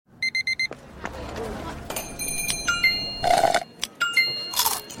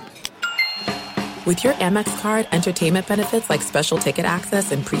With your Amex card, entertainment benefits like special ticket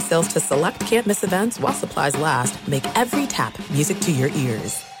access and pre-sales to select can't-miss events while supplies last make every tap music to your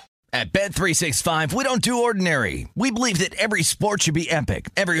ears. At Bet365, we don't do ordinary. We believe that every sport should be epic.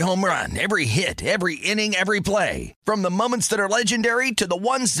 Every home run, every hit, every inning, every play. From the moments that are legendary to the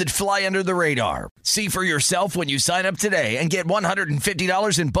ones that fly under the radar. See for yourself when you sign up today and get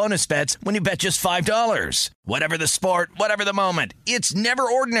 $150 in bonus bets when you bet just $5. Whatever the sport, whatever the moment, it's never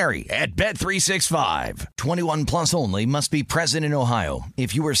ordinary at Bet365. 21 plus only. Must be present in Ohio.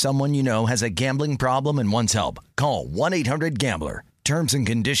 If you or someone you know has a gambling problem and wants help, call 1-800-GAMBLER. Terms and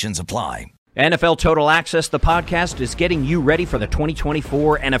conditions apply. NFL Total Access, the podcast, is getting you ready for the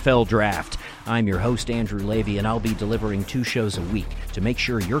 2024 NFL Draft. I'm your host, Andrew Levy, and I'll be delivering 2 shows a week to make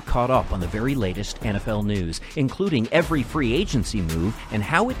sure you're caught up on the very latest NFL news, including every free agency move and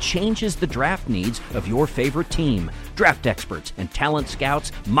how it changes the draft needs of your favorite team. Draft experts and talent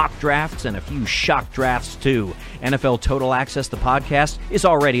scouts, mock drafts, and a few shock drafts, too. NFL Total Access, the podcast, is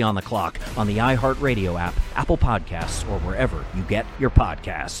already on the clock on the iHeartRadio app, Apple Podcasts, or wherever you get your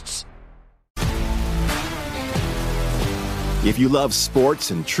podcasts. If you love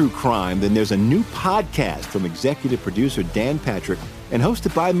sports and true crime, then there's a new podcast from executive producer Dan Patrick and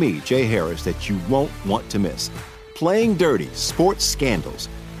hosted by me, Jay Harris, that you won't want to miss. Playing Dirty: Sports Scandals.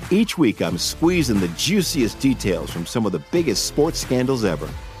 Each week, I'm squeezing the juiciest details from some of the biggest sports scandals ever.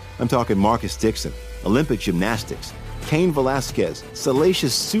 I'm talking Marcus Dixon, Olympic gymnastics, Cain Velasquez,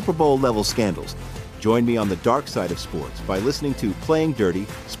 salacious Super Bowl-level scandals. Join me on the dark side of sports by listening to Playing Dirty: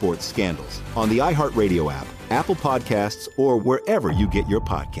 Sports Scandals on the iHeartRadio app, Apple Podcasts, or wherever you get your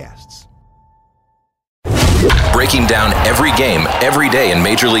podcasts. Breaking down every game, every day in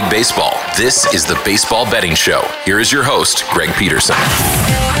Major League Baseball, this is the Baseball Betting Show. Here is your host, Greg Peterson.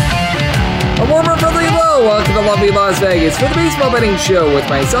 A warmer friendly hello. Welcome to lovely Las Vegas for the Baseball Betting Show with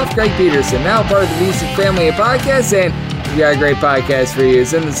myself, Greg Peterson, now part of the VSiN family of podcasts, and we got a great podcast for you.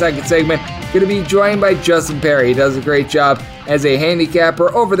 So in the second segment, going to be joined by Justin Perry. He does a great job as a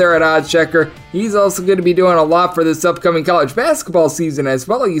handicapper over there at OddsChecker. He's also going to be doing a lot for this upcoming college basketball season as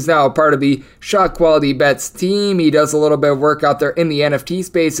well. He's now a part of the Shot Quality Bets team. He does a little bit of work out there in the NFT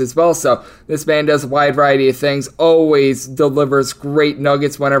space as well. So this man does a wide variety of things, always delivers great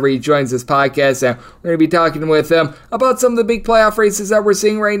nuggets whenever he joins this podcast. And we're going to be talking with him about some of the big playoff races that we're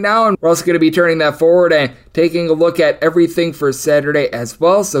seeing right now. And we're also going to be turning that forward and taking a look at everything for Saturday as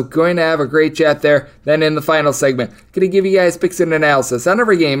well. So going to have a great chat there. Then in the final segment, going to give you guys picks and analysis on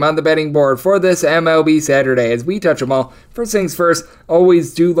every game on the betting board for this MLB Saturday as we touch them all. First things first,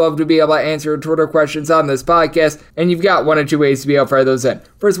 always do love to be able to answer Twitter questions on this podcast, and you've got one or two ways to be able to fire those in.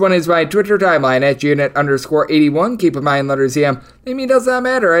 First one is my Twitter timeline at unit_81. Keep in mind, letters EM. Name does not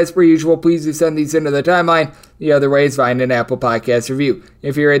matter. As per usual, please do send these into the timeline. The other way is find an Apple Podcast review.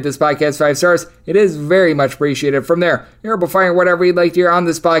 If you rate this podcast 5 stars, it is very much appreciated. From there, you're able to find whatever you'd like to hear on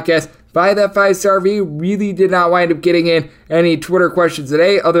this podcast. By that 5-star review, really did not wind up getting in any Twitter questions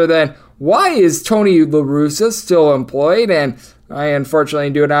today other than, why is Tony La Russa still employed? And I unfortunately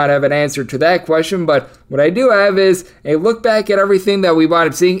do not have an answer to that question, but what I do have is a look back at everything that we wound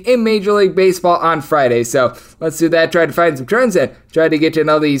up seeing in Major League Baseball on Friday. So let's do that, try to find some trends and try to get to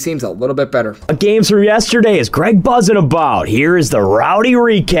know these teams a little bit better. Games from yesterday is Greg buzzing about. Here is the rowdy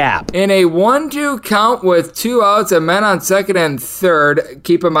recap. In a 1-2 count with 2 outs and men on second and third,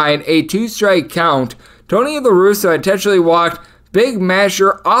 keep in mind a 2-strike count, Tony La Russa intentionally walked big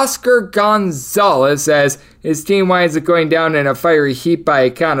masher Oscar Gonzalez as his team winds up going down in a fiery heat by a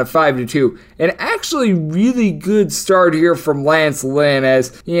count of 5-2. An actually really good start here from Lance Lynn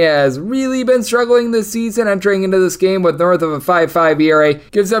as he has really been struggling this season, entering into this game with north of a 5.5 ERA.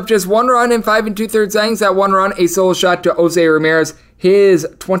 Gives up just 1 run in 5 2/3 innings. That 1 run, a solo shot to Jose Ramirez, his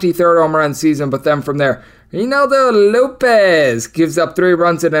 23rd home run season, but then from there, Reynaldo Lopez gives up 3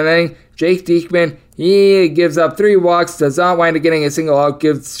 runs in an inning. Jake Diekman, he gives up 3 walks, does not wind up getting a single out,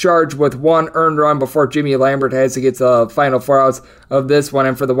 gives charge with 1 earned run before Jimmy Lambert has to get to the final 4 outs of this one.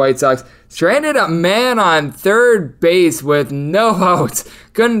 And for the White Sox, stranded a man on third base with no outs.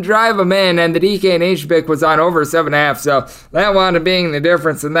 Couldn't drive him in, and the DK Nation pick was on over 7.5, so that wound up being the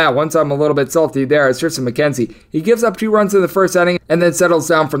difference in that. Once I'm a little bit salty there, it's Tristan McKenzie. He gives up 2 runs in the first inning and then settles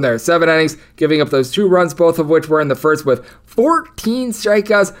down from there. 7 innings, giving up those 2 runs, both of which were in the first with 14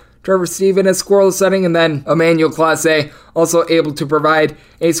 strikeouts. Trevor Stephan is scoreless inning, and then Emmanuel Clase also able to provide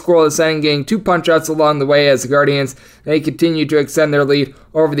a scoreless inning, getting 2 punch-outs along the way as the Guardians, they continue to extend their lead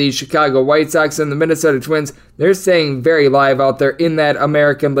over the Chicago White Sox. And the Minnesota Twins, they're staying very live out there in that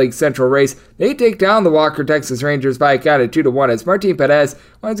American League Central race. They take down the Walker Texas Rangers by a count of 2-1 as Martin Perez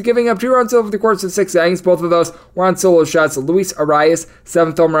winds up giving up 2 runs over the course of 6 innings. Both of those were on solo shots. Luis Arias,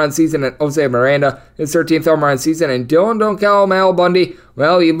 7th home run season, and Jose Miranda, his 13th home run season. And don't call him Al Bundy.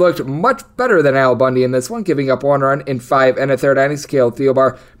 Well, he looked much better than Al Bundy in this one, giving up 1 run in 5 1/3 innings. Kale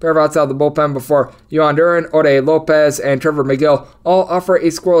Theobar, pair of outs out of the bullpen before Yohan Duran, Ode Lopez, and Trevor McGill all offer a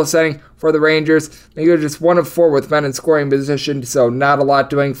scoreless inning for the Rangers. They go just 1 of 4 with men in scoring position, so not a lot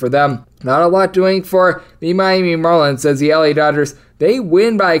doing for them. Not a lot doing for the Miami Marlins as the LA Dodgers, they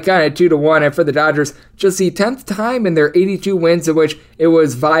win by a count of 2-1, and for the Dodgers, just the 10th time in their 82 wins in which it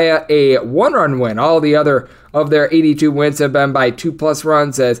was via a 1-run win. All the other of their 82 wins have been by 2+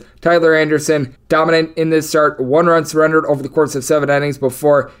 runs as Tyler Anderson, dominant in this start, 1 run surrendered over the course of 7 innings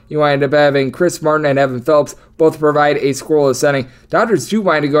before you wind up having Chris Martin and Evan Phillips both provide a scoreless inning. Dodgers do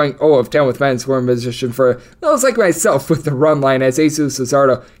wind up going 0 of 10 with men in scoring position for those like myself with the run line as Jesus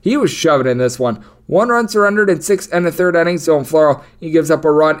Luzardo, he was shoving in this one. 1 run surrendered in 6 1/3 innings. Dylan Floro, he gives up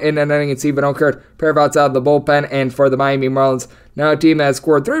a run in an inning, and Steven Okert, pair of outs out of the bullpen. And for the Miami Marlins, now a team that has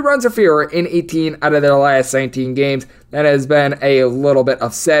scored 3 runs or fewer in 18 out of their last 19 games. That has been a little bit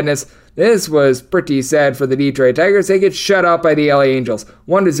of sadness. This was pretty sad for the Detroit Tigers. They get shut out by the LA Angels.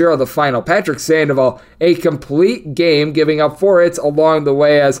 1-0 the final. Patrick Sandoval, a complete game, giving up 4 hits along the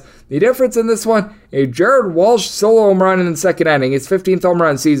way as the difference in this one, a Jared Walsh solo home run in the 2nd inning, his 15th home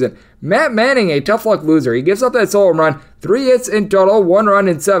run season. Matt Manning, a tough luck loser. He gives up that solo home run, 3 hits in total, 1 run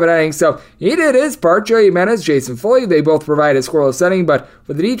in 7 innings. So he did his part. Joey Jimenez, Jason Foley, they both provide a scoreless inning, but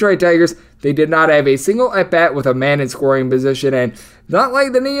for the Detroit Tigers, they did not have a single at-bat with a man in scoring position, and not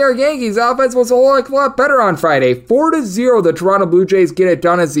like the New York Yankees, offense was a whole heck of a lot better on Friday. 4-0, the Toronto Blue Jays get it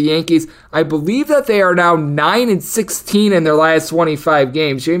done as the Yankees. I believe that they are now 9-16 in their last 25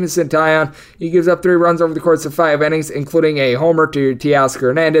 games. Jameson Taillon, he gives up 3 runs over the course of 5 innings, including a homer to Teoscar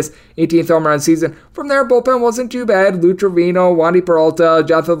Hernandez, 18th home run season. From there, bullpen wasn't too bad. Lou Trevino, Wandy Peralta,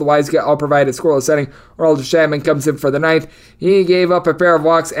 Jonathan Loaisiga all provide a scoreless inning. Aroldis Chapman comes in for the 9th. He gave up a pair of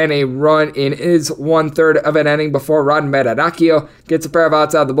walks and a run in his 1/3 of an inning before Ron Metanacchio gets a pair of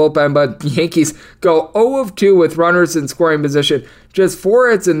outs out of the bullpen, but the Yankees go 0 of 2 with runners in scoring position. Just 4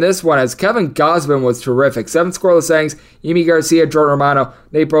 hits in this one as Kevin Gausman was terrific. 7 scoreless innings. Yimi Garcia, Jordan Romano,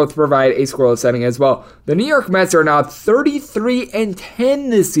 they both provide a scoreless inning as well. The New York Mets are now 33-10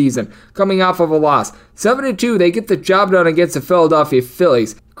 this season, coming off of a loss. 7-2, they get the job done against the Philadelphia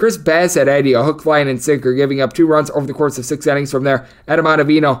Phillies. Chris Bassett had a hook, line, and sinker, giving up 2 runs over the course of 6 innings. From there, Adam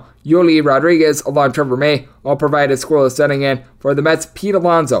Ottavino, Yoli Rodriguez, along Trevor May, all provide a scoreless inning. And for the Mets, Pete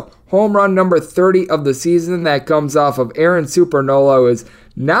Alonso, home run number 30 of the season. That comes off of Aaron Supernola, who has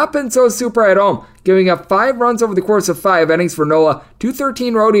not been so super at home, giving up 5 runs over the course of 5 innings for Nola,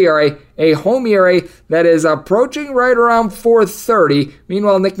 2.13 road ERA, a home ERA that is approaching right around 4.30.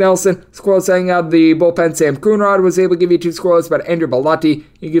 Meanwhile, Nick Nelson, scoreless inning out of the bullpen. Sam Coonrod was able to give you 2 scoreless, but Andrew Bellotti,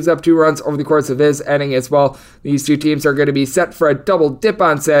 he gives up 2 runs over the course of his inning as well. These 2 teams are going to be set for a double dip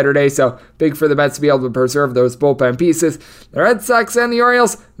on Saturday, so big for the Mets to be able to preserve those bullpen pieces. The Red Sox and the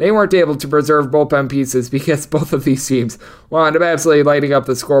Orioles, they weren't able to preserve bullpen pieces because both of these teams wound up absolutely lighting up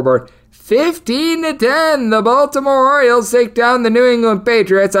the scoreboard. 15-10, the Baltimore Orioles take down the New England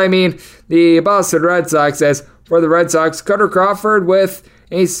Patriots. The Boston Red Sox. As for the Red Sox, Cutter Crawford with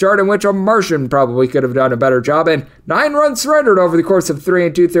a start in which a Martian probably could have done a better job, and 9 runs surrendered over the course of 3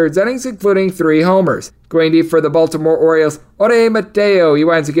 2/3 innings, including 3 homers. Going deep for the Baltimore Orioles, Jorge Mateo, he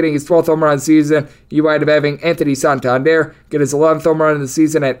winds up getting his 12th home run season. You wind up having Anthony Santander get his 11th home run in the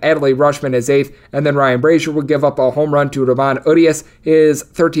season, and Adley Rutschman his 8th, and then Ryan Brasier will give up a home run to Ramon Urias, his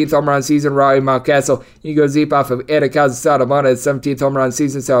 13th home run season. Robbie Mountcastle, he goes deep off of Erikazu Sawamura, his 17th home run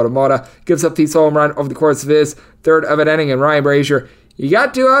season. Sawamura gives up his home run over the course of his 3rd of an inning, and Ryan Brasier, he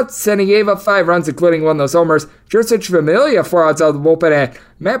got 2 outs, and he gave up 5 runs, including 1 of those homers. Jurcic Familia, 4 outs out of the bullpen, and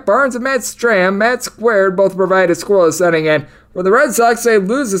Matt Barnes and Matt Strahm, Matt squared, both provide a scoreless inning. And for the Red Sox, they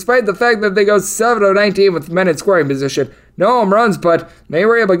lose despite the fact that they go 7 of 19 with men in scoring position. No home runs, but they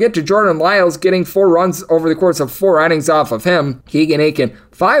were able to get to Jordan Lyles, getting 4 runs over the course of 4 innings off of him. Keegan Aiken,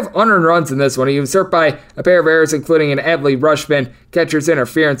 5 unearned runs in this one. He was hurt by a pair of errors, including an Adley Rutschman catcher's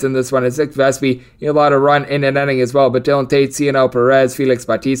interference in this one. And Nick Vespi, he allowed a run in an inning as well. But Dylan Tate, Cionel Perez, Felix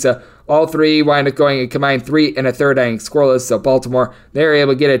Bautista, all 3 wind up going a combined 3 1/3 inning scoreless. So Baltimore, they're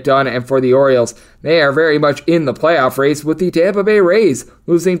able to get it done. And for the Orioles, they are very much in the playoff race, with the Tampa Bay Rays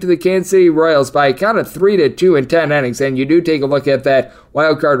losing to the Kansas City Royals by a count of 3-2 in 10 innings. And you do take a look at that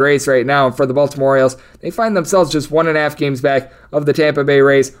wild card race right now. And for the Baltimore Orioles, they find themselves just 1.5 games back of the Tampa Bay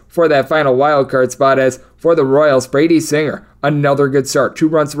Rays for that final wild card spot. As for the Royals, Brady Singer, another good start. 2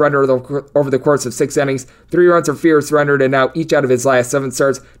 runs surrendered over the course of 6 innings. 3 runs or fewer surrendered, and now each out of his last 7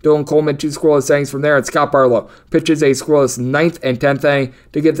 starts. Dylan Coleman, 2 scoreless innings from there, and Scott Barlow pitches a scoreless 9th and 10th inning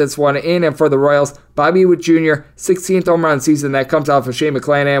to get this one in. And for the Royals, Bobby Witt Jr., 16th home run season. That comes off of Shane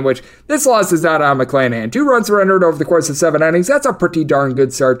McClanahan, which this loss is not on McClanahan. 2 runs surrendered over the course of 7 innings. That's a pretty darn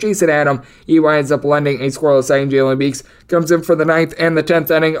good start. Jason Adam, he winds up lending a scoreless inning. Jalen Beeks comes in for the 9th and the 10th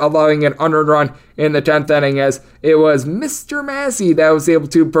inning, allowing an unearned run in the 10th inning, as it was Mr. Massey that was able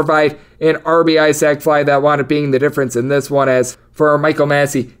to provide an RBI sac fly that wound up being the difference in this one. As for Michael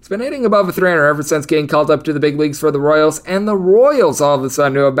Massey, he's been hitting above a 300 ever since getting called up to the big leagues for the Royals, and the Royals all of a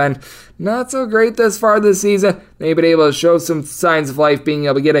sudden who have been not so great this far this season, they've been able to show some signs of life, being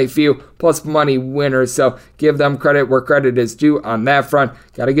able to get a few plus money winners, so give them credit where credit is due on that front.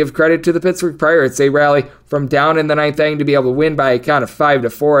 Gotta give credit to the Pittsburgh Pirates. They rally from down in the 9th inning to be able to win by a count of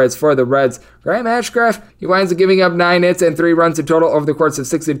 5-4. As for the Reds, Graham Ashcraft, he winds up giving up 9 hits and 3 runs in total over the course of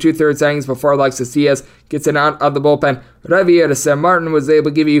 6 2/3 innings before Alexis Diaz gets an out of the bullpen. Javier de San Martin was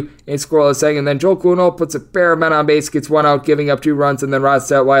able to give you a scoreless inning, and then Joel Kuhnel puts a pair of men on base, gets 1 out, giving up 2 runs, and then Rod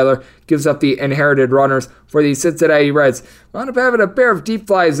Stadtweiler gives up the inherited runners for the Cincinnati Reds. Wound up having a pair of deep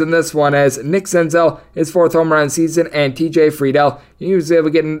flies in this one, as Nick Senzel, his 4th home run season, and TJ Friedel, he was able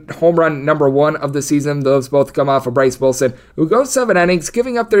to get home run number 1 of the season. Those both come off of Bryce Wilson, who goes 7 innings,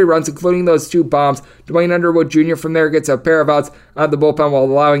 giving up 3 runs, including those 2 bombs. Dwayne Underwood Jr. from there gets a pair of outs out of the bullpen while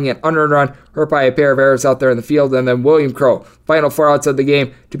allowing an unearned run, hurt by a pair of errors out there in the field. And then William Crowe, final 4 outs of the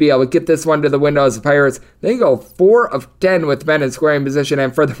game to be able to get this one to the window as the Pirates. They go 4 of 10 with men in scoring position.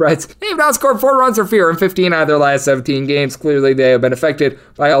 And for the Reds, they've now scored 4 runs or fewer in 15 out of their last 17 games. Clearly, they have been affected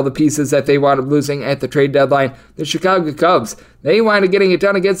by all the pieces that they wound up losing at the trade deadline. The Chicago Cubs, they wind up getting it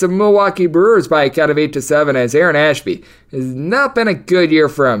done against the Milwaukee Brewers by a count of 8-7, as Aaron Ashby has not been a good year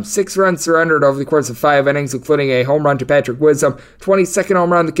for him. 6 runs surrendered over the course of 5 innings, including a home run to Patrick Wisdom, 22nd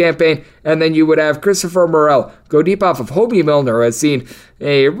home run of the campaign, and then you would have Christopher Morel go deep off of Hobie Milner, who has seen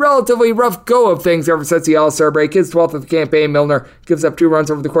a relatively rough go of things ever since the All-Star break. His 12th of the campaign, Milner gives up 2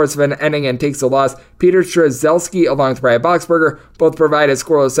 runs over the course of an inning and takes the loss. Peter Strzelski along with Brad Boxberger both provide a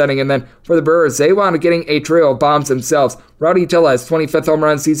scoreless inning, and then for the Brewers, they wound up getting a trio of bombs themselves. Rowdy Tellez, 25th home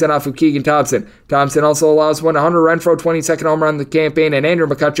run season off of Keegan Thompson. Thompson also allows one to Hunter Renfroe, 22nd home run of the campaign, and Andrew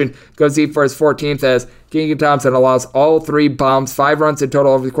McCutchen goes deep for his 14th, as Keegan Thompson allows all 3 bombs, 5 runs in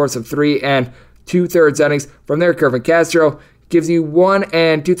total over the course of 3 2/3 innings. From there, Kervin Castro gives you 1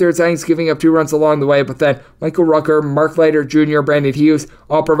 2/3 innings, giving up 2 runs along the way, but then Michael Rucker, Mark Leiter Jr., Brandon Hughes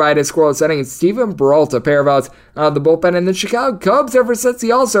all provide a scoreless inning, and Steven Brault, a pair of outs out of the bullpen. And the Chicago Cubs, ever since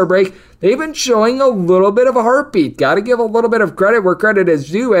the All-Star break, they've been showing a little bit of a heartbeat. Gotta give a little bit of credit where credit is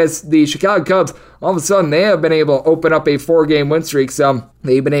due, as the Chicago Cubs, all of a sudden, they have been able to open up a 4-game win streak, so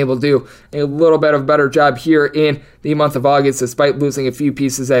they've been able to do a little bit of a better job here in the month of August, despite losing a few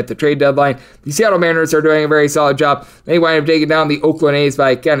pieces at the trade deadline. The Seattle Mariners are doing a very solid job. They wind up taking down the Oakland A's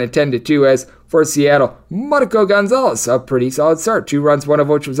by a count of 10-2, as for Seattle, Marco Gonzalez, a pretty solid start. 2 runs, 1 of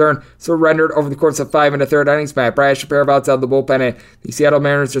which was earned, surrendered over the course of 5 1/3 innings. Matt Brash, a pair of outs out of the bullpen, and the Seattle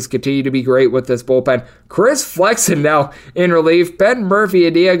Mariners just continue to be great with this bullpen. Chris Flexen now in relief. Ben Murphy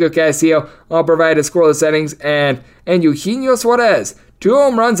and Diego Castillo all provide a scoreless innings, and Eugenio Suarez, 2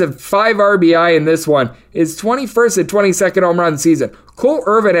 home runs and 5 RBI in this one. His 21st and 22nd home run season. Cole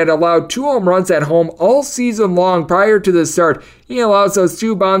Irvin had allowed 2 home runs at home all season long prior to the start. He allows those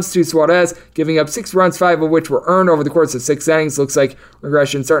 2 bombs to Suarez, giving up 6 runs, 5 of which were earned over the course of 6 innings. Looks like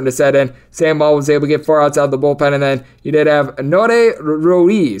regression starting to set in. Sam Ball was able to get 4 outs out of the bullpen, and then you did have Nore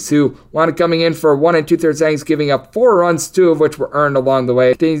Ruiz, who wound up coming in for 1 2/3 innings, giving up 4 runs, 2 of which were earned along the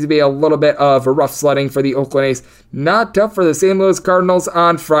way. It continues to be a little bit of a rough sledding for the Oakland A's. Not tough for the St. Louis Cardinals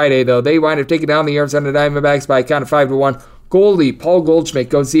on Friday, though. They wind up taking down the Arizona Diamondbacks by a count of 5-1. Goldie Paul Goldschmidt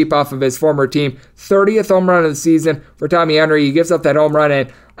goes deep off of his former team. 30th home run of the season for Tommy Henry. He gives up that home run, and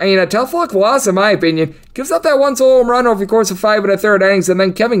a tough luck loss in my opinion. Gives up that 1 solo home run over the course of 5 1/3 innings, and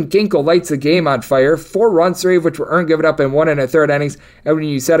then Kevin Ginkel lights the game on fire. 4 runs, 3 of which were earned, given up in 1 1/3 innings. Edwin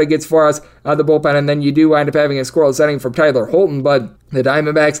Uceta gets 4 outs out of the bullpen, and then you do wind up having a scoreless inning from Tyler Holton, but the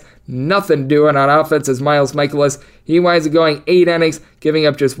Diamondbacks, nothing doing on offense as Miles Michaelis. He winds up going 8 innings, giving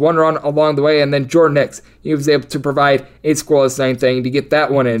up just 1 run along the way, and then Jordan Hicks, he was able to provide a scoreless 9th inning to get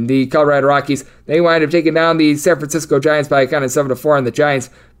that one in. The Colorado Rockies, they wind up taking down the San Francisco Giants by a count of 7-4, and the Giants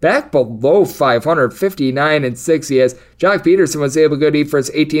back below 500, 59-6. He has Jock Peterson was able to go deep for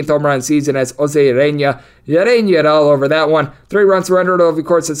his 18th home run season as Jose Urena all over that one. 3 runs surrendered over the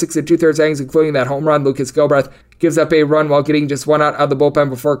course of 6 2/3 innings, including that home run. Lucas Gilbreth gives up a run while getting just one out of the bullpen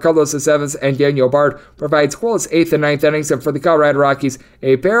before Carlos Estevez and Daniel Bard provides scoreless 8th and 9th innings. And for the Colorado Rockies,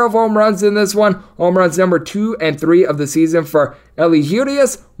 a pair of home runs in this one. Home runs number 2 and 3 of the season for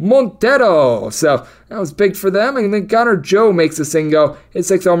Eligidius Montero. So that was big for them. And then Connor Joe makes the thing go. His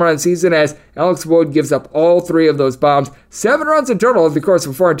 6th home run season as Alex Wood gives up all 3 of those bombs. 7 runs in total over the course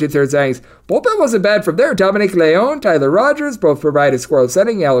of 4 2/3 innings. Bullpen wasn't bad from there. Dominic Leone, Tyler Rogers both provided scoreless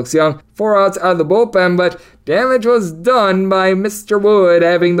inning. Alex Young, 4 outs out of the bullpen, but damage was done by Mr. Wood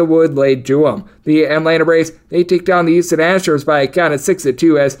having the wood laid to him. The Atlanta Braves, they take down the Houston Astros by a count of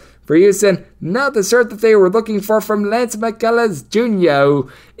 6-2 as for Houston, not the start that they were looking for from Lance McCullers Jr.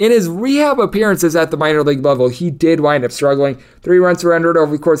 In his rehab appearances at the minor league level, he did wind up struggling. 3 runs surrendered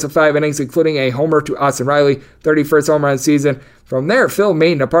over the course of 5 innings, including a homer to Austin Riley, 31st home run season. From there, Phil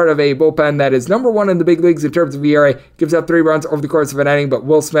Maton, a part of a bullpen that is number 1 in the big leagues in terms of ERA, gives up 3 runs over the course of an inning, but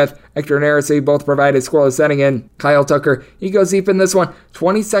Will Smith, Hector Neris, they both provided scoreless inning, and Kyle Tucker, he goes deep in this one,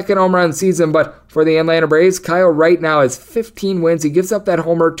 22nd home run season, but for the Atlanta Braves, Kyle right now has 15 wins. He gives up that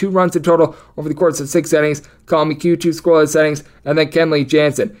homer, 2 runs in total over the course of 6 innings. Call McHugh, 2 scoreless innings, and then Kenley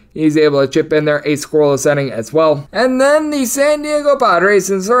Jansen, he's able to chip in there a scoreless inning as well. And then the San Diego Padres,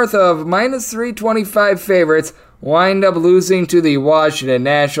 in sort of -325 favorites, wind up losing to the Washington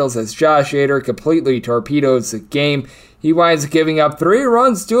Nationals as Josh Hader completely torpedoes the game. He winds up giving up 3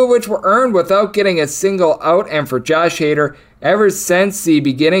 runs, 2 of which were earned without getting a single out. And for Josh Hader, ever since the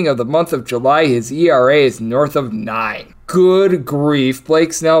beginning of the month of July, his ERA is north of 9. Good grief.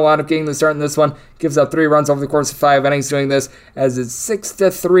 Blake Snell wound up getting the start in this one. Gives up 3 runs over the course of 5 innings doing this, as it's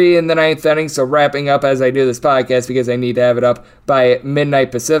 6-3 in the 9th inning. So wrapping up as I do this podcast because I need to have it up by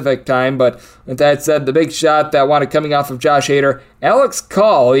midnight Pacific time. But with that said, the big shot that wanted coming off of Josh Hader, Alex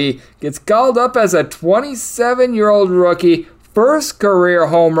Call. He gets called up as a 27-year-old rookie. First career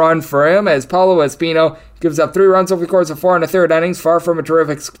home run for him as Paulo Espino gives up 3 runs over the course of 4 1/3 innings. Far from a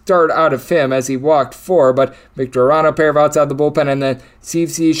terrific start out of him as he walked 4, but Victor Arano, pair of outside the bullpen, and then Steve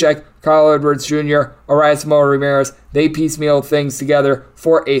Cishek, Carl Edwards Jr., Oraimo Ramirez, they piecemeal things together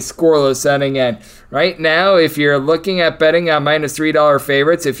for a scoreless inning. And right now, if you're looking at betting on -$3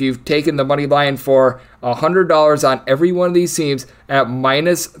 favorites, if you've taken the money line for $100 on every one of these teams at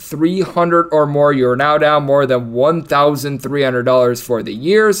 -300 or more, you're now down more than $1,300 for the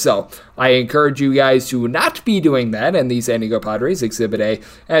year. So I encourage you guys to not be doing that, and the San Diego Padres exhibit A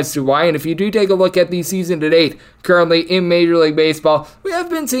as to why. And if you do take a look at the season to date, currently in Major League Baseball, we have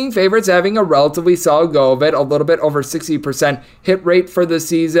been seeing favorites having a relatively solid go of it, a little bit over 60% hit rate for the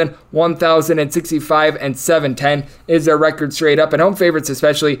season. 1,065 and 710 is their record straight up, and home favorites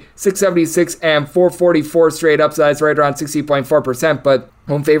especially 676 and 444 straight up, so that's right around 60.4%, but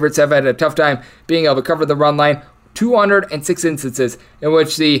home favorites have had a tough time being able to cover the run line. 206 instances in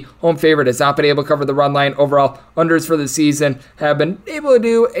which the home favorite has not been able to cover the run line. Overall, unders for the season have been able to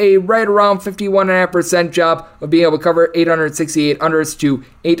do a right around 51.5% job of being able to cover 868 unders to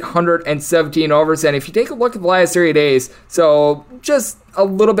 817 overs. And if you take a look at the last 30 days, so just a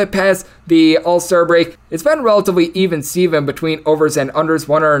little bit past the All-Star break, it's been relatively even Steven between overs and unders,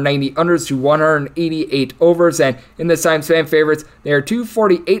 190 unders to 188 overs, and in this time span, favorites, they are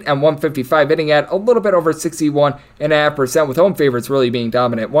 248 and 155, hitting at a little bit over 61.5%, with home favorites really being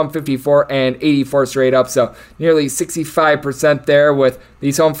dominant, 154 and 84 straight up, so nearly 65% there, with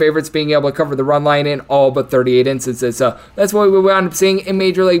these home favorites being able to cover the run line in all but 38 instances. So that's what we wound up seeing in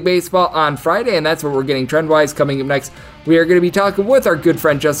Major League Baseball on Friday, and that's what we're getting trend-wise. Coming up next, we are going to be talking with our good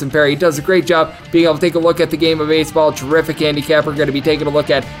friend Justin Perry. He does a great job being able to take a look at the game of baseball. Terrific handicap. We're going to be taking a look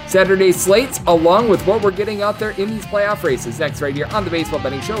at Saturday's slates, along with what we're getting out there in these playoff races. Next, right here on the Baseball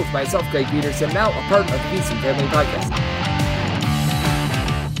Betting Show with myself, Greg Peterson, now a part of the VSiN Family Podcast.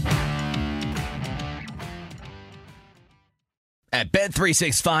 At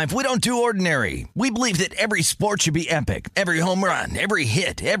Bet365, we don't do ordinary. We believe that every sport should be epic. Every home run, every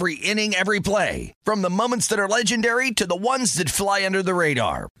hit, every inning, every play. From the moments that are legendary to the ones that fly under the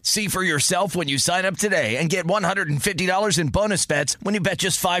radar. See for yourself when you sign up today and get $150 in bonus bets when you bet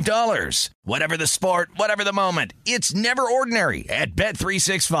just $5. Whatever the sport, whatever the moment, it's never ordinary at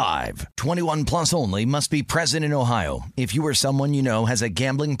Bet365. 21 plus only. Must be present in Ohio. If you or someone you know has a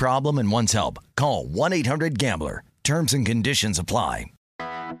gambling problem and wants help, call 1-800-GAMBLER. Terms and conditions apply.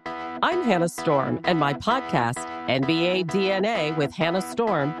 I'm Hannah Storm, and my podcast, NBA DNA with Hannah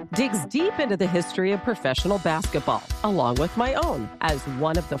Storm, digs deep into the history of professional basketball, along with my own, as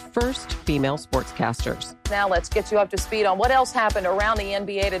one of the first female sportscasters. Now let's get you up to speed on what else happened around the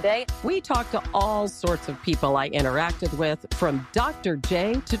NBA today. We talked to all sorts of people I interacted with, from Dr.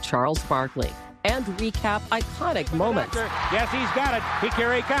 J to Charles Barkley. and recap iconic moments. Yes, he's got it.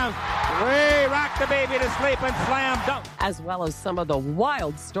 Here he comes. Way rock the baby to sleep and slam dunk. As well as some of the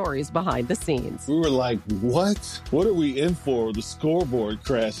wild stories behind the scenes. We were like, what? What are we in for? The scoreboard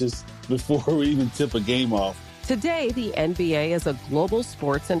crashes before we even tip a game off. Today, the NBA is a global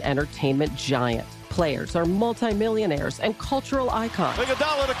sports and entertainment giant. Players are multimillionaires and cultural icons.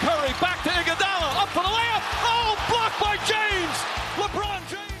 Iguodala to Curry, back to Iguodala, up for the layup. Oh, blocked by James. LeBron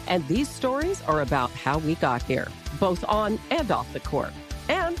James. And these stories are about how we got here, both on and off the court.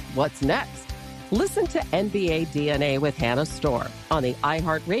 And what's next? Listen to NBA DNA with Hannah Storm on the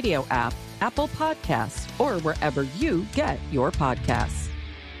iHeartRadio app, Apple Podcasts, or wherever you get your podcasts.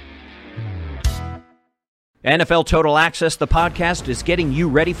 NFL Total Access, the podcast, is getting you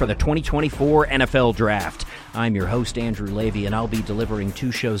ready for the 2024 NFL Draft. I'm your host, Andrew Levy, and I'll be delivering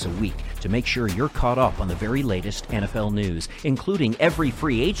 2 shows a week to make sure you're caught up on the very latest NFL news, including every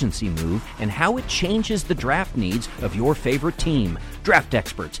free agency move and how it changes the draft needs of your favorite team. Draft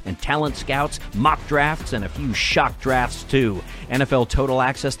experts and talent scouts, mock drafts, and a few shock drafts, too. NFL Total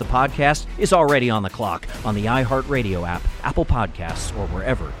Access, the podcast, is already on the clock on the iHeartRadio app, Apple Podcasts, or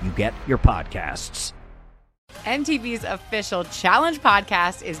wherever you get your podcasts. MTV's official Challenge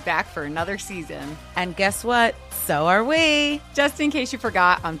podcast is back for another season. And guess what? So are we. Just in case you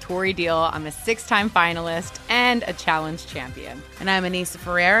forgot, I'm Tori Deal. I'm a 6-time finalist and a Challenge champion. And I'm Anissa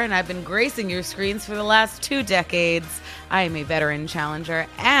Ferreira, and I've been gracing your screens for the last 2 decades. I am a veteran challenger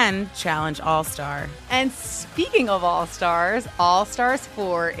and Challenge All-Star. And speaking of All-Stars, All-Stars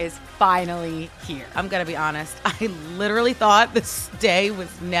 4 is finally here. I'm going to be honest. I literally thought this day was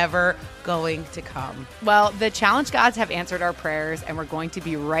never going to come. Well, the Challenge gods have answered our prayers, and we're going to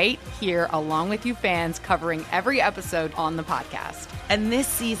be right here along with you fans covering every episode on the podcast. And this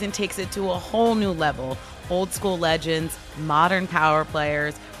season takes it to a whole new level. Old school legends, modern power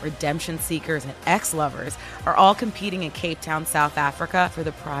players, redemption seekers, and ex-lovers are all competing in Cape Town, South Africa for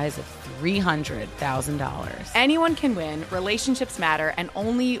the prize of $300,000. Anyone can win, relationships matter, and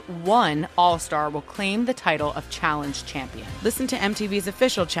only one All-Star will claim the title of Challenge champion. Listen to MTV's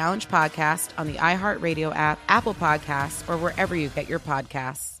official Challenge podcast on the iHeartRadio app, Apple Podcasts, or wherever you get your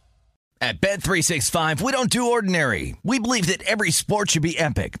podcasts. At Bet365, we don't do ordinary. We believe that every sport should be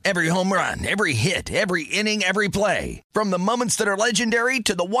epic. Every home run, every hit, every inning, every play. From the moments that are legendary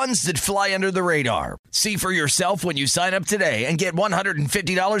to the ones that fly under the radar. See for yourself when you sign up today and get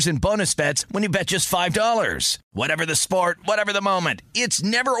 $150 in bonus bets when you bet just $5. Whatever the sport, whatever the moment, it's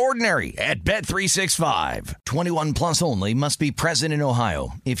never ordinary at Bet365. 21 plus only. Must be present in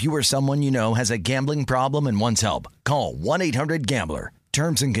Ohio. If you or someone you know has a gambling problem and wants help, call 1-800-GAMBLER.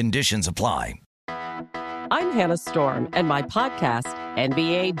 Terms and conditions apply. I'm Hannah Storm, and my podcast,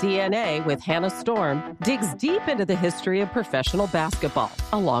 NBA DNA with Hannah Storm, digs deep into the history of professional basketball,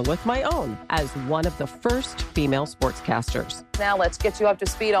 along with my own, as one of the first female sportscasters. Now let's get you up to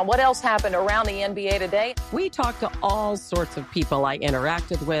speed on what else happened around the NBA today. We talked to all sorts of people I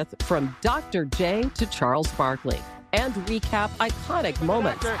interacted with, from Dr. J to Charles Barkley, and recap iconic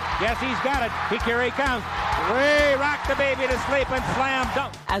moments. Yes, he's got it. Here he comes. Way rock the baby to sleep and slam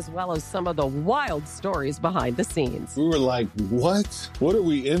dunk. As well as some of the wild stories behind the scenes. We were like, what? What are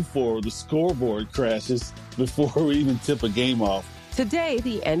we in for? The scoreboard crashes before we even tip a game off. Today,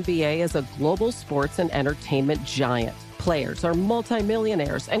 the NBA is a global sports and entertainment giant. Players are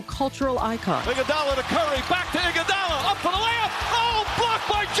multimillionaires and cultural icons. Iguodala to Curry, back to Iguodala, up for the layup. Oh, blocked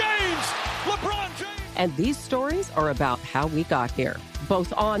by James. LeBron James. And these stories are about how we got here,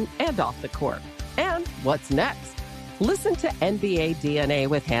 both on and off the court. And what's next? Listen to NBA DNA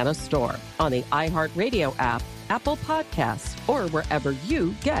with Hannah Storm on the iHeartRadio app, Apple Podcasts, or wherever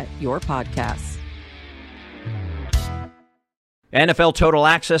you get your podcasts. NFL Total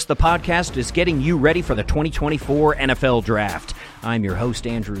Access, the podcast, is getting you ready for the 2024 NFL Draft. I'm your host,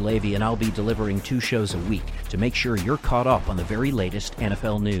 Andrew Levy, and I'll be delivering 2 shows a week to make sure you're caught up on the very latest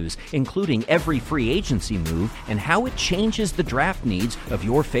NFL news, including every free agency move and how it changes the draft needs of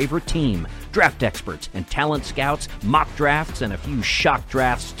your favorite team. Draft experts and talent scouts, mock drafts, and a few shock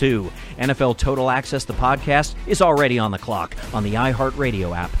drafts, too. NFL Total Access, the podcast, is already on the clock on the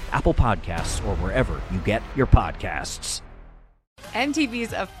iHeartRadio app, Apple Podcasts, or wherever you get your podcasts.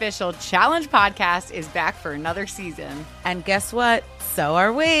 MTV's official Challenge podcast is back for another season. And guess what? So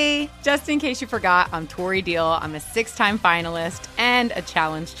are we. Just in case you forgot, I'm Tori Deal. I'm a 6-time finalist and a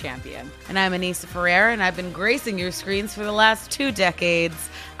Challenge champion. And I'm Anissa Ferreira, and I've been gracing your screens for the last 2 decades.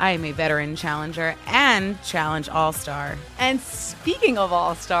 I am a veteran challenger and Challenge All-Star. And speaking of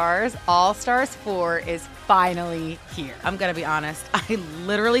All-Stars, All-Stars 4 is finally here. I'm going to be honest. I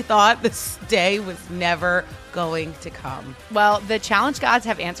literally thought this day was never going to come. Well, the challenge gods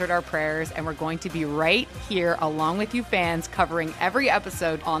have answered our prayers, and we're going to be right here along with you fans covering every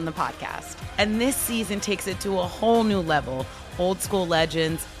episode on the podcast. And this season takes it to a whole new level. Old school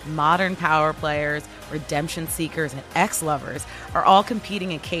legends, modern power players, redemption seekers, and ex-lovers are all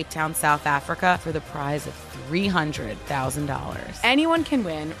competing in Cape Town, South Africa for the prize of $300,000. Anyone can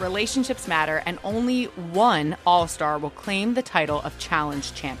win, relationships matter, and only one All-Star will claim the title of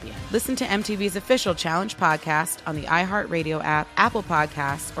Challenge Champion. Listen to MTV's official Challenge podcast on the iHeartRadio app, Apple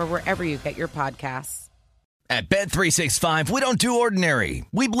Podcasts, or wherever you get your podcasts. At Bet365, we don't do ordinary.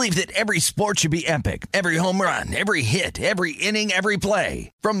 We believe that every sport should be epic. Every home run, every hit, every inning, every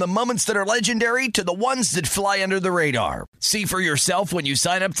play. From the moments that are legendary to the ones that fly under the radar. See for yourself when you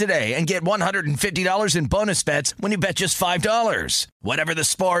sign up today and get $150 in bonus bets when you bet just $5. Whatever the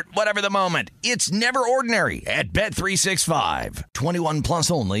sport, whatever the moment, it's never ordinary at Bet365. 21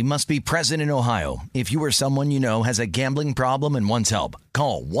 plus only. Must be present in Ohio. If you or someone you know has a gambling problem and wants help,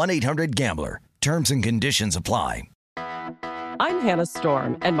 call 1-800-GAMBLER. Terms and conditions apply. I'm Hannah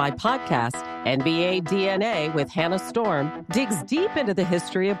Storm, and my podcast, NBA DNA with Hannah Storm, digs deep into the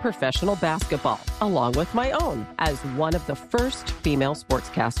history of professional basketball, along with my own, as one of the first female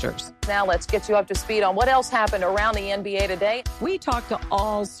sportscasters. Now let's get you up to speed on what else happened around the NBA today. We talked to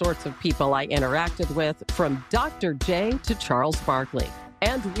all sorts of people I interacted with, from Dr. J to Charles Barkley,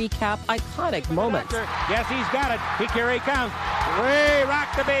 and recap iconic moments. Yes, he's got it. Here he comes. Way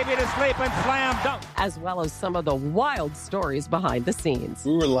rock the baby to sleep and slam dunk. As well as some of the wild stories behind the scenes.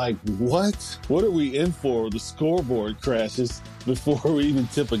 We were like, what? What are we in for? The scoreboard crashes before we even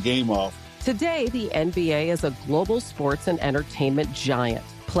tip a game off. Today, the NBA is a global sports and entertainment giant.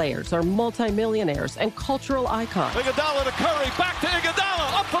 Players are multimillionaires and cultural icons. Iguodala to Curry, back to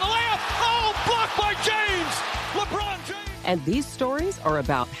Iguodala, up for the layup. Oh, blocked by James. LeBron James. And these stories are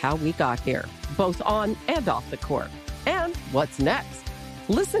about how we got here, both on and off the court. And what's next?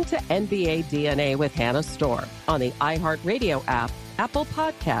 Listen to NBA DNA with Hannah Storm on the iHeartRadio app, Apple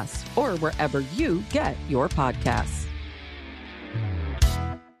Podcasts, or wherever you get your podcasts.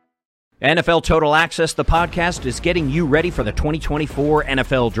 NFL Total Access, the podcast, is getting you ready for the 2024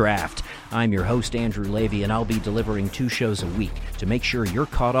 NFL Draft. I'm your host, Andrew Levy, and I'll be delivering 2 shows a week to make sure you're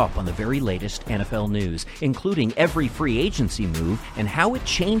caught up on the very latest NFL news, including every free agency move and how it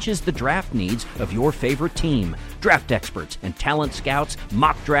changes the draft needs of your favorite team. Draft experts and talent scouts,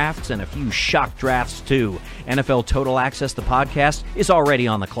 mock drafts, and a few shock drafts, too. NFL Total Access, the podcast, is already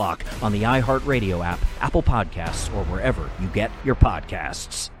on the clock on the iHeartRadio app, Apple Podcasts, or wherever you get your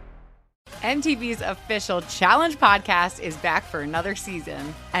podcasts. MTV's official Challenge podcast is back for another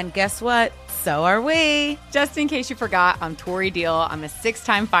season. And guess what? So are we. Just in case you forgot, I'm Tori Deal. I'm a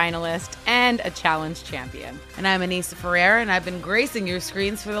 6-time finalist and a Challenge champion. And I'm Anissa Ferreira, and I've been gracing your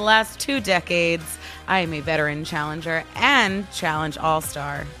screens for the last 2 decades. I am a veteran challenger and Challenge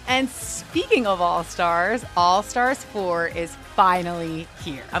All-Star. And speaking of All-Stars, All-Stars 4 is finally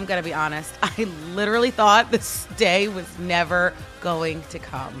here. I'm going to be honest. I literally thought this day was never going to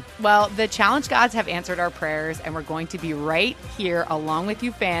come. Well, the challenge gods have answered our prayers, and we're going to be right here along with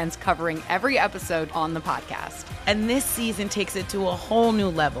you fans covering every episode on the podcast. And this season takes it to a whole new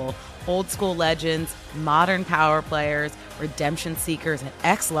level. Old school legends, modern power players, redemption seekers, and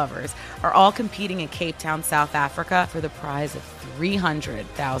ex-lovers are all competing in Cape Town, South Africa for the prize of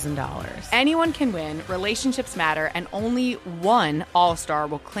 $300,000. Anyone can win, relationships matter, and only one All-Star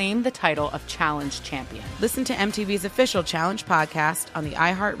will claim the title of Challenge Champion. Listen to MTV's official Challenge podcast on the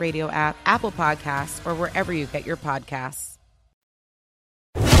iHeartRadio app, Apple Podcasts, or wherever you get your podcasts.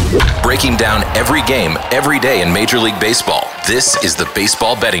 Breaking down every game, every day in Major League Baseball. This is the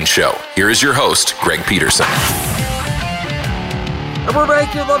Baseball Betting Show. Here is your host, Greg Peterson. And we're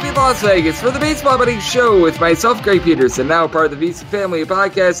back here in lovely Las Vegas for the Baseball Betting Show with myself, Greg Peterson, now part of the VC Family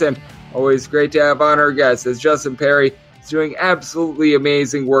Podcast, and always great to have on our guest as Justin Perry is doing absolutely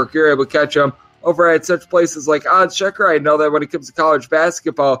amazing work. You're able to catch him over at such places like OddsChecker. I know that when it comes to college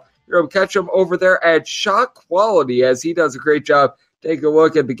basketball, you're able to catch him over there at Shot Quality, as he does a great job. Take a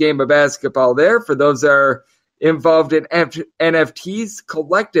look at the game of basketball there. For those that are involved in NFTs,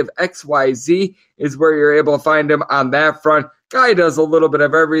 Collective XYZ is where you're able to find him on that front. Guy does a little bit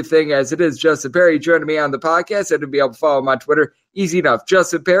of everything, as it is Justin Perry joining me on the podcast, and to be able to follow him on Twitter, easy enough.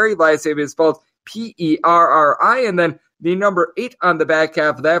 Justin Perry, last name is spelled Perri, and then the number 8 on the back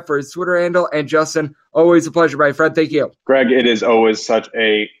half of that for his Twitter handle. And Justin, always a pleasure, my friend. Thank you. Greg, it is always such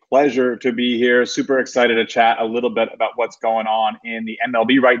a pleasure to be here. Super excited to chat a little bit about what's going on in the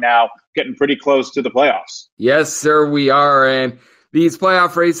MLB right now. Getting pretty close to the playoffs. Yes, sir, we are. And these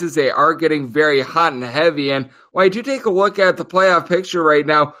playoff races, they are getting very hot and heavy. And when I do take a look at the playoff picture right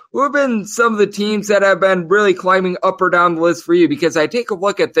now, who have been some of the teams that have been really climbing up or down the list for you? Because I take a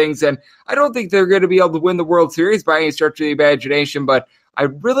look at things, and I don't think they're going to be able to win the World Series by any stretch of the imagination, but I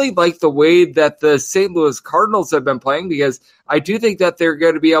really like the way that the St. Louis Cardinals have been playing, because I do think that they're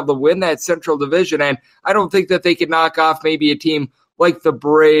going to be able to win that Central Division, and I don't think that they can knock off maybe a team like the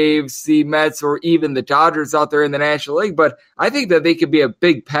Braves, the Mets, or even the Dodgers out there in the National League, but I think that they could be a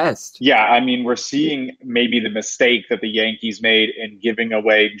big pest. Yeah, I mean, we're seeing maybe the mistake that the Yankees made in giving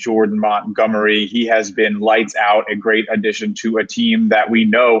away Jordan Montgomery. He has been lights out, a great addition to a team that we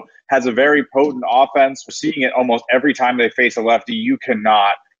know has a very potent offense. We're seeing it almost every time they face a lefty. You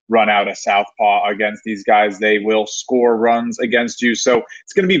cannot run out a southpaw against these guys. They will score runs against you. So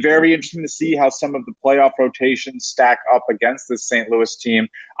it's going to be very interesting to see how some of the playoff rotations stack up against this St. Louis team.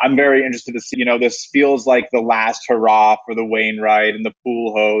 I'm very interested to see, this feels like the last hurrah for the Wainwright and the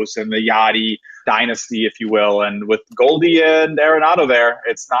Pujols and the Yachty dynasty, if you will. And with Goldie and Arenado there,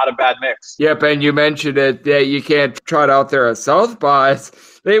 it's not a bad mix. Yep, and you mentioned it that you can't trot out there a southpaw.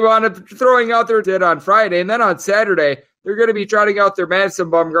 They wound up throwing out their did on Friday, and then on Saturday, they're going to be trotting out their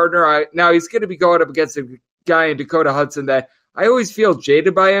Madison Bumgarner. Now, he's going to be going up against a guy in Dakota Hudson that I always feel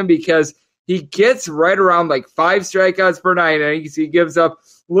jaded by him, because he gets right around like 5 strikeouts per 9 innings. He gives up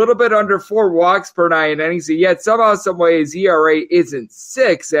a little bit under 4 walks per 9 innings, yet somehow, some way, his ERA isn't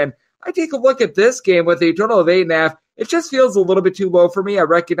 6. And I take a look at this game with a total of 8.5. It just feels a little bit too low for me. I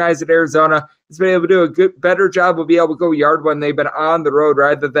recognize that Arizona has been able to do a better job of being able to go yard when they've been on the road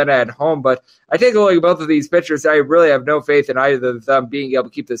rather than at home. But I take a look at both of these pitchers. I really have no faith in either of them being able to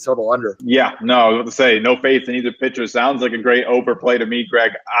keep this total under. Yeah, no, I was about to say, no faith in either pitcher. Sounds like a great overplay to me,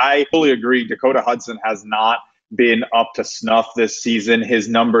 Greg. I fully agree. Dakota Hudson has not been up to snuff this season. His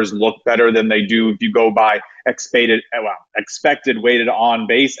numbers look better than they do if you go by expected weighted on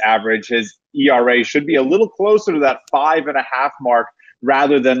base average. His ERA should be a little closer to that 5.5 mark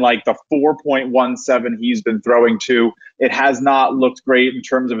rather than like the 4.17 he's been throwing to. It has not looked great in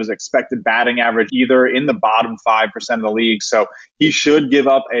terms of his expected batting average either, in the bottom 5% of the league. So he should give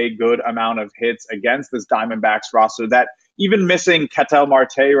up a good amount of hits against this Diamondbacks roster that, even missing Ketel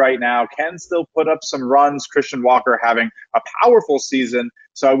Marte right now, can still put up some runs. Christian Walker having a powerful season,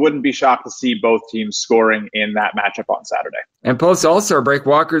 so I wouldn't be shocked to see both teams scoring in that matchup on Saturday. And post All-Star break,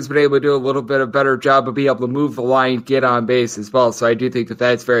 Walker's been able to do a little bit of better job of being able to move the line, get on base as well. So I do think that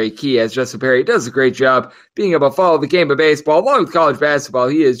that's very key, as Justin Perry does a great job being able to follow the game of baseball along with college basketball.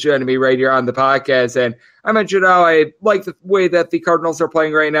 He is joining me right here on the podcast, and I mentioned how I like the way that the Cardinals are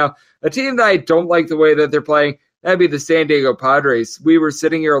playing right now. A team that I don't like the way that they're playing, that'd be the San Diego Padres. We were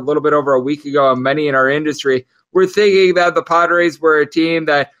sitting here a little bit over a week ago, and many in our industry were thinking that the Padres were a team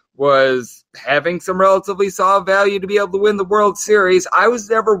that was having some relatively solid value to be able to win the World Series. I was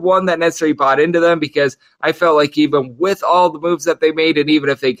never one that necessarily bought into them, because I felt like even with all the moves that they made, and even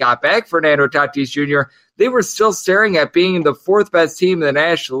if they got back Fernando Tatis Jr., they were still staring at being the 4th best team in the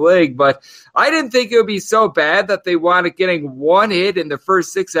National League. But I didn't think it would be so bad that they wound up getting 1 hit in the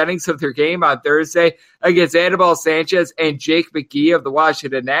first 6 innings of their game on Thursday against Anibal Sanchez and Jake McGee of the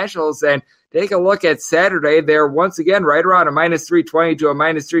Washington Nationals. And take a look at Saturday. They're once again right around a -320 to a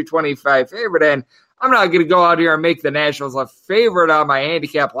 -325 favorite. And I'm not going to go out here and make the Nationals a favorite on my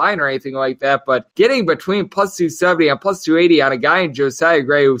handicap line or anything like that, but getting between +270 and +280 on a guy in Josiah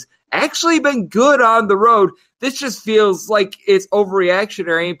Gray who's actually been good on the road, this just feels like it's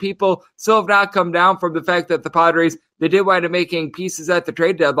overreactionary, and people still have not come down from the fact that the Padres, they did wind up making pieces at the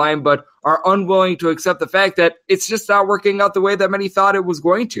trade deadline, but are unwilling to accept the fact that it's just not working out the way that many thought it was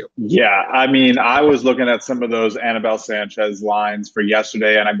going to. Yeah, I mean, I was looking at some of those Anibal Sanchez lines for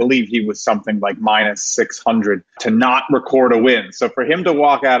yesterday, and I believe he was something like -600 to not record a win. So for him to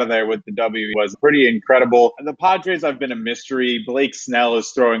walk out of there with the W was pretty incredible. And the Padres have been a mystery. Blake Snell is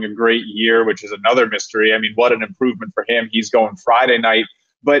throwing a great year, which is another mystery. I mean, what an improvement for him. He's going Friday night.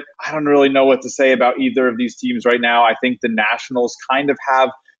 But I don't really know what to say about either of these teams right now. I think the Nationals kind of have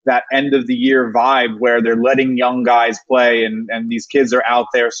that end of the year vibe where they're letting young guys play, and these kids are out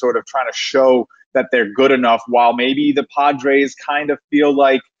there sort of trying to show that they're good enough, while maybe the Padres kind of feel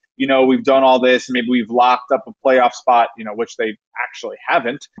like, we've done all this, maybe we've locked up a playoff spot, which they actually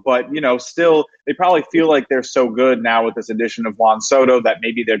haven't. But, still, they probably feel like they're so good now with this addition of Juan Soto that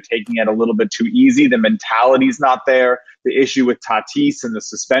maybe they're taking it a little bit too easy. The mentality's not there. The issue with Tatis and the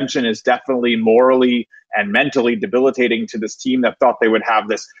suspension is definitely morally and mentally debilitating to this team that thought they would have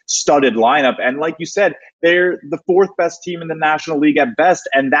this studded lineup. And like you said, they're the 4th best team in the National League at best.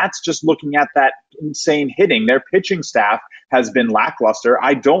 And that's just looking at that insane hitting. Their pitching staff has been lackluster.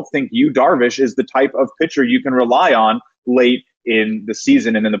 I don't think Yu Darvish is the type of pitcher you can rely on late in the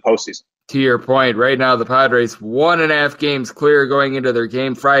season and in the postseason. To your point, right now the Padres 1.5 games clear going into their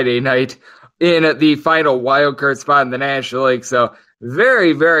game Friday night in the final wildcard spot in the National League. So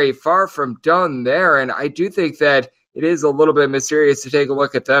very, very far from done there. And I do think that it is a little bit mysterious to take a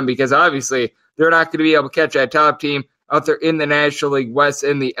look at them because obviously they're not going to be able to catch that top team out there in the National League West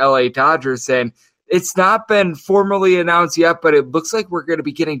in the LA Dodgers. And it's not been formally announced yet, but it looks like we're going to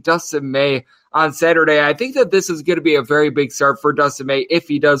be getting Dustin May on Saturday. I think that this is going to be a very big start for Dustin May if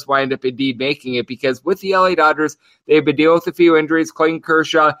he does wind up indeed making it, because with the LA Dodgers, they've been dealing with a few injuries. Clayton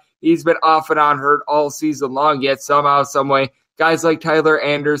Kershaw, he's been off and on hurt all season long, yet somehow, some way, guys like Tyler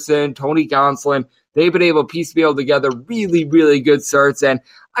Anderson, Tony Gonsolin, they've been able to piecemeal together really, really good starts. And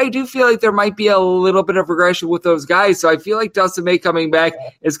I do feel like there might be a little bit of regression with those guys. So I feel like Dustin May is coming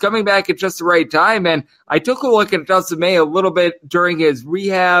back at just the right time. And I took a look at Dustin May a little bit during his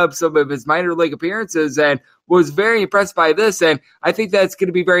rehab, some of his minor league appearances, and was very impressed by this. And I think that's going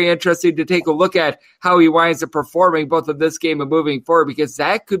to be very interesting to take a look at how he winds up performing both in this game and moving forward, because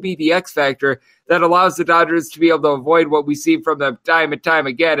that could be the X factor that allows the Dodgers to be able to avoid what we see from them time and time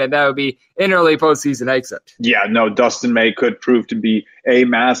again, and that would be an early postseason exit. Yeah, no, Dustin May could prove to be a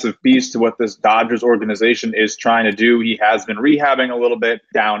massive beast to what this Dodgers organization is trying to do. He has been rehabbing a little bit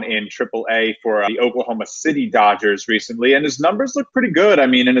down in AAA for the Oklahoma City Dodgers recently, and his numbers look pretty good. I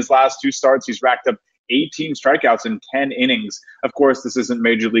mean, in his last 2 starts, he's racked up 18 strikeouts in 10 innings. Of course, this isn't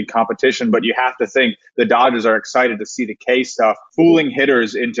major league competition, but you have to think the Dodgers are excited to see the K stuff. Fooling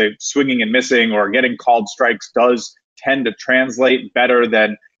hitters into swinging and missing or getting called strikes does tend to translate better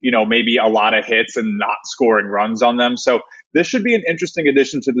than, maybe a lot of hits and not scoring runs on them. So this should be an interesting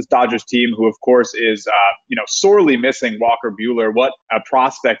addition to this Dodgers team, who, of course, is, sorely missing Walker Buehler. What a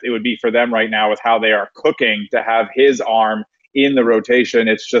prospect it would be for them right now with how they are cooking to have his arm in the rotation.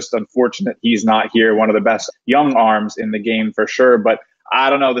 It's just unfortunate he's not here. One of the best young arms in the game for sure. But I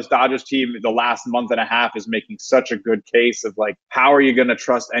don't know, this Dodgers team, the last month and a half is making such a good case of how are you going to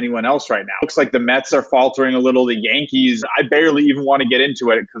trust anyone else right now? Looks like the Mets are faltering a little. The Yankees, I barely even want to get into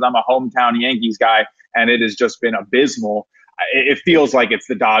it because I'm a hometown Yankees guy, and it has just been abysmal. It feels like it's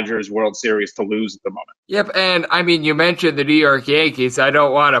the Dodgers World Series to lose at the moment. Yep, and I mean, you mentioned the New York Yankees. I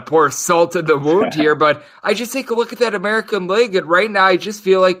don't want to pour salt in the wound here, but I just take a look at that American League, and right now I just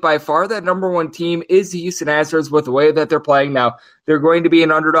feel like by far that number one team is the Houston Astros with the way that they're playing now. They're going to be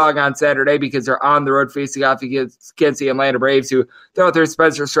an underdog on Saturday because they're on the road facing off against the Atlanta Braves, who throughout their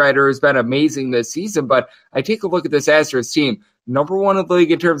Spencer Strider has been amazing this season. But I take a look at this Astros team. Number one in the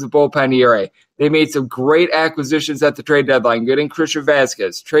league in terms of bullpen ERA. They made some great acquisitions at the trade deadline, getting Christian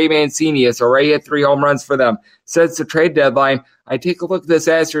Vasquez. Trey Mancini has already hit 3 home runs for them since the trade deadline. I take a look at this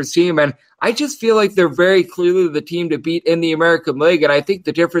Astros team, and I just feel like they're very clearly the team to beat in the American League, and I think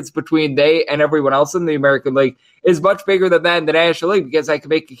the difference between they and everyone else in the American League is much bigger than that in the National League, because I can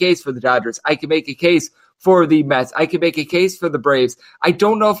make a case for the Dodgers. I can make a case for the Mets. I can make a case for the Braves. I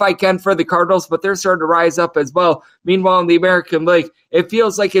don't know if I can for the Cardinals, but they're starting to rise up as well. Meanwhile, in the American League, it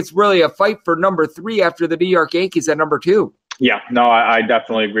feels like it's really a fight for number 3 after the New York Yankees at number 2. Yeah, no, I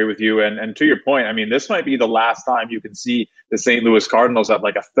definitely agree with you. And to your point, I mean, this might be the last time you can see the St. Louis Cardinals at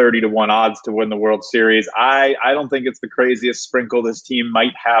a 30-1 odds to win the World Series. I don't think it's the craziest sprinkle. This team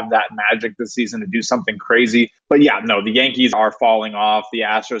might have that magic this season to do something crazy. But yeah, no, the Yankees are falling off. The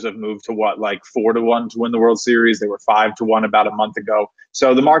Astros have moved to 4-1 to win the World Series. They were 5-1 about a month ago.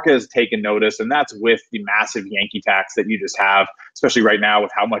 So the market has taken notice, and that's with the massive Yankee tax that you just have, especially right now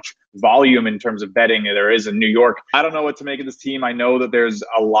with how much volume in terms of betting there is in New York. I don't know what to make of this team. I know that there's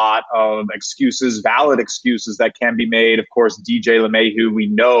a lot of excuses, valid excuses that can be made. Of course, DJ LeMahieu, we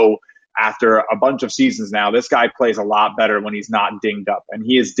know after a bunch of seasons now, this guy plays a lot better when he's not dinged up, and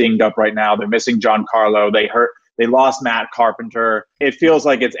he is dinged up right now. They're missing Giancarlo. They lost Matt Carpenter. It feels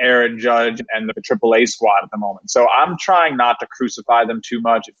like it's Aaron Judge and the AAA squad at the moment. So I'm trying not to crucify them too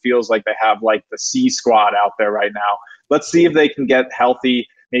much. It feels like they have the C squad out there right now. Let's see if they can get healthy,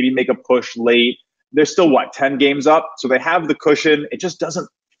 maybe make a push late. They're still, 10 games up? So they have the cushion. It just doesn't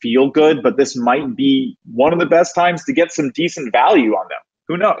feel good, but this might be one of the best times to get some decent value on them.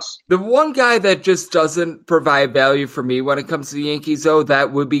 Who knows? The one guy that just doesn't provide value for me when it comes to the Yankees, though,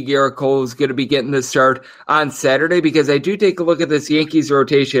 that would be Garrett Cole, who's going to be getting the start on Saturday, because I do take a look at this Yankees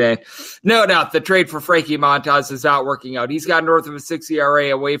rotation, and no doubt the trade for Frankie Montas is not working out. He's got north of a 6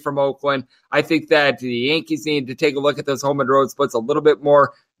 ERA away from Oakland. I think that the Yankees need to take a look at those home and road splits a little bit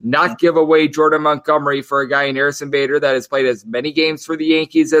more not give away Jordan Montgomery for a guy in Harrison Bader that has played as many games for the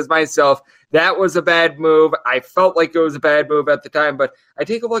Yankees as myself. That was a bad move. I felt like it was a bad move at the time, but I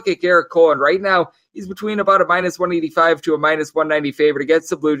take a look at Garrett Cole, and right now he's between about a minus 185 to a minus 190 favorite against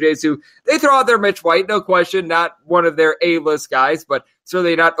the Blue Jays, who they throw out their Mitch White, no question, not one of their A-list guys, but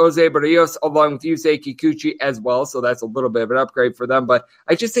certainly not Jose Barrios, along with Yusei Kikuchi as well, so that's a little bit of an upgrade for them. But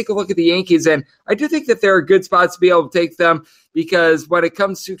I just take a look at the Yankees, and I do think that there are good spots to be able to take them, because when it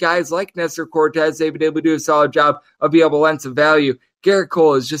comes to guys like Nestor Cortez, they've been able to do a solid job of being able to lend some value. Garrett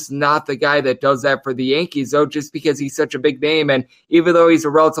Cole is just not the guy that does that for the Yankees, though, just because he's such a big name. And even though he's a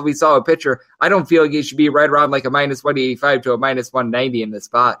relatively solid pitcher, I don't feel like he should be right around like a minus 185 to a minus 190 in this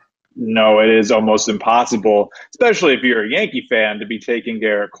spot. No, it is almost impossible, especially if you're a Yankee fan, to be taking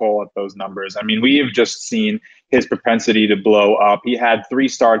Garrett Cole at those numbers. I mean, we have just seen his propensity to blow up. He had 3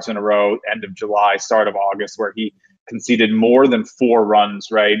 starts in a row, end of July, start of August, where he conceded more than 4 runs,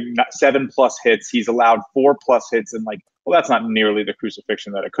 right? 7+ hits. He's allowed 4+ hits, and well, that's not nearly the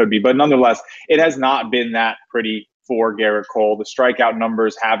crucifixion that it could be. But nonetheless, it has not been that pretty for Garrett Cole. The strikeout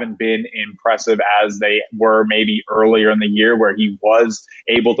numbers haven't been impressive as they were maybe earlier in the year, where he was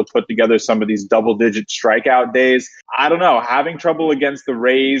able to put together some of these double-digit strikeout days. I don't know. Having trouble against the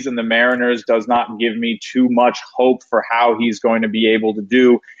Rays and the Mariners does not give me too much hope for how he's going to be able to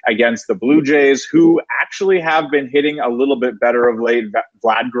do against the Blue Jays, who actually have been hitting a little bit better of late.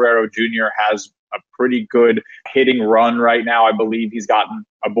 Vlad Guerrero Jr. has a pretty good hitting run right now. I believe he's gotten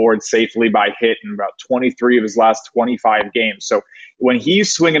aboard safely by hit in about 23 of his last 25 games. So when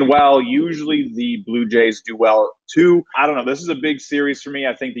he's swinging well, usually the Blue Jays do well too. I don't know. This is a big series for me.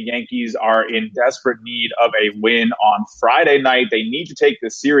 I think the Yankees are in desperate need of a win on Friday night. They need to take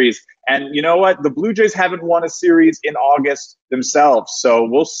this series. And you know what? The Blue Jays haven't won a series in August themselves. So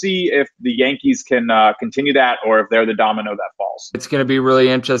we'll see if the Yankees can continue that, or if they're the domino that falls. It's going to be really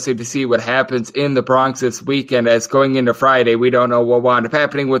interesting to see what happens in the Bronx this weekend, as going into Friday, we don't know what will end up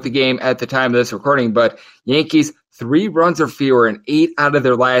happening with the game at the time of this recording, but Yankees 3 runs or fewer in 8 out of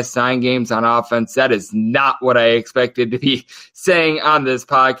their last 9 games on offense. That is not what I expected to be saying on this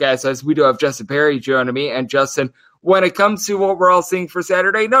podcast, as we do have Justin Perry joining me. And Justin, when it comes to what we're all seeing for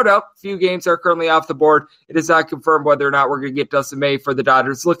Saturday, no doubt, a few games are currently off the board. It is not confirmed whether or not we're going to get Dustin May for the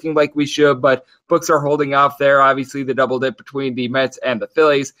Dodgers, looking like we should, but books are holding off there. Obviously, the double dip between the Mets and the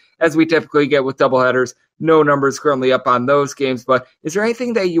Phillies, as we typically get with doubleheaders. No numbers currently up on those games, but is there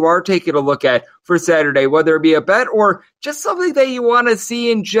anything that you are taking a look at for Saturday, whether it be a bet or just something that you want to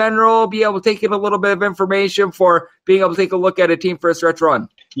see in general, be able to take in a little bit of information for being able to take a look at a team for a stretch run?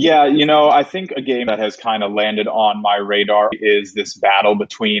 Yeah, I think a game that has kind of landed on my radar is this battle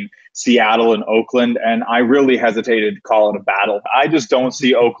between Seattle and Oakland, and I really hesitated to call it a battle. I just don't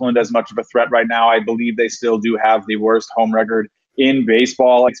see Oakland as much of a threat right now. I believe they still do have the worst home record in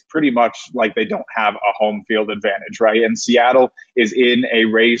baseball. It's pretty much like they don't have a home field advantage, right? And Seattle is in a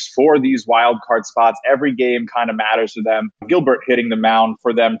race for these wild card spots. Every game kind of matters to them. Gilbert hitting the mound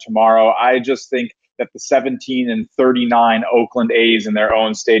for them tomorrow. I just think that the 17-39 Oakland A's in their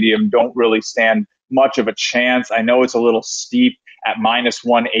own stadium don't really stand much of a chance. I know it's a little steep at minus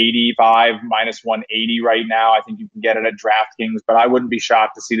 185, minus 180 right now. I think you can get it at DraftKings, but I wouldn't be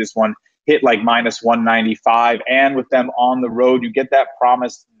shocked to see this one hit like minus 195. And with them on the road, you get that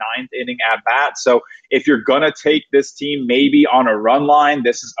promised 9th inning at bat. So if you're going to take this team maybe on a run line,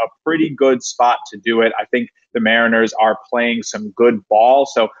 this is a pretty good spot to do it. I think the Mariners are playing some good ball,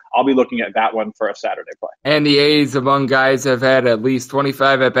 so I'll be looking at that one for a Saturday play. And the A's, among guys, have had at least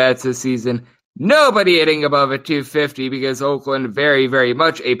 25 at-bats this season. Nobody hitting above a 250, because Oakland, very, very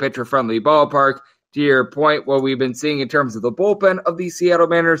much a pitcher-friendly ballpark. To your point, what we've been seeing in terms of the bullpen of the Seattle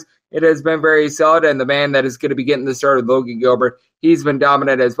Mariners, it has been very solid, and the man that is going to be getting the start of Logan Gilbert, he's been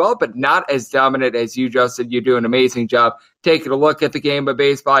dominant as well, but not as dominant as you, Justin. You do an amazing job taking a look at the game of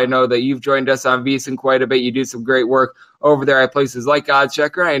baseball. I know that you've joined us on VSiN quite a bit. You do some great work over there at places like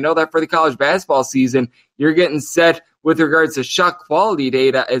OddsChecker. I know that for the college basketball season, you're getting set with regards to shot quality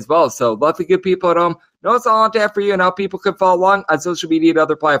data as well. So let the good people at home know it's all on tap for you and how people can follow along on social media and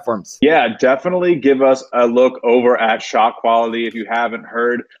other platforms. Yeah, definitely give us a look over at Shot Quality. If you haven't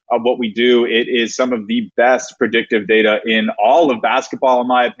heard of what we do, it is some of the best predictive data in all of basketball, in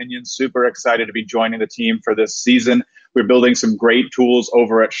my opinion. Super excited to be joining the team for this season. We're building some great tools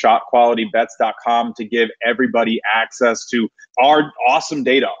over at shotqualitybets.com to give everybody access to our awesome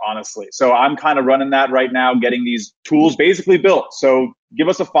data, honestly. So I'm kind of running that right now, getting these tools basically built. So give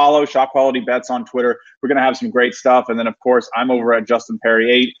us a follow, Shot Quality Bets on Twitter. We're going to have some great stuff. And then, of course, I'm over at Justin Perry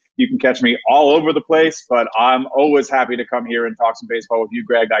 8. You can catch me all over the place, but I'm always happy to come here and talk some baseball with you,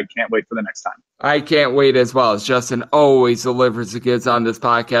 Greg. I can't wait for the next time. I can't wait as well. Justin always delivers the goods on this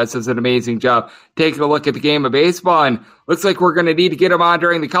podcast. Does an amazing job taking a look at the game of baseball, and looks like we're going to need to get him on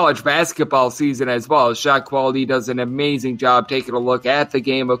during the college basketball season as well. Shot quality does an amazing job taking a look at the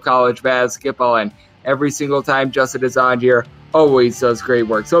game of college basketball, and every single time Justin is on here, always does great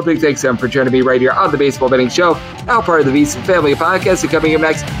work. So a big thanks to him for joining me right here on the Baseball Betting Show, now part of the VSiN Family Podcast. And coming up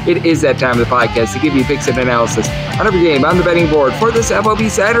next, it is that time of the podcast to give you picks and analysis on every game on the betting board for this MLB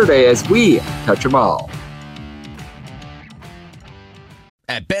Saturday as we touch them all.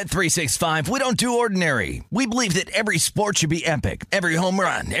 At Bet365, we don't do ordinary. We believe that every sport should be epic. Every home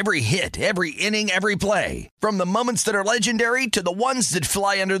run, every hit, every inning, every play. From the moments that are legendary to the ones that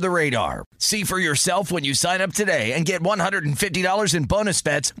fly under the radar. See for yourself when you sign up today and get $150 in bonus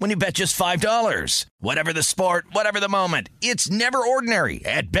bets when you bet just $5. Whatever the sport, whatever the moment, it's never ordinary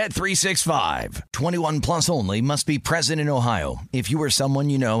at Bet365. 21 plus only. Must be present in Ohio. If you or someone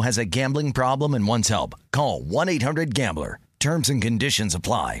you know has a gambling problem and wants help, call 1-800-GAMBLER. Terms and conditions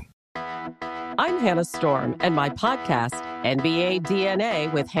apply. I'm Hannah Storm, and my podcast, NBA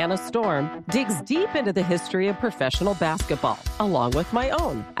DNA with Hannah Storm, digs deep into the history of professional basketball, along with my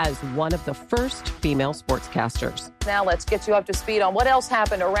own, as one of the first female sportscasters. Now let's get you up to speed on what else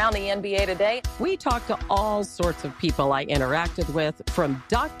happened around the NBA today. We talked to all sorts of people I interacted with, from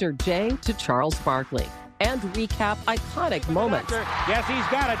Dr. J to Charles Barkley, and recap iconic moments. Yes, he's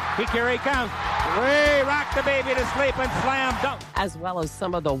got it. Here he comes. Way rock the baby to sleep and slam dunk. As well as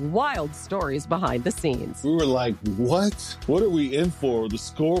some of the wild stories behind the scenes. We were like, what? What are we in for? The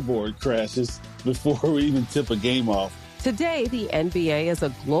scoreboard crashes before we even tip a game off. Today, the NBA is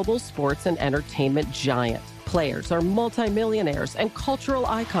a global sports and entertainment giant. Players are multimillionaires and cultural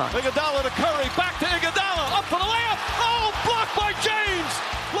icons. Iguodala to Curry, back to Iguodala, up for the layup. Oh, blocked by James.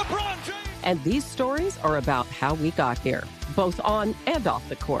 LeBron James. And these stories are about how we got here, both on and off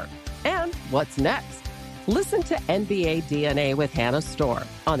the court. And what's next? Listen to NBA DNA with Hannah Storm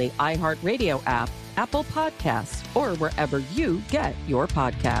on the iHeartRadio app, Apple Podcasts, or wherever you get your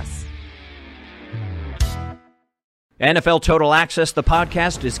podcasts. NFL Total Access, the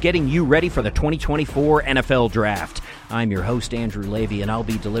podcast, is getting you ready for the 2024 NFL Draft. I'm your host, Andrew Levy, and I'll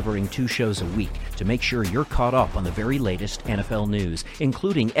be delivering 2 shows a week to make sure you're caught up on the very latest NFL news,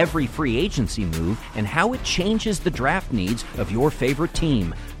 including every free agency move and how it changes the draft needs of your favorite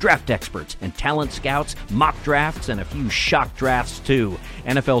team. Draft experts and talent scouts, mock drafts, and a few shock drafts, too.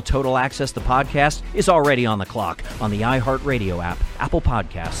 NFL Total Access, the podcast, is already on the clock on the iHeartRadio app, Apple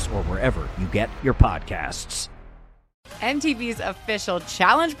Podcasts, or wherever you get your podcasts. MTV's official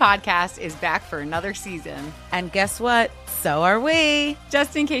Challenge podcast is back for another season. And guess what? So are we.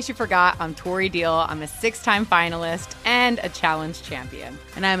 Just in case you forgot, I'm Tori Deal. I'm a 6-time finalist and a Challenge champion.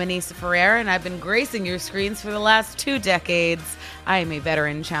 And I'm Anissa Ferreira, and I've been gracing your screens for the last 2 decades. I am a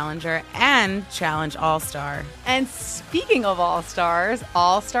veteran challenger and Challenge All-Star. And speaking of All-Stars,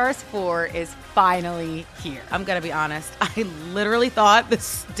 All-Stars 4 is finally here. I'm going to be honest. I literally thought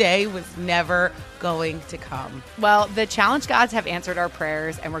this day was never going to come. Well, the Challenge gods have answered our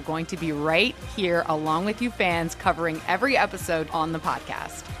prayers, and we're going to be right here along with you fans covering every episode on the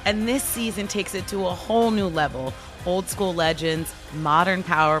podcast. And this season takes it to a whole new level. Old school legends, modern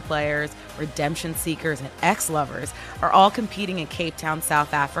power players, redemption seekers, and ex-lovers are all competing in Cape Town,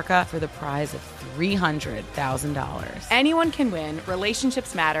 South Africa for the prize of $300,000. Anyone can win,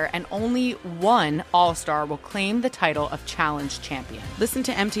 relationships matter, and only one All-Star will claim the title of Challenge champion. Listen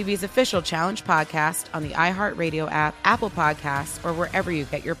to MTV's official Challenge podcast on the iHeartRadio app, Apple Podcasts, or wherever you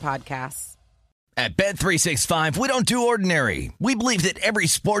get your podcasts. At Bet365, we don't do ordinary. We believe that every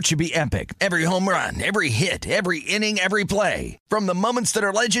sport should be epic. Every home run, every hit, every inning, every play. From the moments that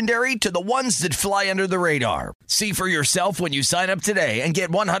are legendary to the ones that fly under the radar. See for yourself when you sign up today and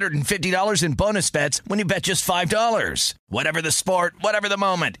get $150 in bonus bets when you bet just $5. Whatever the sport, whatever the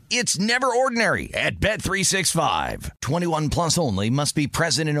moment, it's never ordinary at Bet365. 21 plus only. Must be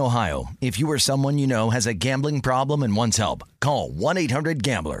present in Ohio. If you or someone you know has a gambling problem and wants help, call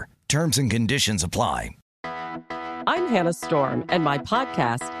 1-800-GAMBLER. Terms and conditions apply. I'm Hannah Storm, and my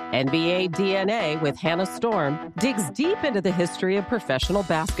podcast, NBA DNA with Hannah Storm, digs deep into the history of professional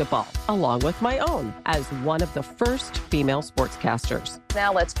basketball, along with my own, as one of the first female sportscasters.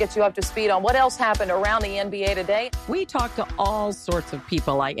 Now let's get you up to speed on what else happened around the NBA today. We talked to all sorts of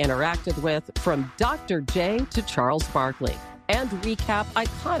people I interacted with, from Dr. J to Charles Barkley, and recap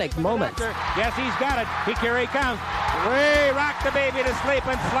iconic moments. Yes, he's got it. Here he comes. Way rock the baby to sleep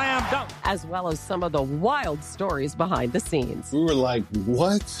and slam dunk. As well as some of the wild stories behind the scenes. We were like,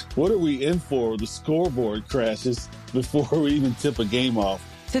 what? What are we in for? The scoreboard crashes before we even tip a game off.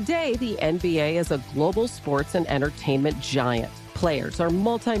 Today, the NBA is a global sports and entertainment giant. Players are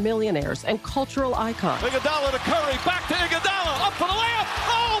multimillionaires and cultural icons. Iguodala to Curry, back to Iguodala, up for the layup.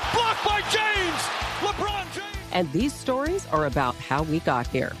 Oh, blocked by James. LeBron James. And these stories are about how we got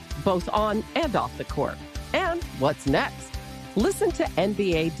here, both on and off the court. And what's next? Listen to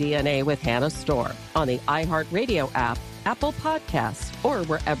NBA DNA with Hannah Storm on the iHeartRadio app, Apple Podcasts, or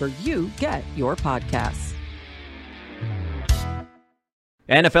wherever you get your podcasts.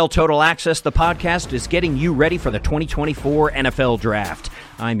 NFL Total Access, the podcast, is getting you ready for the 2024 NFL Draft.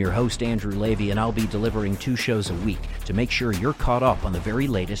 I'm your host, Andrew Levy, and I'll be delivering 2 shows a week to make sure you're caught up on the very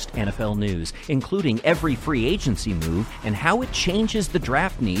latest NFL news, including every free agency move and how it changes the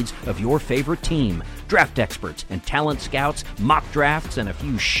draft needs of your favorite team. Draft experts and talent scouts, mock drafts, and a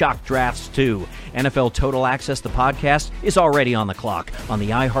few shock drafts, too. NFL Total Access, the podcast, is already on the clock on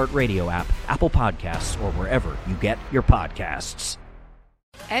the iHeartRadio app, Apple Podcasts, or wherever you get your podcasts.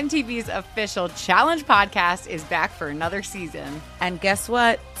 MTV's official Challenge podcast is back for another season. And guess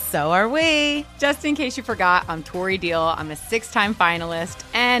what? So are we. Just in case you forgot, I'm Tori Deal. I'm a 6-time finalist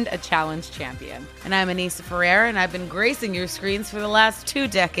and a Challenge champion. And I'm Anissa Ferreira, and I've been gracing your screens for the last 2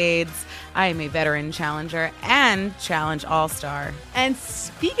 decades. I am a veteran challenger and Challenge All-Star. And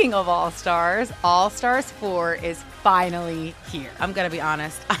speaking of All-Stars, All-Stars 4 is finally here. I'm going to be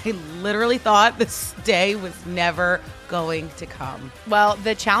honest. I literally thought this day was never going to come. Well,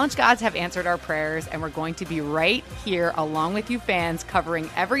 the Challenge gods have answered our prayers, and we're going to be right here along with you fans covering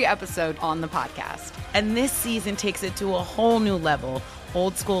every episode on the podcast. And this season takes it to a whole new level.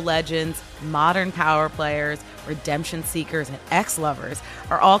 Old school legends, modern power players, redemption seekers, and ex-lovers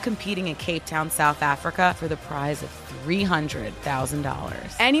are all competing in Cape Town, South Africa for the prize of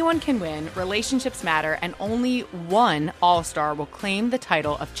 $300,000. Anyone can win, relationships matter, and only one All-Star will claim the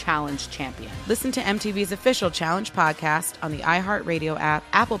title of Challenge champion. Listen to MTV's official Challenge podcast on the iHeartRadio app,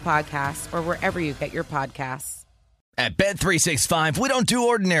 Apple Podcasts, or wherever you get your podcasts. At Bet365, we don't do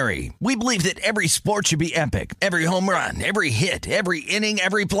ordinary. We believe that every sport should be epic. Every home run, every hit, every inning,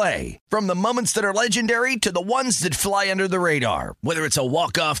 every play. From the moments that are legendary to the ones that fly under the radar. Whether it's a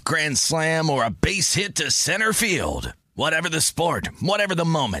walk-off grand slam or a base hit to center field. Whatever the sport, whatever the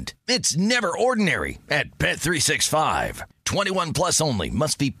moment. It's never ordinary at Bet365. 21 plus only.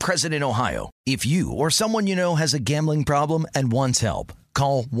 Must be present in Ohio. If you or someone you know has a gambling problem and wants help,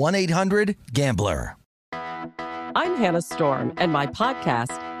 call 1-800-GAMBLER. I'm Hannah Storm, and my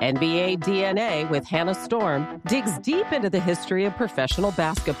podcast, NBA DNA with Hannah Storm, digs deep into the history of professional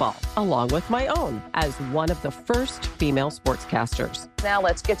basketball, along with my own, as one of the first female sportscasters. Now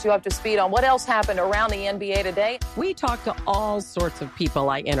let's get you up to speed on what else happened around the NBA today. We talked to all sorts of people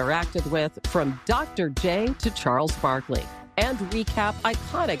I interacted with, from Dr. J to Charles Barkley, and recap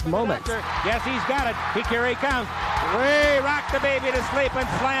iconic moments. Yes, he's got it. Here he comes. Way rock the baby to sleep and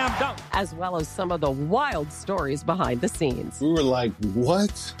slam dunk. As well as some of the wild stories behind the scenes. We were like,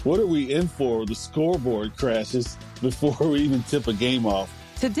 what? What are we in for? The scoreboard crashes before we even tip a game off.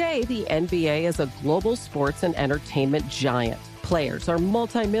 Today, the NBA is a global sports and entertainment giant. Players are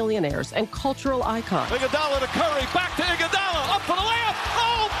multimillionaires and cultural icons. Iguodala to Curry, back to Iguodala, up for the layup.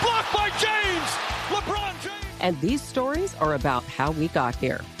 Oh, blocked by James. LeBron James. And these stories are about how we got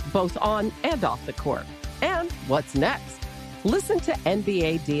here, both on and off the court. And what's next? Listen to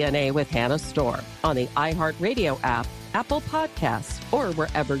NBA DNA with Hannah Storm on the iHeartRadio app, Apple Podcasts, or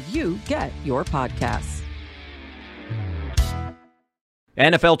wherever you get your podcasts.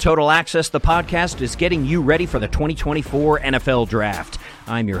 NFL Total Access, the podcast, is getting you ready for the 2024 NFL Draft.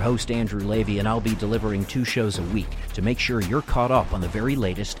 I'm your host, Andrew Levy, and I'll be delivering 2 shows a week to make sure you're caught up on the very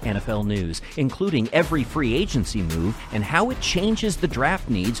latest NFL news, including every free agency move and how it changes the draft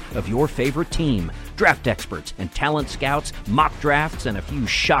needs of your favorite team. Draft experts and talent scouts, mock drafts, and a few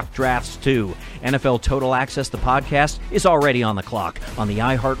shock drafts, too. NFL Total Access, the podcast, is already on the clock on the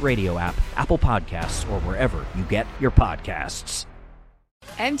iHeartRadio app, Apple Podcasts, or wherever you get your podcasts.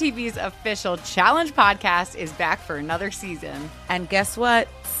 MTV's official Challenge podcast is back for another season. And guess what?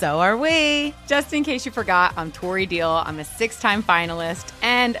 So are we. Just in case you forgot, I'm Tori Deal. I'm a 6-time finalist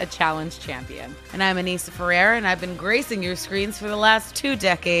and a Challenge champion. And I'm Anissa Ferreira, and I've been gracing your screens for the last 2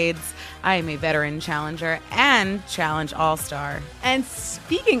 decades. I am a veteran challenger and Challenge All-Star. And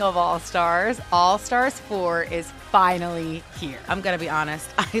speaking of All-Stars, All-Stars 4 is finally here. I'm going to be honest.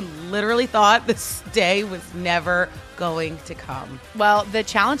 I literally thought this day was never going to come. Well, the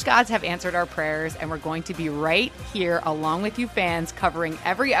Challenge gods have answered our prayers, and we're going to be right here along with you fans covering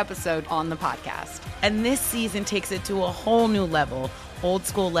every episode on the podcast. And this season takes it to a whole new level. Old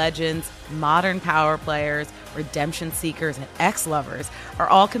school legends, modern power players, redemption seekers, and ex-lovers are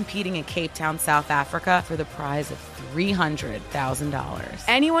all competing in Cape Town, South Africa for the prize of $300,000.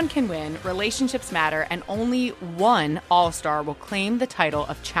 Anyone can win, relationships matter, and only one All-Star will claim the title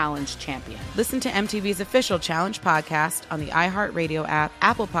of Challenge Champion. Listen to MTV's official Challenge podcast on the iHeartRadio app,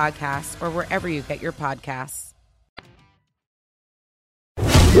 Apple Podcasts, or wherever you get your podcasts.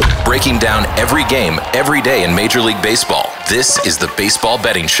 Breaking down every game, every day in Major League Baseball, this is the Baseball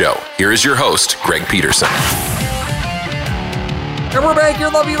Betting Show. Here is your host, Greg Peterson. And we're back here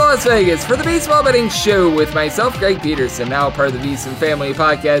in lovely Las Vegas for the Baseball Betting Show with myself, Greg Peterson, now part of the VSiN Family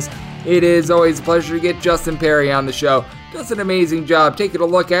Podcast. It is always a pleasure to get Justin Perry on the show. Does an amazing job taking a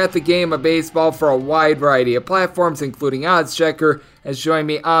look at the game of baseball for a wide variety of platforms, including OddsChecker, has joined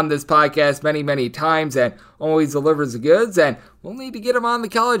me on this podcast many times and always delivers the goods. And we'll need to get him on the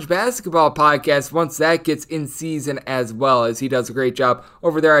college basketball podcast once that gets in season as well, as he does a great job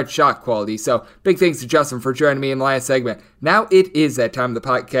over there at Shot Quality. So big thanks to Justin for joining me in the last segment. Now it is that time of the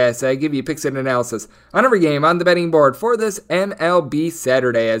podcast. I give you picks and analysis on every game on the betting board for this MLB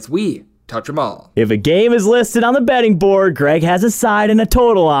Saturday as we touch them all. If a game is listed on the betting board, Greg has a side and a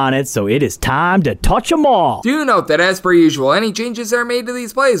total on it, so it is time to touch them all. Do note that as per usual, any changes that are made to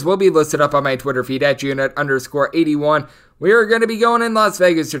these plays will be listed up on my Twitter feed at unit_81. We are going to be going in Las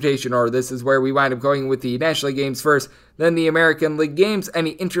Vegas rotation order. This is where we wind up going with the National League games first, then the American League games,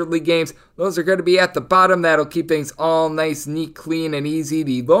 any interleague games. Those are going to be at the bottom. That'll keep things all nice, neat, clean, and easy.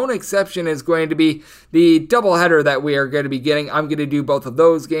 The lone exception is going to be the doubleheader that we are going to be getting. I'm going to do both of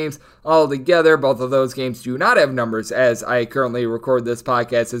those games all together. Both of those games do not have numbers as I currently record this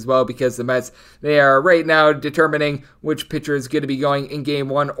podcast as well, because the Mets, they are right now determining which pitcher is going to be going in Game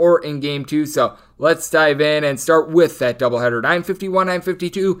 1 or in Game 2. So let's dive in and start with that doubleheader. 9:51,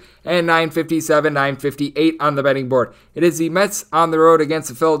 9:52, and 9:57, 9:58 on the betting board. It is the Mets on the road against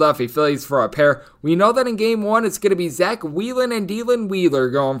the Philadelphia Phillies for a pair. We know that in Game 1, it's going to be Zach Whelan and Dylan Wheeler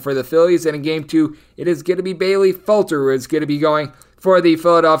going for the Phillies, and in Game 2, it is going to be Bailey Falter who is going to be going for the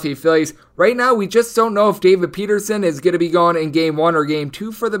Philadelphia Phillies. Right now, we just don't know if David Peterson is going to be going in Game 1 or Game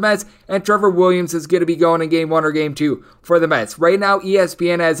 2 for the Mets, and Trevor Williams is going to be going in Game 1 or Game 2 for the Mets. Right now,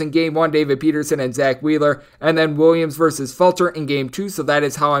 ESPN has in Game 1 David Peterson and Zach Wheeler, and then Williams versus Falter in Game 2, so that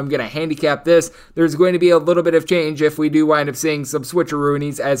is how I'm going to handicap this. There's going to be a little bit of change if we do wind up seeing some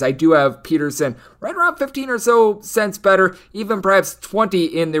switcheroonies, as I do have Peterson right around 15 or so cents better, even perhaps 20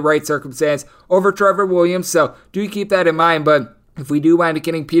 in the right circumstance, over Trevor Williams, so do keep that in mind. But if we do wind up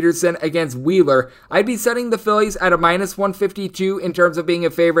getting Peterson against Wheeler, I'd be setting the Phillies at a -152 in terms of being a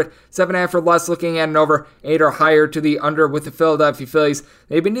favorite. 7.5 or less looking at an over, 8 or higher to the under with the Philadelphia Phillies.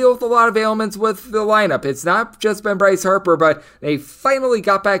 They've been dealing with a lot of ailments with the lineup. It's not just been Bryce Harper, but they finally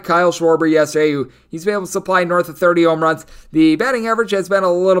got back Kyle Schwarber yesterday, who he's been able to supply north of 30 home runs. The batting average has been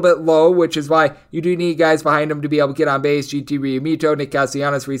a little bit low, which is why you do need guys behind him to be able to get on base. GT Realmuto, Nick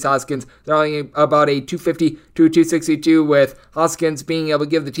Castellanos, Rhys Hoskins, they're only about a 250 to a 262 with Hoskins being able to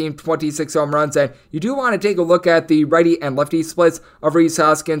give the team 26 home runs. And you do want to take a look at the righty and lefty splits of Rhys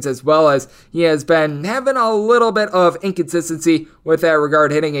Hoskins, as well as he has been having a little bit of inconsistency with that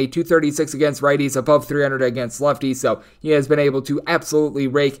regard, hitting a 236 against righties, above 300 against lefties. So he has been able to absolutely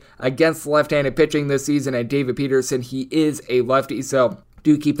rake against left-handed pitching this season. And David Peterson, he is a lefty, so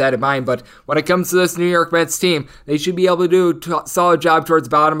do keep that in mind. But when it comes to this New York Mets team, they should be able to do a solid job towards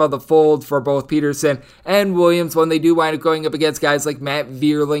the bottom of the fold for both Peterson and Williams when they do wind up going up against guys like Matt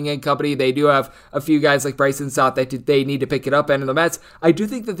Vierling and company. They do have a few guys like Bryson Stott that they need to pick it up. And in the Mets, I do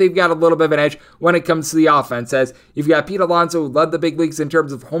think that they've got a little bit of an edge when it comes to the offense, as you've got Pete Alonso, who led the big leagues in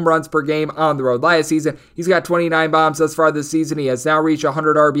terms of home runs per game on the road last season. He's got 29 bombs thus far this season. He has now reached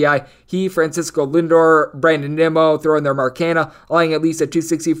 100 RBI. He, Francisco Lindor, Brandon Nimmo throwing their Marcana, allowing at least a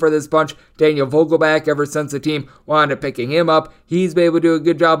 260 for this bunch. Daniel Vogelbach, ever since the team wound up picking him up, he's been able to do a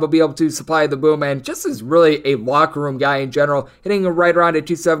good job of being able to supply the boom, and just is really a locker room guy in general, hitting right around at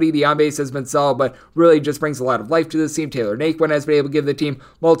 270. The on base has been solid, but really just brings a lot of life to this team. Taylor Naquin has been able to give the team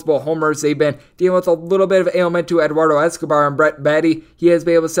multiple homers. They've been dealing with a little bit of ailment to Eduardo Escobar, and Brett Baty, he has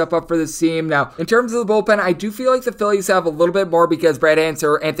been able to step up for this team. Now, in terms of the bullpen, I do feel like the Phillies have a little bit more, because Brad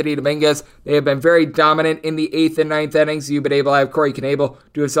Hanser, Anthony Dominguez, they have been very dominant in the 8th and 9th innings. You've been able to have Corey Knebel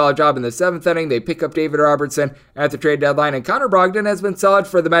do a solid job in the 7th inning. They pick up David Robertson at the trade deadline, and Connor Brogdon has been solid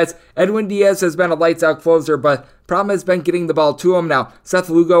for the Mets. Edwin Diaz has been a lights-out closer, but Problem has been getting the ball to him. Now, Seth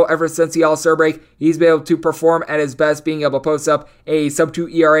Lugo, ever since the All-Star break, he's been able to perform at his best, being able to post up a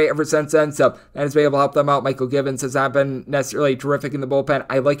sub-2 ERA ever since then, so that has been able to help them out. Michael Givens has not been necessarily terrific in the bullpen.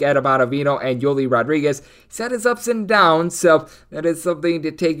 I like Adam Ottavino and Yoli Rodriguez. He's had his ups and downs, so that is something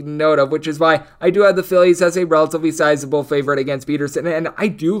to take note of, which is why I do have the Phillies as a relatively sizable favorite against Peterson, and I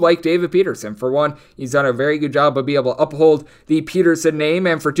do like David Peterson. For one, he's done a very good job of being able to uphold the Peterson name,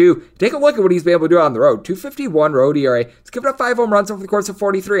 and for two, take a look at what he's been able to do on the road. 2.51 road ERA. He's given up 5 home runs over the course of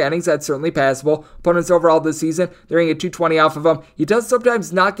 43 innings. That's certainly passable. Opponents overall this season, they're getting a 220 off of him. He does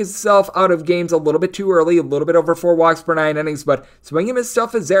sometimes knock himself out of games a little bit too early, a little bit over 4 walks per 9 innings, but swing and miss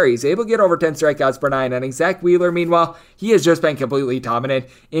stuff is there. He's able to get over 10 strikeouts per 9 innings. Zach Wheeler, meanwhile, he has just been completely dominant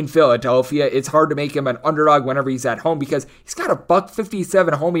in Philadelphia. It's hard to make him an underdog whenever he's at home because he's got a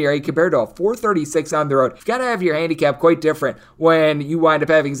 $1.57 home ERA compared to a .436 on the road. You've got to have your handicap quite different when you wind up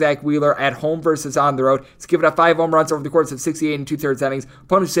having Zach Wheeler at home versus on the road. He's given up 5 home runs over the course of 68 and 2/3 innings.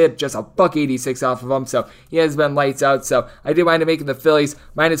 Opponents hit just a $1.86 off of him, so he has been lights out. So I did wind up making the Phillies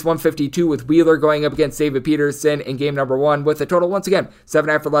minus 152 with Wheeler going up against David Peterson in game number 1 with a total, once again,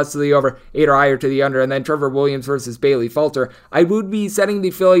 7.5 or less to the over, 8 or higher to the under, and then Trevor Williams versus Bailey Falter. I would be setting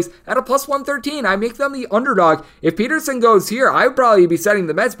the Phillies at a plus 113. I make them the underdog. If Peterson goes here, I would probably be setting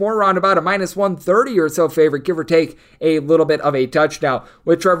the Mets more around about a minus 130 or so favorite, give or take a little bit of a touchdown.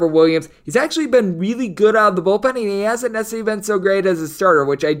 With Trevor Williams, he's actually been really good out of the bullpen, and he hasn't necessarily been so great as a starter,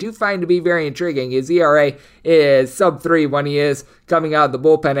 which I do find to be very intriguing. His ERA is sub-3 when he is coming out of the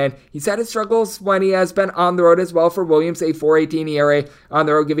bullpen, and he's had his struggles when he has been on the road as well. For Williams, a 4.18 ERA on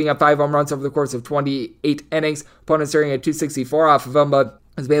the road, giving up 5 home runs over the course of 28 innings. Opponents starting at 2.64 off of him, but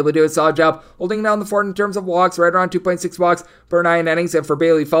has been able to do a solid job holding down the fort in terms of walks, right around 2.6 walks per 9 innings. And for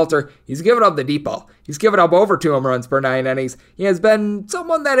Bailey Falter, he's given up the deep ball. He's given up over 2 home runs per 9 innings. He has been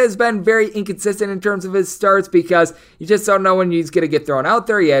someone that has been very inconsistent in terms of his starts because you just don't know when he's going to get thrown out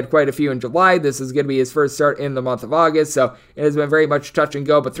there. He had quite a few in July. This is going to be his first start in the month of August, so it has been very much touch and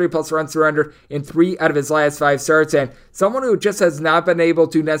go, but 3+ runs surrendered in 3 out of his last 5 starts, and someone who just has not been able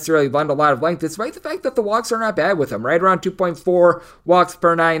to necessarily lend a lot of length, despite the fact that the walks are not bad with him, right around 2.4 walks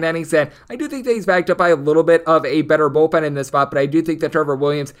per 9 innings, and I do think that he's backed up by a little bit of a better bullpen in this spot, but I do think that Trevor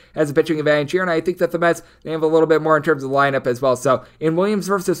Williams has a pitching advantage here, and I think that the Mets, they have a little bit more in terms of the lineup as well. So in Williams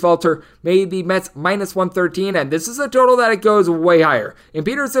versus Falter, made the Mets minus 113, and this is a total that it goes way higher. In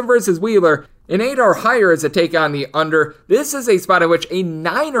Peterson versus Wheeler, an 8 or higher is a take on the under. This is a spot in which a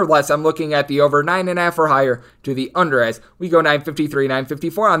 9 or less, I'm looking at the over, 9.5 or higher to the under as we go 9.53,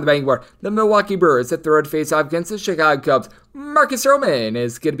 9.54 on the betting board. The Milwaukee Brewers hit the road face off against the Chicago Cubs. Marcus Stroman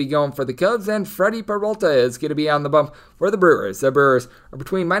is going to be going for the Cubs, and Freddie Peralta is going to be on the bump for the Brewers. The Brewers are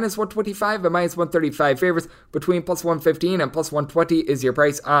between minus 125 and minus 135 favorites. Between plus 115 and plus 120 is your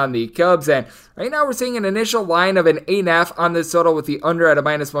price on the Cubs. And right now we're seeing an initial line of an 8.5 on this total with the under at a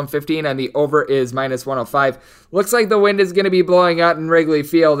minus 115 and the over is minus 105. Looks like the wind is going to be blowing out in Wrigley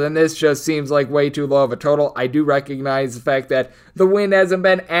Field, and this just seems like way too low of a total. I do recognize the fact that the wind hasn't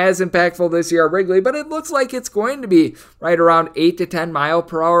been as impactful this year at Wrigley, but it looks like it's going to be right around 8 to 10 mile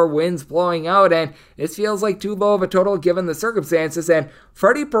per hour winds blowing out, and this feels like too low of a total given the circumstances. And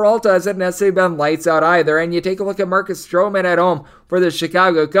Freddie Peralta hasn't necessarily been lights out either, and you take a look at Marcus Stroman at home for the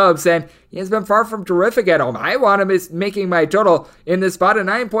Chicago Cubs, and he has been far from terrific at home. I want him making my total in this spot at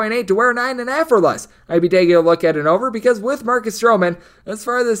 9.8 to where 9.5 or less. I'd be taking a look at an over because with Marcus Stroman, as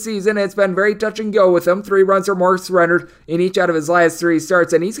far as this season, it's been very touch and go with him. 3 runs or more surrendered in each out of his last 3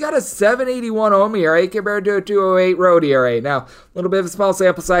 starts, and he's got a 7.81 home ERA compared to a 2.08 road ERA. Now, a little bit of a small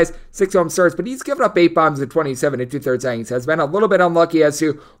sample size, 6 home starts, but he's given up 8 bombs in 27 and 2/3 innings. Has been a little bit unlucky as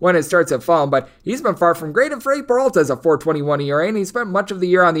to when his starts have fallen, but he's been far from great. And Freddie Peralta has a 4.21 ERA, and he spent much of the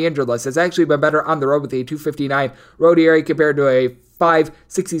year on the injured list. Has actually been better on the road with a 2.59 road ERA compared to a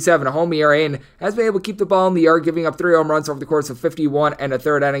 5.67 home ERA, and has been able to keep the ball in the yard, giving up 3 home runs over the course of 51 and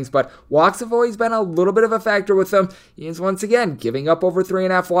 1/3 innings, but walks have always been a little bit of a factor with him. He is once again giving up over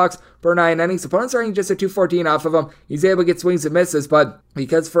 3.5 walks per 9 innings. Opponents are just a 2.14 off of him. He's able to get swings and misses, but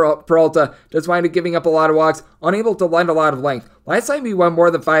because Peralta does wind up giving up a lot of walks, unable to lend a lot of length. Last time he won more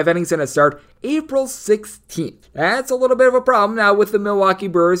than 5 innings in a start, April 16th. That's a little bit of a problem. Now with the Milwaukee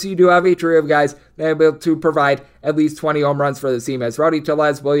Brewers, you do have a trio of guys that are able to provide at least 20 home runs for the team, as Rowdy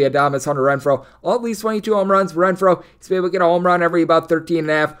Tellez, Willy Adames, Hunter Renfroe, all at least 22 home runs. Renfroe, he's been able to get a home run every about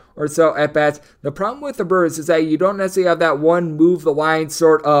 13.5 or so at bats. The problem with the Brewers is that you don't necessarily have that one move the line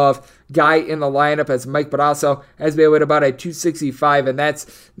sort of guy in the lineup, as Mike Pedasso has been with about a 265, and that's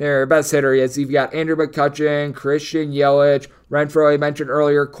their best hitter. As you've got Andrew McCutchen, Christian Yelich, Renfroe I mentioned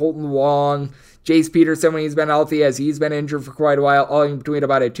earlier, Colton Wong, Jace Peterson when he's been healthy, as he's been injured for quite a while, all in between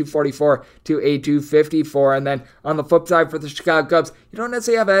about a 244 to a 254. And then on the flip side for the Chicago Cubs, you don't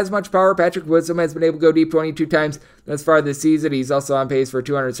necessarily have as much power. Patrick Wisdom has been able to go deep 22 times thus far this season. He's also on pace for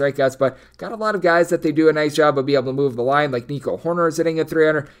 200 strikeouts, but got a lot of guys that they do a nice job of being able to move the line, like Nico Horner is hitting at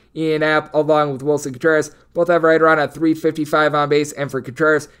 300, Ian Happ along with Wilson Contreras, both have right around at 355 on base, and for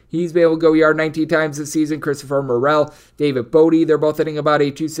Contreras, he's been able to go yard 19 times this season. Christopher Morel, David Bodie, they're both hitting about a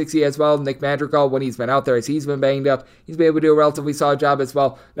 260 as well. Nick Madrigal, when he's been out there, as he's been banged up, he's been able to do a relatively solid job as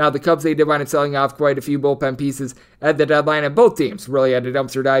well. Now, the Cubs, they did wind up selling off quite a few bullpen pieces at the deadline, and both teams really had a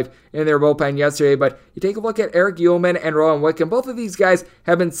dumpster dive in their bullpen yesterday, but you take a look at Eric Ullman and Rowan Wick, and both of these guys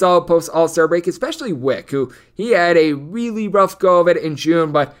have been solid post All-Star break, especially Wick, who he had a really rough go of it in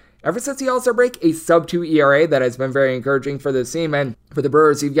June, but ever since the All-Star break, a sub-2 ERA that has been very encouraging for this team. And for the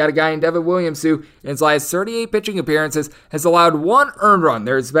Brewers, you've got a guy in Devin Williams who, in his last 38 pitching appearances, has allowed 1 earned run.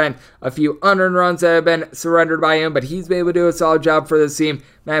 There's been a few unearned runs that have been surrendered by him, but he's been able to do a solid job for this team.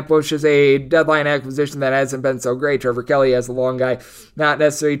 Matt Bush is a deadline acquisition that hasn't been so great. Trevor Kelly as a long guy, not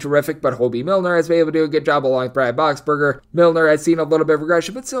necessarily terrific, but Hobie Milner has been able to do a good job along with Brad Boxberger. Milner has seen a little bit of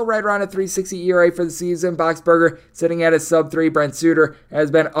regression, but still right around a 3.60 ERA for the season. Boxberger sitting at a sub-3. Brent Suter has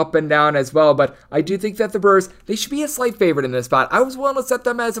been up and down as well, but I do think that the Brewers, they should be a slight favorite in this spot. I was willing to set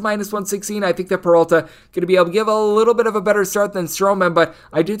them as a minus 116. I think that Peralta going to be able to give a little bit of a better start than Stroman, but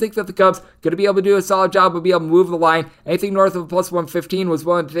I do think that the Cubs going to be able to do a solid job of being able to move the line. Anything north of plus 115 was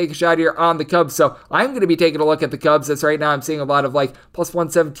willing to take a shot here on the Cubs, so I'm going to be taking a look at the Cubs, as right now I'm seeing a lot of like plus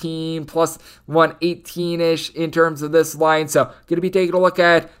 117, plus 118-ish in terms of this line, so going to be taking a look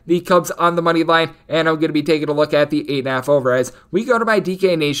at the Cubs on the money line, and I'm going to be taking a look at the 8.5 over as we go to my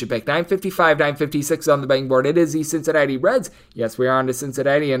DK Nation pick. 955, 956 on the betting board. It is the Cincinnati Reds. Yes, we are on to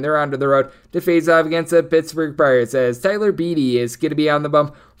Cincinnati, and they're onto the road to face off against the Pittsburgh Pirates, as Tyler Beede is going to be on the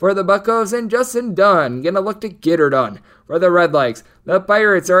bump for the Buccos, and Justin Dunn going to look to get her done for the Redlegs. The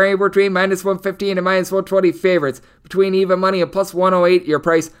Pirates are anywhere between minus 115 and minus 120 favorites. Between even money and plus 108, your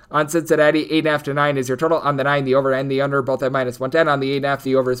price on Cincinnati. 8.5 to 9 is your total on the 9, the over and the under, both at minus 110. On the 8.5,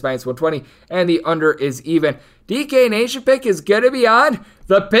 the over is minus 120, and the under is even. DK Nation pick is going to be on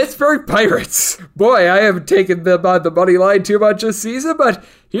the Pittsburgh Pirates. Boy, I haven't taken them on the money line too much this season, but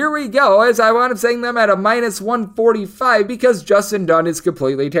here we go, as I wound up saying them at a minus 145 because Justin Dunn is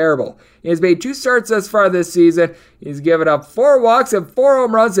completely terrible. He has made 2 starts thus far this season. He's given up 4 walks and 4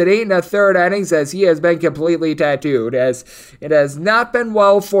 home runs in 8 1/3 innings, as he has been completely tattooed, as it has not been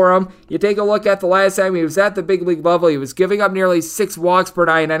well for him. You take a look at the last time he was at the big league level, he was giving up nearly 6 walks per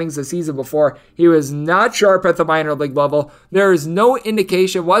 9 innings the season before. He was not sharp at the minor league level. There is no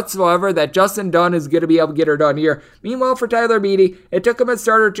indication whatsoever that Justin Dunn is going to be able to get her done here. Meanwhile, for Tyler Beede, it took him a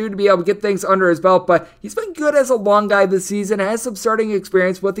start or two to be able to get things under his belt, but he's been good as a long guy this season, has some starting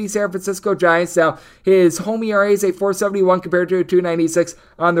experience with the San Francisco Giants. Now, his home ERA is a 4.71 compared to a 2.96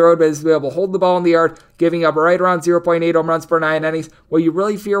 on the road, but he's been able to hold the ball in the yard, giving up right around 0.8 home runs per 9 innings. What you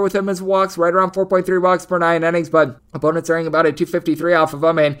really fear with him is walks, right around 4.3 walks per 9 innings, but opponents are getting about a 253 off of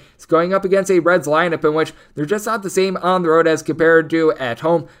him, and he's going up against a Reds lineup in which they're just not the same on the road as compared to at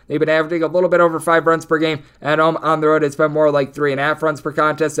home. They've been averaging a little bit over 5 runs per game. At home, on the road, it's been more like 3.5 runs per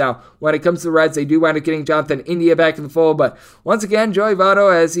contest. Now, when it comes to the Reds, they do wind up getting Jonathan India back in the fold, but once again, Joey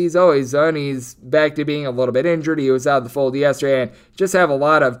Votto, as he's always done, he's back to being a little bit injured. He was out of the fold yesterday, and just have a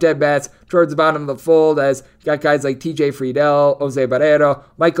lot of dead bats towards the bottom of the fold, as got guys like TJ Friedel, Jose Barrero,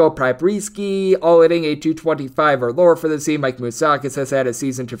 Michael Priebrisky, all hitting a 225 or lower for the team. Mike Moustakas has had a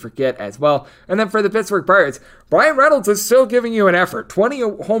season to forget as well. And then for the Pittsburgh Pirates, Brian Reynolds is still giving you an effort. 20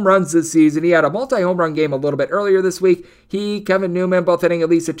 home runs this season. He had a multi-home run game a little bit earlier this week. He, Kevin Newman, both hitting at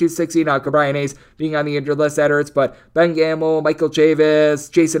least a 260. Now, Brian Hayes being on the injured list, that hurts, but Ben Gamble, Michael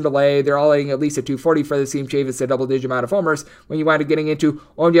Chavis, Jason DeLay, they're all hitting at least a 240 for the team. Chavis a double-digit amount of homers. When you wind up getting into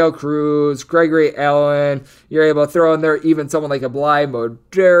Oniel Cruz, Gregory Allen, you're able to throw in there even someone like a Bly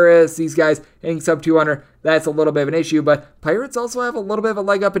Moderis, these guys hitting sub 200. That's a little bit of an issue, but Pirates also have a little bit of a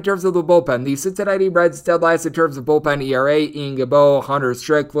leg up in terms of the bullpen. The Cincinnati Reds dead last in terms of bullpen ERA. Ian Gabo, Hunter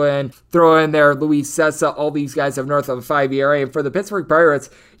Strickland, throw in there Luis Cessa. All these guys have north of a 5 ERA. And for the Pittsburgh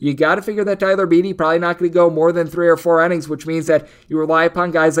Pirates, you got to figure that Tyler Beede probably not going to go more than 3 or 4 innings, which means that you rely upon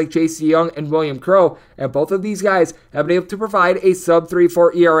guys like Chase Young and William Crowe, and both of these guys have been able to provide a sub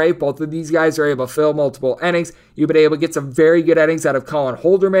 3.4 ERA. Both of these guys are able to fill multiple innings. You've been able to get some very good innings out of Colin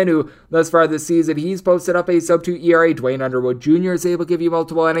Holderman, who thus far this season, he's posted up a sub-2 ERA. Dwayne Underwood Jr. is able to give you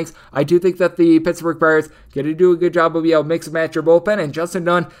multiple innings. I do think that the Pittsburgh Pirates going to do a good job of being able to mix and match your bullpen, and Justin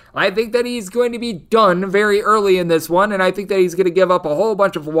Dunn, I think that he's going to be done very early in this one, and I think that he's going to give up a whole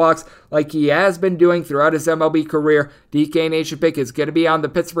bunch of walks like he has been doing throughout his MLB career. DK Nation pick is going to be on the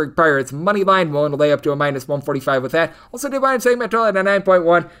Pittsburgh Pirates money line, willing to lay up to a minus 145 with that. Also, do mind saying my total at a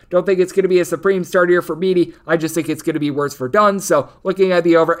 9.1. Don't think it's going to be a supreme start here for Beatty. I just think it's going to be worse for Dunn. So, looking at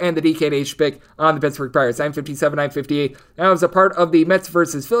the over and the DK Nation pick on the Pittsburgh Pirates, 957, 958. That was a part of the Mets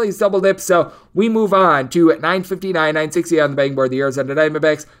versus Phillies double dip. So, we move on to 959, 960 on the betting board. The Arizona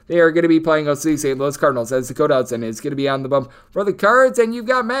Diamondbacks, they are going to be playing the St. Louis Cardinals as Dakota Hudson is going to be on the bump for the Cards, and you've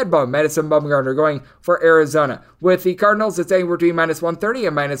got Mad Bum, Madison Bumgarner going for Arizona. With the Cardinals, it's anywhere between minus 130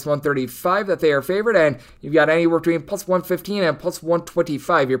 and minus 135 that they are favored, and you've got anywhere between plus 115 and plus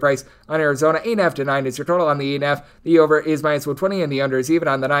 125. Your price on Arizona, 8.5 to 9 is your total on the 8.5. The over is minus 120, and the under is even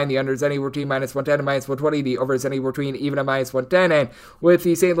on the 9. The under is anywhere between minus 110 and minus 120. The over is anywhere between even and minus 110. And with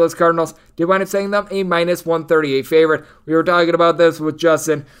the St. Louis Cardinals, did wind up saying them a minus 138 favorite. We were talking about this with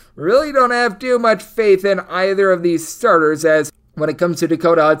Justin. Really don't have too much faith in either of these starters, as when it comes to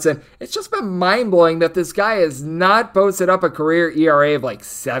Dakota Hudson, it's just been mind-blowing that this guy has not posted up a career ERA of like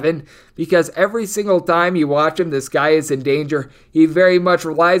 7, because every single time you watch him, this guy is in danger. He very much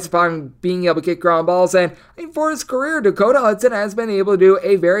relies upon being able to kick ground balls, and for his career, Dakota Hudson has been able to do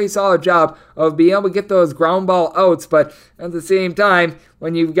a very solid job of being able to get those ground ball outs, but at the same time,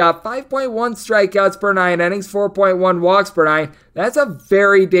 when you've got 5.1 strikeouts per 9 innings, 4.1 walks per 9, that's a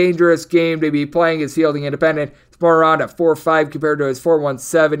very dangerous game to be playing as fielding independent. It's more around a 4.5 compared to his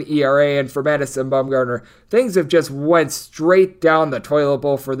 4.17 ERA, and for Madison Bumgarner, things have just went straight down the toilet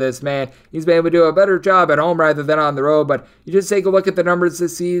bowl for this man. He's been able to do a better job at home rather than on the road, but you just take a look at the numbers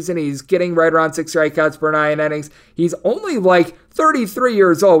this season. He's getting right around 6 strikeouts per 9 innings. He's only like 33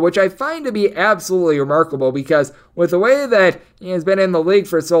 years old, which I find to be absolutely remarkable, because with the way that he has been in the league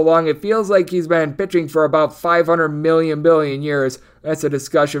for so long, it feels like he's been pitching for about 500 billion years. That's a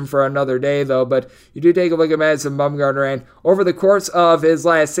discussion for another day, though. But you do take a look at Madison Bumgarner, and over the course of his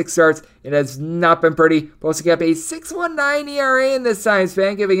last 6 starts, it has not been pretty. Posting up a 6.19 ERA in this time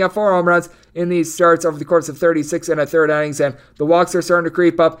span, giving up 4 home runs in these starts over the course of 36 and a third innings, and the walks are starting to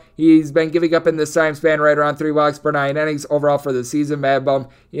creep up. He's been giving up in this time span right around 3 walks per 9 innings overall for the season. Mad Bum,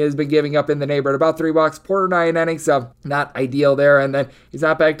 he has been giving up in the neighborhood about 3 walks per 9 innings, so not ideal there. And then he's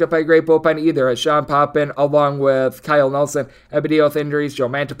not backed up by a great bullpen either, as Sean Poppin, along with Kyle Nelson, have been dealing with injuries. Joe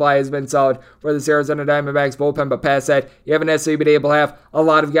Mantiply has been solid for the Arizona Diamondbacks bullpen, but past that, you haven't necessarily been able to have a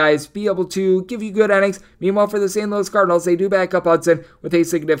lot of guys be able to give you good innings. Meanwhile, for the St. Louis Cardinals, they do back up Hudson with a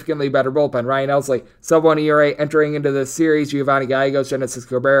significantly better bullpen. Ryan Helsley, sub-1 ERA entering into this series. Giovanni Gallegos, Genesis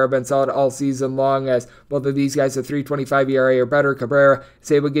Cabrera have been solid all season long, as both of these guys have 3.25 ERA or better. Cabrera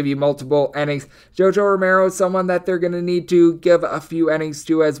is able to give you multiple innings. Jojo Romero is someone that they're going to need to give a few innings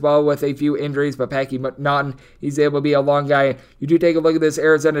to as well, with a few injuries, but Packy Naughton, he's able to be a long guy. You do take a look at this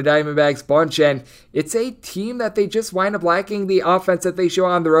Arizona Diamondbacks bunch, and it's a team that they just wind up lacking the offense that they show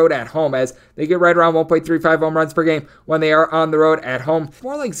on the road at home, as they get right around 1.35 home runs per game when they are on the road at home.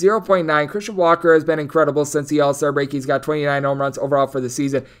 More like 0.9. Christian Walker has been incredible since the All-Star break. He's got 29 home runs overall for the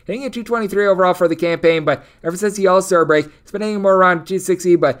season, hitting at 223 overall for the campaign, but ever since the All-Star break, it's been hitting more around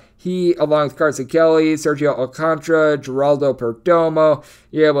 260, but he, along with Carson Kelly, Sergio Alcantara, Geraldo Perdomo,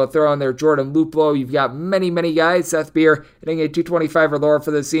 you're able to throw in there Jordan Luplow. You've got many guys. Seth Beer hitting a 225 or lower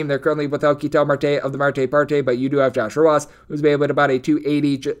for this team. They're currently without Ketel Marte of the Marte Parte, but you do have Josh Rojas, who's been able to about a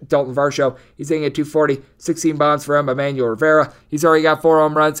 280. Dalton Varsho, he's hitting at 240, 16 bombs for him. Emmanuel Rivera, he's already got 4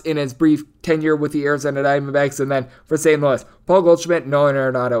 home runs in his brief tenure with the Arizona Diamondbacks. And then for St. Louis, Paul Goldschmidt, Nolan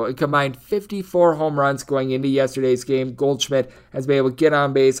Arenado, a combined 54 home runs going into yesterday's game. Goldschmidt has been able to get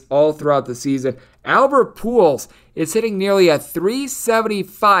on base all throughout the season. Albert Pujols is hitting nearly a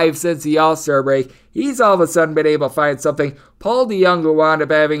 375 since the All-Star break. He's all of a sudden been able to find something. Paul DeJong, who wound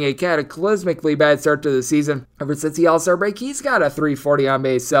up having a cataclysmically bad start to the season, ever since the All-Star break, he's got a 340 on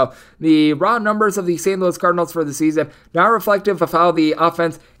base. So the raw numbers of the St. Louis Cardinals for the season, not reflective of how the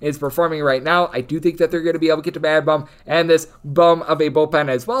offense is performing right now. I do think that they're going to be able to get to Mad Bum and this bum of a bullpen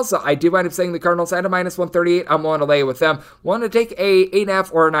as well. So I do wind up saying the Cardinals at a minus 138. I'm willing to lay with them. Want to take a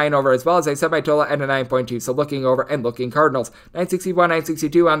 8.5 or a 9 over as well, as I set my total at a 9.2. So looking over and-looking Cardinals.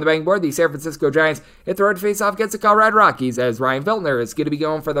 961-962 on the betting board. The San Francisco Giants hit the road to face off against the Colorado Rockies as Ryan Feltner is going to be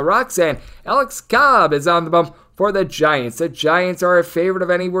going for the Rocks, and Alex Cobb is on the bump for the Giants. The Giants are a favorite of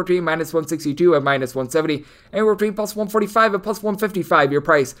anywhere between -162 and -170, anywhere between +145 and +155 your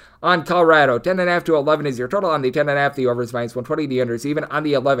price on Colorado. 10.5 to 11 is your total on the 10.5. The over is -120, the under is even on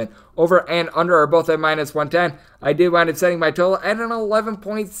the 11. Over and under are both at -110. I did wind up setting my total at an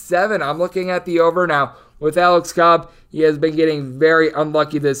 11.7. I'm looking at the over now. With Alex Cobb, he has been getting very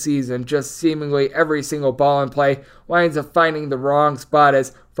unlucky this season. Just seemingly every single ball in play winds up finding the wrong spot.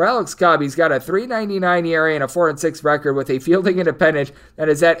 As for Alex Cobb, he's got a 3.99 ERA and a 4-6 record with a fielding independent that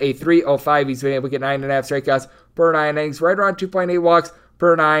is at a 3.05. He's been able to get 9.5 strikeouts per 9 innings, right around 2.8 walks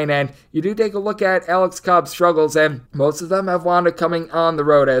per 9, and you do take a look at Alex Cobb's struggles, and most of them have wound up coming on the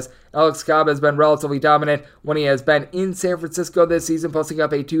road, as Alex Cobb has been relatively dominant when he has been in San Francisco this season, posting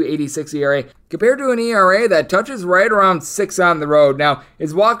up a 2.86 ERA compared to an ERA that touches right around 6 on the road. Now,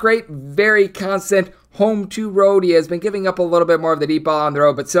 his walk rate, very constant. Home to road, he has been giving up a little bit more of the deep ball on the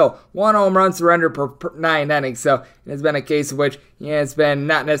road, but still, 1 home run surrendered per 9 innings, so it has been a case of which he has been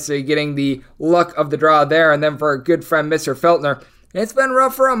not necessarily getting the luck of the draw there. And then for a good friend, Mr. Feltner, it's been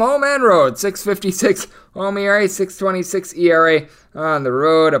rough for him home and road. 6.56 home ERA, 6.26 ERA on the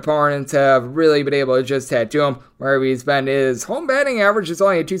road. Opponents have really been able to just tattoo him. Where he's been, his home batting average is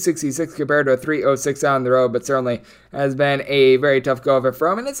only a 2.66 compared to a 3.06 on the road, but certainly has been a very tough go of it for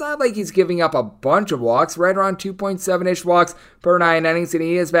him. And it's not like he's giving up a bunch of walks, right around 2.7-ish walks per 9 innings, and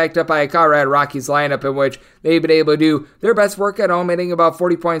he is backed up by a Colorado Rockies lineup in which they've been able to do their best work at home, hitting about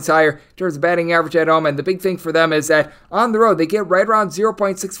 40 points higher in terms of batting average at home. And the big thing for them is that on the road, they get right around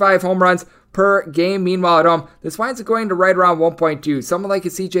 0.65 home runs per game. Meanwhile, at home, this winds up going to right around 1.2. Someone like a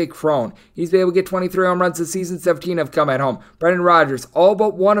CJ Cron, he's been able to get 23 home runs this season, 17 have come at home. Brendan Rodgers, all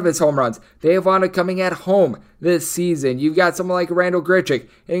but one of his home runs, they have wound up coming at home this season. You've got someone like Randall Grichuk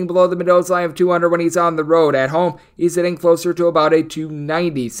hitting below the Mendoza line of 200 when he's on the road. At home, he's hitting closer to about a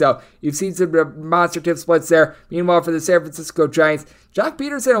 290. So you've seen some demonstrative splits there. Meanwhile, for the San Francisco Giants, Jock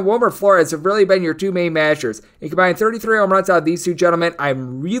Peterson and Wilmer Flores have really been your two main mashers. In combined 33 home runs out of these two gentlemen,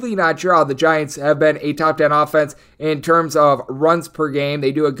 I'm really not sure how the Giants have been a top 10 offense in terms of runs per game.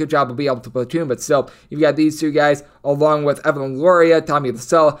 They do a good job of being able to platoon, but still, you've got these two guys along with Evan Longoria, Tommy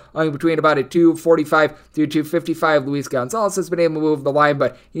LaSella, only between about a 245 to 255. Luis Gonzalez has been able to move the line,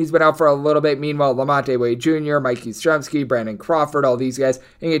 but he's been out for a little bit. Meanwhile, Lamonte Wade Jr., Mikey Yastrzemski, Brandon Crawford, all these guys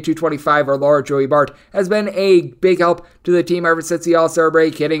hitting at 225 or lower. Joey Bart has been a big help to the team ever since the All-Star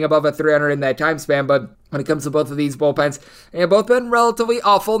break, hitting above a 300 in that time span, but when it comes to both of these bullpens, they have both been relatively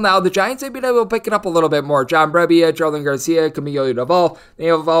awful. Now, the Giants have been able to pick it up a little bit more. John Brebbia, Jordan Garcia, Camilo Doval, they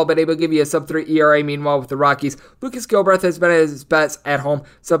have all been able to give you a sub-3 ERA. Meanwhile, with the Rockies, Lucas Gilbreth has been at his best at home,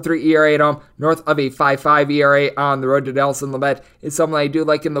 sub-3 ERA at home, north of a 5.5 ERA on the road. to Nelson Lamet is someone I do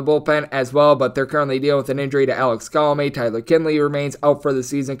like in the bullpen as well, but they're currently dealing with an injury to Alex Colomé. Tyler Kinley remains out for the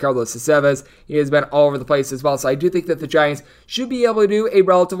season. Carlos Aceves, he has been all over the place as well, so I do think that the Giants should be able to do a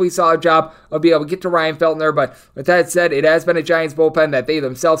relatively solid job of being able to get to Ryan Feltner. But with that said, it has been a Giants bullpen that they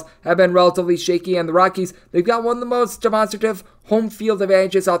themselves have been relatively shaky, and the Rockies, they've got one of the most demonstrative home field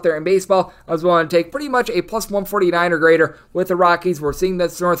advantages out there in baseball. I was willing to take pretty much a plus 149 or greater with the Rockies. We're seeing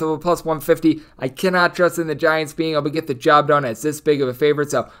this north of a plus 150. I cannot trust in the Giants being able to get the job done as this big of a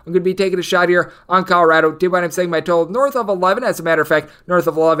favorite, so I'm going to be taking a shot here on Colorado. Did wind up saying my total north of 11, as a matter of fact, north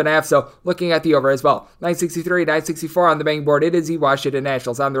of 11.5, so looking at the over as well. 963, 964 on the betting board. It is the Washington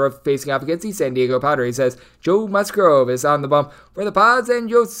Nationals on the road facing off against the San Diego Padres, as Joe Musgrove is on the bump for the Pods and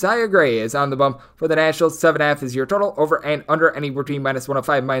Josiah Gray is on the bump for the Nationals. 7.5 is your total, over and under anywhere between minus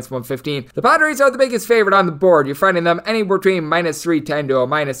 105 minus 115. The Padres are the biggest favorite on the board. You're finding them anywhere between minus 310 to a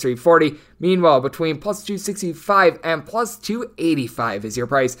minus 340. Meanwhile, between plus 265 and plus 285 is your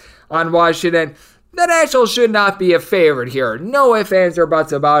price on Washington. The Nationals should not be a favorite here. No ifs, ands, or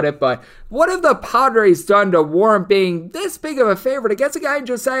buts about it, but what have the Padres done to warrant being this big of a favorite against a guy in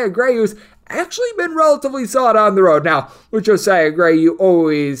Josiah Gray who's actually been relatively solid on the road? Now, with Josiah Gray, you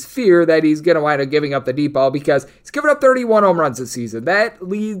always fear that he's going to wind up giving up the deep ball because he's given up 31 home runs this season. That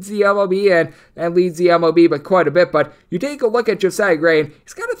leads the MLB, and that leads the MLB by quite a bit, but you take a look at Josiah Gray, and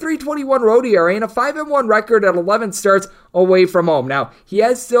he's got a 3.21 road ERA and a 5-1 record at 11 starts away from home. Now, he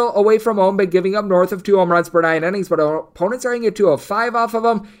has still away from home been giving up north of 2 home runs per 9 innings, but opponents are hitting at 205 off of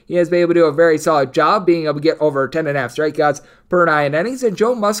him. He has been able to do a very solid job being able to get over 10.5 strikeouts per 9 innings, and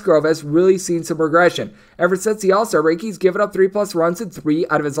Joe Musgrove has really seen some regression. Ever since the All-Star break, he's given up 3+ runs in 3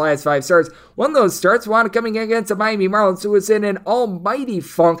 out of his last 5 starts. One of those starts wound coming against the Miami Marlins, who was in an almighty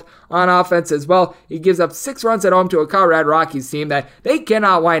funk on offense as well. He gives up 6 runs at home to a Colorado Rockies team that they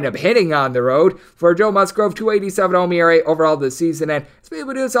cannot wind up hitting on the road. For Joe Musgrove, 2.87 home ERA overall this season, and he's been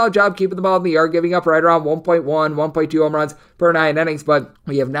able to do a solid job keeping the ball in the yard, giving up right around 1.1, 1.2 home runs per 9 innings, but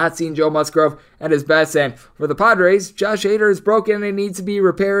we have not seen Joe Musgrove at his best. And for the Padres, Josh Hader is broken and needs to be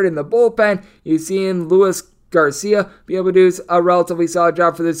repaired in the bullpen. You've seen Luis Garcia be able to do a relatively solid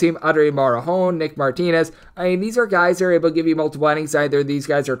job for this team. Andre Marajón, Nick Martinez. I mean, these are guys that are able to give you multiple innings. Either these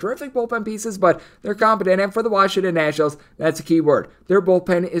guys are terrific bullpen pieces, but they're competent. And for the Washington Nationals, that's a key word. Their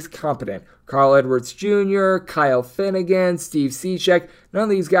bullpen is competent. Carl Edwards Jr., Kyle Finnegan, Steve Cishek. None of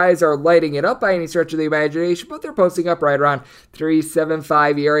these guys are lighting it up by any stretch of the imagination, but they're posting up right around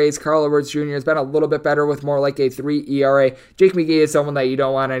 3.75 ERAs. Carl Edwards Jr. has been a little bit better with more like a 3 ERA. Jake McGee is someone that you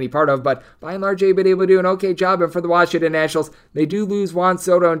don't want any part of, but by and large, they've been able to do an okay job. And for the Washington Nationals, they do lose Juan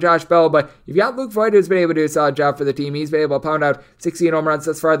Soto and Josh Bell, but you've got Luke Voit, who's been able to do a solid job for the team. He's been able to pound out 16 home runs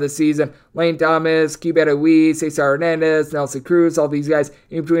thus far this season. Lane Thomas, Keibert Ruiz, Cesar Hernandez, Nelson Cruz, all these guys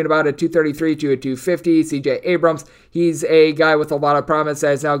in between about a 233 to a 250. CJ Abrams, he's a guy with a lot of promise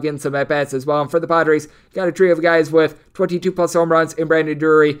that is now getting some at-bats as well. And for the Padres, got a trio of guys with 22+ home runs in Brandon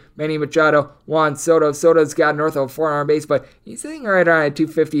Drury, Manny Machado, Juan Soto. Soto's got north of 4 on base, but he's sitting right around at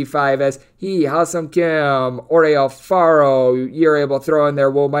 255 as he, Ha-Seong Kim, Oriel Faro, you're able to throw in there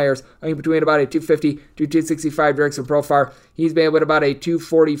Will Myers, in between about a 250 to 265. Jurickson Profar, he's been with about a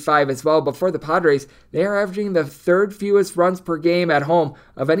 245 as well. But for the Padres, they are averaging the 3rd fewest runs per game at home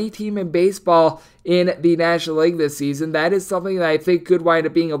of any team in baseball in the National League this season. That is something that I think could wind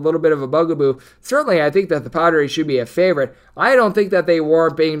up being a little bit of a bugaboo. Certainly, I think that the Padres should be a favorite. I don't think that they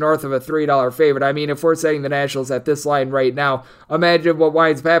warrant being north of a $3 favorite. I mean, if we're setting the Nationals at this line right now, imagine what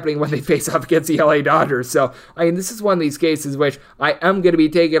winds up happening when they face off against the LA Dodgers. So, I mean, this is one of these cases which I am going to be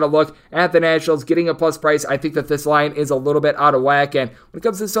taking a look at the Nationals, getting a plus price. I think that this line is a little bit out of whack, and when it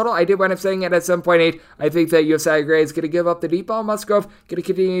comes to total, I did wind up setting it at 7.8. I think that USI Gray is going to give up the deep ball. Musgrove going to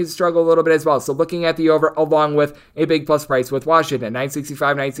continue to struggle a little bit as well. So, looking at the over along with a big plus price with Washington,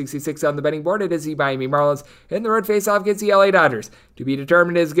 965, 966 on the betting board. It is the Miami Marlins in the road face-off against the LA Dodgers. To be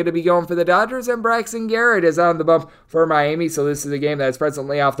determined is going to be going for the Dodgers, and Braxton Garrett is on the bump for Miami, so this is a game that is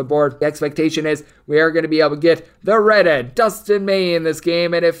presently off the board. The expectation is we are going to be able to get the redhead, Dustin May, in this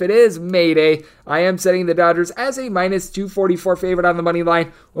game, and if it is May Day, I am setting the Dodgers as a minus 244 favorite on the money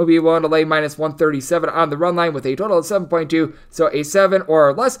line. We'll be willing to lay minus 137 on the run line with a total of 7.2, so a 7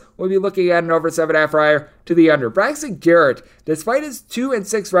 or less, we'll be looking at an over 7.5 prior to the under. Braxton Garrett, despite his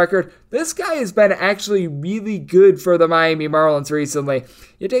 2-6 record, this guy has been actually really good for the Miami Marlins recently.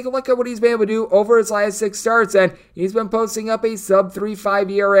 You take a look at what he's been able to do over his last 6 starts, and he's been posting up a sub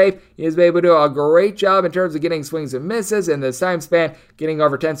 3.5 ERA. He's been able to do a great job in terms of getting swings and misses in this time span, getting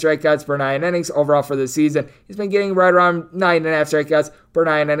over 10 strikeouts per 9 innings overall for the season. He's been getting right around 9.5 strikeouts per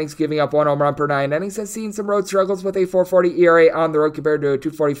 9 innings, giving up 1 home run per 9 innings. Has seen some road struggles with a 4.40 ERA on the road compared to a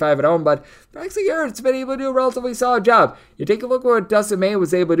 2.45 at home, but Braxton Garrett's been able to do a relatively solid job. You take a look at what Dustin May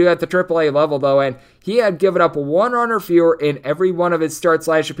was able to do at the AAA level, though, and he had given up 1 run or fewer in every one of his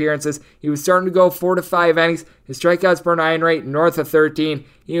start/appearances. He was starting to go 4 to 5 innings. His strikeouts per 9 rate north of 13.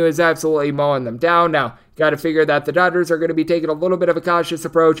 He was absolutely mowing them down. Now, got to figure that the Dodgers are going to be taking a little bit of a cautious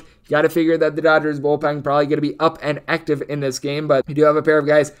approach. You got to figure that the Dodgers bullpen probably going to be up and active in this game, but you do have a pair of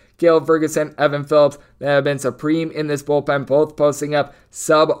guys, Caleb Ferguson, Evan Phillips, that have been supreme in this bullpen, both posting up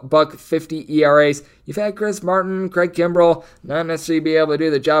sub-$1.50 ERAs. You've had Chris Martin, Craig Kimbrell, not necessarily be able to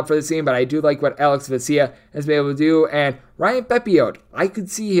do the job for the team, but I do like what Alex Vesia has been able to do, and Ryan Pepiot, I could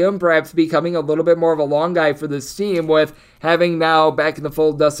see him perhaps becoming a little bit more of a long guy for this team with having now back in the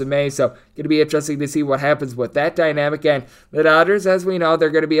fold Dustin May, so going to be interesting to see what happens with that dynamic. And the Dodgers, as we know, they're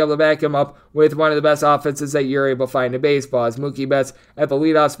going to be able to back him up with one of the best offenses that you're able to find in baseball, as Mookie Betts at the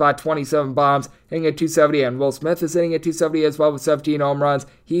leadoff spot, 27 bombs, hitting at 270, and Will Smith is hitting at 270 as well with 17 home runs.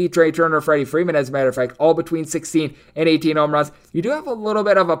 He, Trey Turner, Freddie Freeman, as a matter of fact, all between 16 and 18 home runs. You do have a little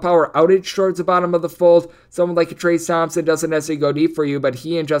bit of a power outage towards the bottom of the fold. Someone like a Trace Thompson doesn't necessarily go deep for you, but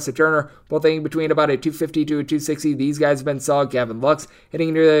he and Justin Turner both hitting between about a 250 to a 260. These guys have been solid. Gavin Lux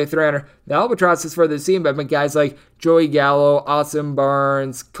hitting nearly 300. The albatrosses for the team have been guys like Joey Gallo, Austin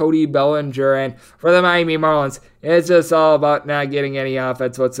Barnes, Cody Bellinger, and for the Miami Marlins, it's just all about not getting any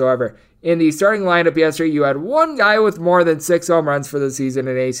offense whatsoever. in the starting lineup yesterday, you had one guy with more than 6 home runs for the season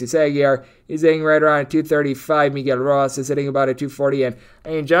in Jesus Aguilar. He's hitting right around 235. Miguel Rojas is hitting about a 240.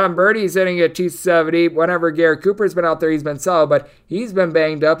 And John Birdie's hitting at 270. Whenever Garrett Cooper's been out there, he's been solid, but he's been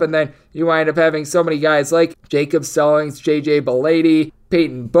banged up. And then you wind up having so many guys like Jacob Stallings, J.J. Belady,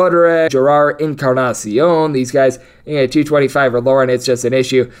 Peyton Butterick, Gerard Encarnacion, these guys at 225 or lower, and it's just an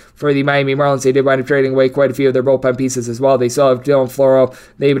issue for the Miami Marlins. They did wind up trading away quite a few of their bullpen pieces as well. They still have Dylan Floro.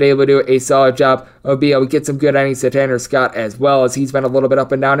 They've been able to do a solid job of being able to get some good innings to Tanner Scott as well, as he's been a little bit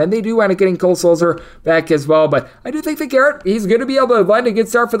up and down, and they do wind up getting Cole Sulzer back as well. But I do think that Garrett, he's going to be able to land a good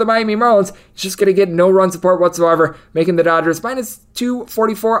start for the Miami Marlins. He's just going to get no run support whatsoever, making the Dodgers minus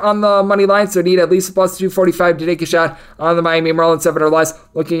 244 on the money line, so need at least a plus 245 to take a shot on the Miami Marlins, 7 or less.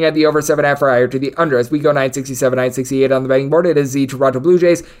 Looking at the over 7.5 or higher to the under as we go 967, 968 on the betting board. It is the Toronto Blue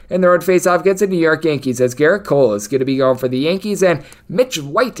Jays and the road face-off against the New York Yankees, as Garrett Cole is going to be going for the Yankees, and Mitch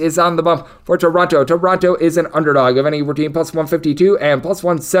White is on the bump for Toronto. Toronto is an underdog of any routine, plus 152 and plus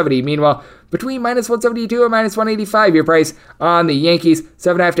 170. Meanwhile, between minus 172 and minus 185, your price on the Yankees.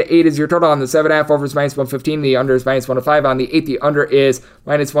 7.5 to 8 is your total on the 7.5. Over is minus 115. The under is minus 105. On the 8, the under is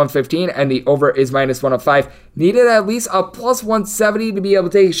minus 115, and the over is minus 105. Needed at least a plus 170 to be able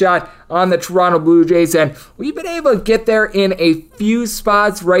to take a shot on the Toronto Blue Jays, and we've been able to get there in a few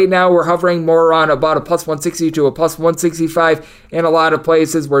spots. Right now, we're hovering more around about a plus 160 to a plus 165. In a lot of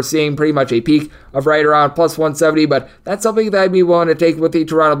places, we're seeing pretty much a peak of right around plus 170, but that's something that I'd be willing to take with the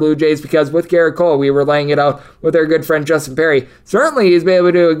Toronto Blue Jays, because with Garrett Cole, we were laying it out with our good friend Justin Perry. Certainly, he's been able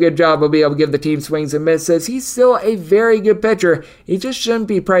to do a good job of being able to give the team swings and misses. He's still a very good pitcher. He just shouldn't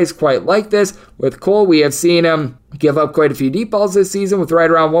be priced quite like this. With Cole, we have seen him give up quite a few deep balls this season with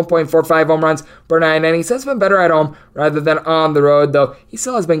right around 1.45 home runs per 9 innings. That's been better at home rather than on the road, though he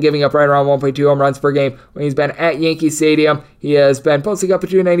still has been giving up right around 1.2 home runs per game when he's been at Yankee Stadium. He has been posting up a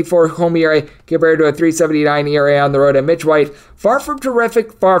 2.94 home ERA compared to a 3.79 ERA on the road. And Mitch White, far from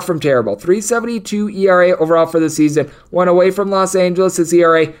terrific, far from terrible. 3.72 ERA overall for the season. One away from Los Angeles, his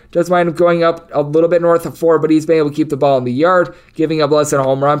ERA does wind up going up a little bit north of 4, but he's been able to keep the ball in the yard, giving up less than a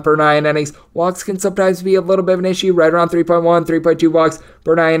home run per 9 innings. Walks can sometimes be a little bit of an issue, right around 3.1, 3.2 walks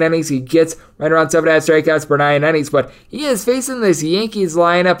per 9 innings. He gets right around 7.5 strikeouts per 9 innings, but he is facing this Yankees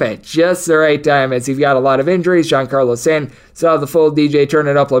lineup at just the right time, as he's got a lot of injuries. Giancarlo Stanton saw the full DJ Turn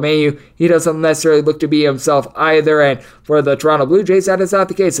It Up LeMahieu. He doesn't necessarily look to be himself either, and for the Toronto Blue Jays, that is not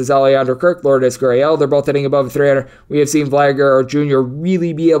the case, as Alejandro Kirk, Lourdes Gurriel, they're both hitting above 300. We have seen Vlad Jr.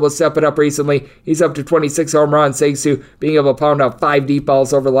 really be able to step it up recently. He's up to 26 home runs thanks to being able to pound out 5 deep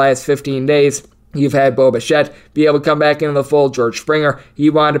balls over the last 15 days. You've had Bo Bichette be able to come back into the fold. George Springer, he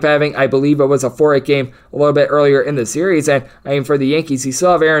wound up having, I believe it was a 4-8 game a little bit earlier in the series. And I mean, for the Yankees, you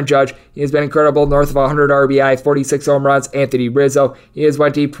still have Aaron Judge. He has been incredible, north of 100 RBI, 46 home runs. Anthony Rizzo, he has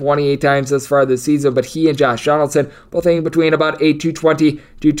went deep 28 times thus far this season, but he and Josh Donaldson both hitting between about a 220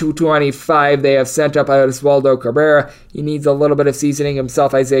 to 225. They have sent up Oswaldo Cabrera. He needs a little bit of seasoning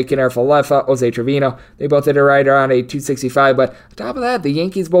himself. Isaiah Kiner-Falefa, Jose Trevino, they both hit it right around a 265. But on top of that, the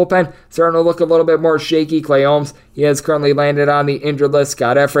Yankees bullpen starting to look a little bit more shaky. Clay Holmes, he has currently landed on the injured list.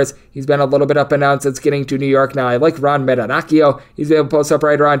 Scott Effross, he's been a little bit up and down since getting to New York. Now, I like Ron Medanacchio. He's been able to post up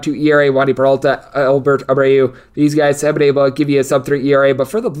right around 2 ERA. Wandy Peralta, Albert Abreu, these guys have been able to give you a sub-3 ERA. But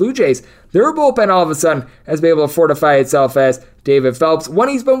for the Blue Jays, their bullpen all of a sudden has been able to fortify itself, as David Phelps, when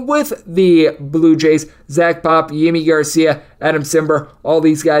he's been with the Blue Jays, Zach Pop, Yimi Garcia, Adam Simber, all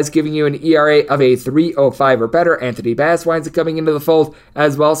these guys giving you an ERA of a 3.05 or better. Anthony Bass winds up coming into the fold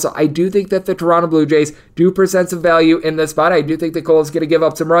as well. So I do think that the Toronto Blue Jays do present some value in this spot. I do think that Cole is going to give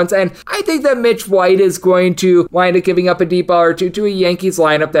up some runs, and I think that Mitch White is going to wind up giving up a deep ball or two to a Yankees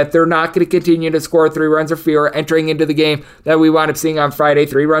lineup that they're not going to continue to score 3 runs or fewer entering into the game that we wound up seeing on Friday.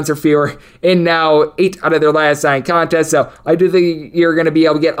 3 runs or fewer in now 8 out of their last 9 contests. So I do think you're going to be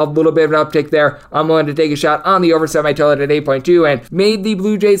able to get a little bit of an uptick there. I'm willing to take a shot on the over semi-total at 8.2, and made the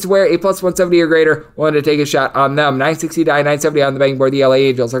Blue Jays wear a plus 170 or greater. Willing to take a shot on them. 960 to 970 on the betting board. The LA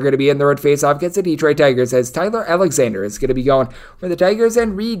Angels are going to be in the road face-off against the Detroit Tigers, as Tyler Alexander is going to be going for the Tigers,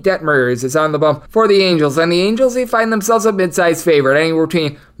 and Reed Detmers is on the bump for the Angels. And the Angels, they find themselves a mid-sized favorite, anywhere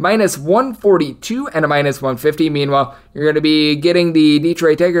between minus 142 and a minus 150. Meanwhile, you're going to be getting the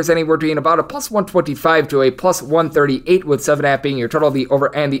Detroit Tigers anywhere between about a plus 125 to a plus 138, with 7.5 being your total, the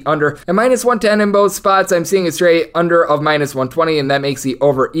over and the under. And minus 110 in both spots. I'm seeing a straight under of minus 120, and that makes the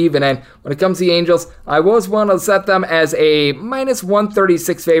over even. And when it comes to the Angels, I was willing to set them as a minus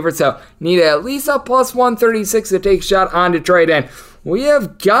 136 favorite, so need at least a plus 136 to take a shot on Detroit. And we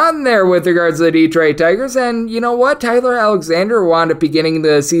have gotten there with regards to the Detroit Tigers, and you know what? Tyler Alexander wound up beginning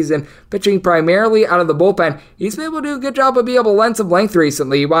the season pitching primarily out of the bullpen. He's been able to do a good job of being able to lend some length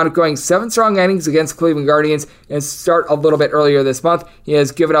recently. He wound up going 7 strong innings against Cleveland Guardians and start a little bit earlier this month. He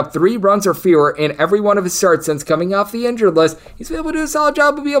has given up 3 runs or fewer in every one of his starts since coming off the injured list. He's been able to do a solid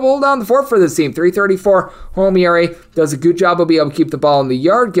job of being able to hold down the fort for this team. 3.34 home ERA, does a good job of being able to keep the ball in the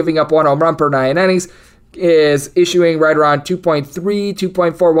yard, giving up 1 home run per 9 innings, is issuing right around 2.3,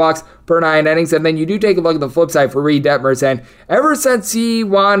 2.4 walks per 9 innings. And then you do take a look at the flip side for Reed Detmers, and ever since he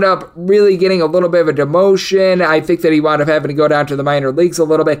wound up really getting a little bit of a demotion, I think that he wound up having to go down to the minor leagues a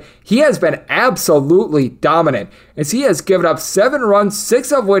little bit, he has been absolutely dominant, as he has given up 7 runs,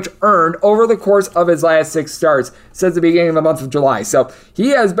 6 of which earned over the course of his last 6 starts since the beginning of the month of July. So he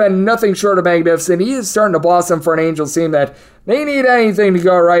has been nothing short of magnificent. He is starting to blossom for an Angels team that they need anything to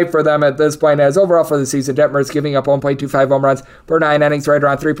go right for them at this point, as overall for the season, Detmer is giving up 1.25 home runs per 9 innings, right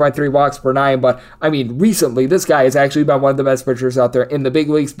around 3.3 walks per 9. But, I mean, recently, this guy has actually been one of the best pitchers out there in the big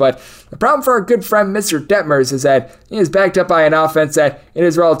leagues. But the problem for our good friend, Mr. Detmers, is that he is backed up by an offense that it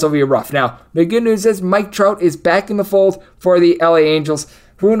is relatively rough. Now, the good news is Mike Trout is back in the fold for the LA Angels.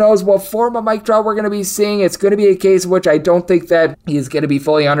 Who knows what form of Mike Trout we're going to be seeing. It's going to be a case in which I don't think that he's going to be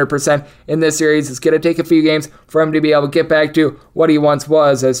fully 100% in this series. It's going to take a few games for him to be able to get back to what he once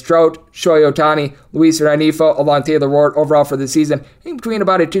was, as Trout, Shohei Ohtani, Luis Rengifo, along Taylor Ward overall for the season, in between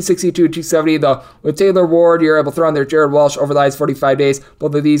about a 262 and 270, though with Taylor Ward, you're able to throw in there Jared Walsh over the last 45 days.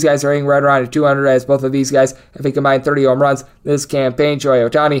 Both of these guys are hitting right around a 200, as both of these guys have a combined 30 home runs this campaign. Shohei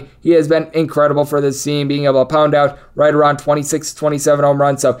Ohtani, he has been incredible for this team, being able to pound out right around 26, 27 home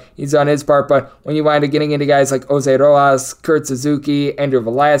runs, so he's done his part. But when you wind up getting into guys like Jose Rojas, Kurt Suzuki, Andrew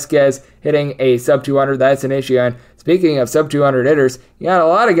Velasquez hitting a sub 200, that's an issue. And speaking of sub 200 hitters, you got a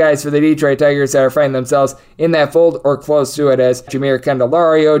lot of guys for the Detroit Tigers that are finding themselves in that fold or close to it, as Jameer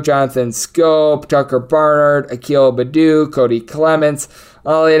Candelario, Jonathan Schoop, Tucker Barnard, Akil Baddoo, Cody Clements,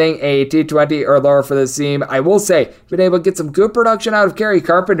 all hitting a T20 or lower for this team. I will say, been able to get some good production out of Kerry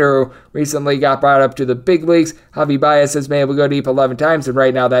Carpenter, who recently got brought up to the big leagues. Javi Baez has been able to go deep 11 times, and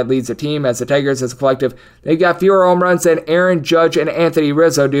right now that leads the team, as the Tigers as a collective, they've got fewer home runs than Aaron Judge and Anthony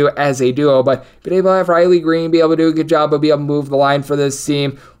Rizzo do as a duo, but been able to have Riley Green be able to do a good job of being able to move the line for this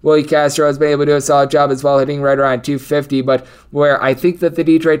team. Willie Castro has been able to do a solid job as well, hitting right around 250, but where I think that the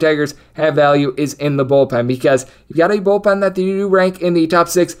Detroit Tigers have value is in the bullpen, because you've got a bullpen that they do rank in the top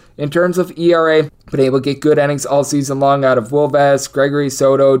 6 in terms of ERA, been able to get good innings all season long out of Will Vest, Gregory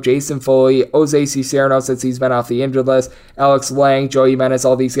Soto, Jason Foley, Jose Cicerno since he's been off the injured list, Alex Lang, Joey Menes,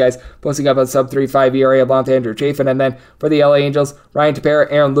 all these guys posting up a sub 3.5 ERA along with Andrew Chafin. And then for the LA Angels, Ryan Tepera,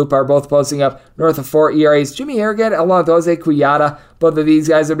 Aaron Loup are both posting up north of 4 ERAs. Jimmy Harrigan along with Jose Cuyata, both of these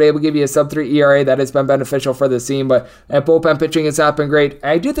guys have been able to give you a sub 3 ERA. That has been beneficial for this team, but that bullpen pitching has not been great.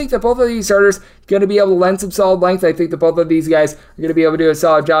 I do think that both of these starters are going to be able to lend some solid length. I think that both of these guys are going to be able to do a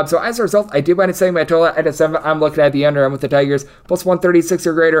solid job. So as a result, I did wind up setting my total at a 7. I'm looking at the under. I'm with the Tigers plus 136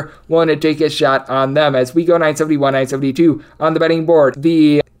 or greater, willing to take a shot on them as we go 971, 972 on the betting board.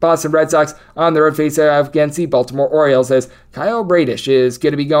 The Boston Red Sox on the road face off against the Baltimore Orioles, as Kyle Bradish is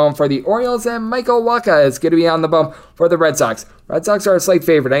going to be going for the Orioles and Michael Wacha is going to be on the bump for the Red Sox. Red Sox are a slight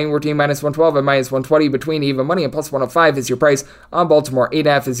favorite, anywhere between minus 112 and minus 120 between even money, and plus 105 is your price on Baltimore.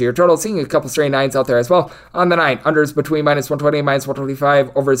 8.5 is your total, seeing a couple straight 9s out there as well. On the 9, unders between minus 120 and minus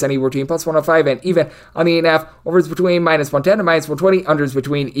 125, overs anywhere between plus 105 and even. On the 8.5, overs between minus 110 and minus 120, unders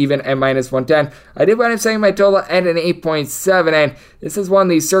between even and minus 110. I did wind up setting my total at an 8.7, and this is one of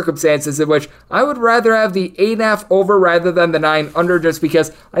these circumstances in which I would rather have the 8.5 over rather than the 9 under, just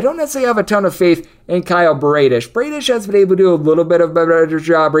because I don't necessarily have a ton of faith in Kyle Bradish. Bradish has been able to do a little bit of a better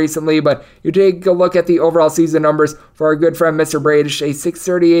job recently, but you take a look at the overall season numbers for our good friend Mr. Bradish, a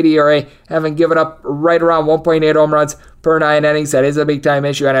 6.38 ERA, having given up right around 1.8 home runs per 9 innings. That is a big time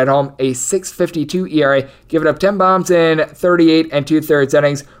issue. And at home, a 6.52 ERA, giving up 10 bombs in 38 and 2/3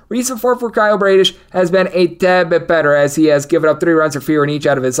 innings. Recent form for Kyle Bradish has been a tad bit better, as he has given up 3 runs or fewer in each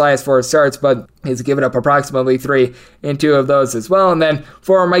out of his last 4 starts, but he's given up approximately 3 in 2 of those as well. And then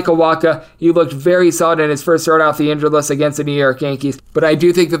for Michael Wacha, he looked very solid in his first start off the injured list against the New York Yankees, but I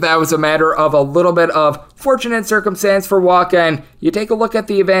do think that that was a matter of a little bit of fortunate circumstance for Wacha. And you take a look at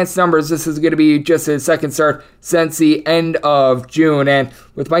the advanced numbers, this is going to be just his second start since the end of June. And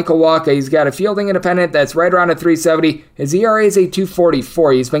with Michael Wacha, he's got a fielding independent that's right around a 370. His ERA is a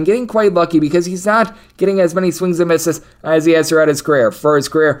 2.44. He's been getting quite lucky because he's not getting as many swings and misses as he has throughout his career. For his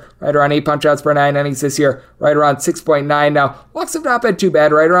career, right around 8 punch-outs per 9 innings this year, right around 6.9. Now, walks have not been too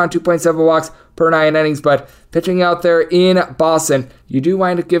bad, right around 2.7 walks per 9 innings, but pitching out there in Boston, you do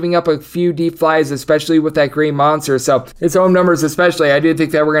wind up giving up a few deep flies, especially with that Green Monster. So his home numbers especially, I do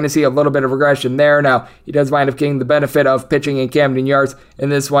think that we're going to see a little bit of regression there. Now, he does wind up getting the benefit of pitching in Camden Yards in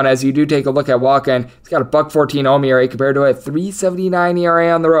this one. As you do take a look at walk-in, he's got a .114 home ERA compared to a .379 ERA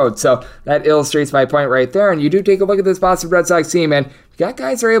on the road. So that illustrates my point right there. And you do take a look at this Boston Red Sox team, and got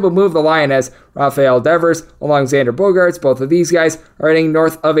guys who are able to move the line, as Rafael Devers along with Xander Bogaerts. Both of these guys are hitting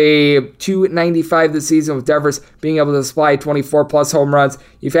north of a .295 this season, with Devers being able to supply 24-plus home runs.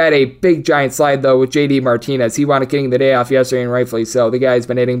 You've had a big giant slide, though, with J.D. Martinez. He wound up getting the day off yesterday, and rightfully so. The guy's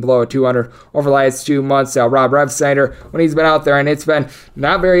been hitting below a 200 over the last 2 months. Now, Rob Refsnyder, when he's been out there, and it's been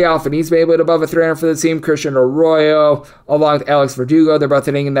not very often, he's been able to above a 300 for the team. Christian Arroyo along with Alex Verdugo, they're both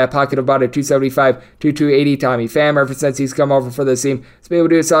hitting in that pocket of about a 275 to 280. Tommy Pham, ever since he's come over for the team, to be able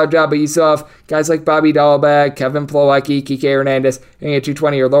to do a solid job, but you still have guys like Bobby Dalbec, Kevin Plawecki, Kike Hernandez hitting at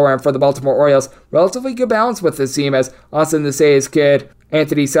 220 or lower, and for the Baltimore Orioles, relatively good balance with this team, as Austin the Say's Kid,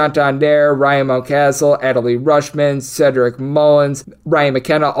 Anthony Santander, Ryan Mountcastle, Adley Rutschman, Cedric Mullins, Ryan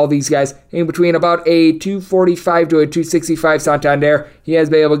McKenna, all these guys in between about a 245 to a 265 Santander. He has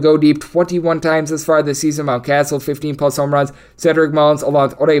been able to go deep 21 times this far this season. Mountcastle, 15-plus home runs. Cedric Mullins along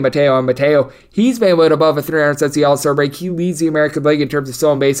with Ode Mateo, and Mateo, he's been able to above a 300 since the All-Star break. He leads the American League in terms of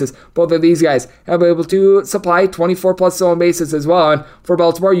stolen bases. Both of these guys have been able to supply 24-plus stolen bases as well. And for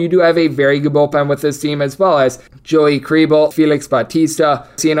Baltimore, you do have a very good bullpen with this team, as well as Joey Kriebel, Felix Bautista,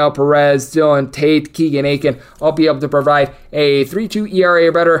 Cianel Perez, Dylan Tate, Keegan Aiken, all be able to provide a 3.2 ERA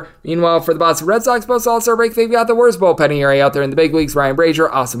or better. Meanwhile, for the Boston Red Sox post All-Star break, they've got the worst bullpen ERA out there in the big leagues. Ryan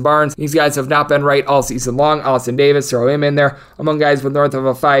Brazier, Austin Barnes. These guys have not been right all season long. Austin Davis, throw him in there. Among guys with north of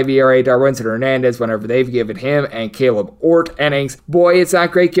a 5 ERA, Darwinzon Hernandez, whenever they've given him and Caleb Ort innings. Boy, it's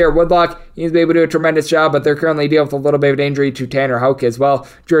not great. Garrett Woodlock, he's been able to do a tremendous job, but they're currently dealing with a little bit of an injury to Tanner Houck as well.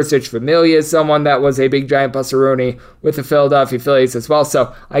 Jurisic Familia is someone that was a big giant busaroonie with the Philadelphia Phillies as well.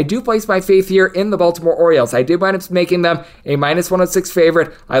 So I do place my faith here in the Baltimore Orioles. I did wind up making them a -106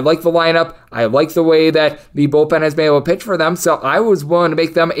 favorite. I like the lineup. I like the way that the bullpen has been able to pitch for them, so I was willing to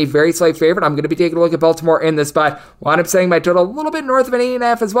make them a very slight favorite. I'm going to be taking a look at Baltimore in this spot. Wound up setting my total a little bit north of an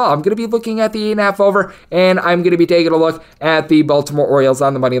 8.5 as well. I'm going to be looking at the 8.5 over, and I'm going to be taking a look at the Baltimore Orioles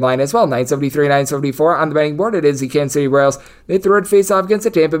on the money line as well. 973, 974 on the betting board. It is the Kansas City Royals. They throw it face off against the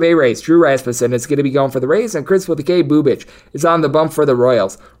Tampa Bay Rays. Drew Rasmussen is going to be going for the Rays, and Chris with the K. Bubich is on the bump for the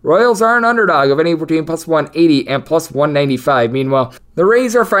Royals. Royals are an underdog of anywhere between +180 and +195. Meanwhile, the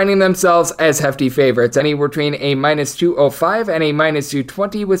Rays are finding themselves as hefty favorites, anywhere between a -205 and a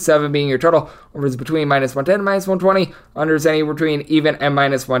 -220, with 7 being your total. Overs between -110 and -120. Unders anywhere between even and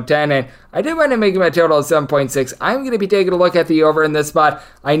 -110. And I did wind up making my total of 7.6. I'm going to be taking a look at the over in this spot.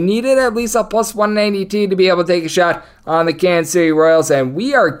 I needed at least a +192 to be able to take a shot on the Kansas City Royals, and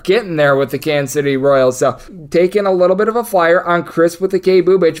we are getting there with the Kansas City Royals. So taking a little bit of a flyer on Chris with the K.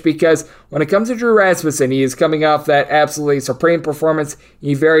 Bubich, because when it comes to Drew Rasmussen, he is coming off that absolutely supreme performance.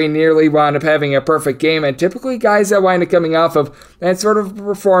 He very nearly wound up having a perfect game, and typically guys that wind up coming off of that sort of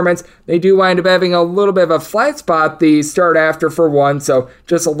performance, they do wind up having a little bit of a flat spot the start after for one, so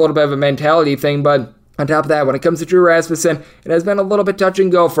just a little bit of a mentality thing. But on top of that, when it comes to Drew Rasmussen, it has been a little bit touch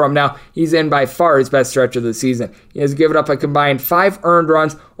and go for him. Now, he's in by far his best stretch of the season. He has given up a combined 5 earned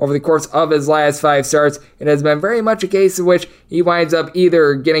runs over the course of his last 5 starts. It has been very much a case in which he winds up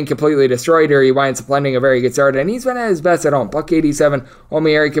either getting completely destroyed or he winds up landing a very good start, and he's been at his best at home. .87 home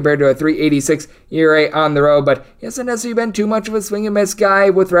ERA compared to a .386 ERA on the road, but he hasn't necessarily been too much of a swing and miss guy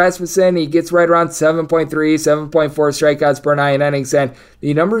with Rasmussen. He gets right around 7.3, 7.4 strikeouts per 9 innings, and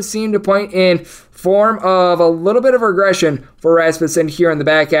the numbers seem to point in form of a little bit of regression for Rasmussen here in the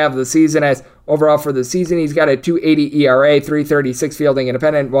back half of the season, as overall for the season he's got a 2.80 ERA, 3.36 fielding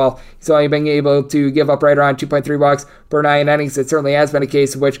independent, while he's only been able to give up right around 2.3 walks per 9 innings. It certainly has been a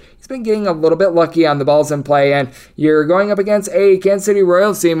case in which he's been getting a little bit lucky on the balls in play, and you're going up against a Kansas City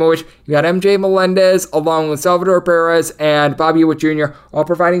Royals team in which you got MJ Melendez along with Salvador Perez and Bobby Witt Jr. all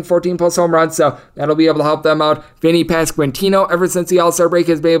providing 14-plus home runs, so that'll be able to help them out. Vinny Pasquantino, ever since the All-Star break,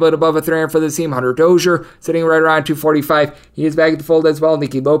 has been able to above a 300 for the team. Hunter Dozier sitting right around 245. He is back at the fold as well.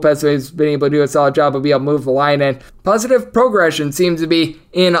 Nicky Lopez has been able to do a solid job of being able to move the line, and positive progression seems to be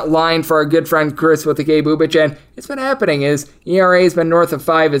in line for our good friend Chris with the K. Bubich, and it's been happening. His ERA has been north of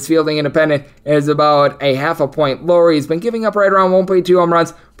 5. His fielding independent is about a half a point lower. He's been giving up right around 1.2 home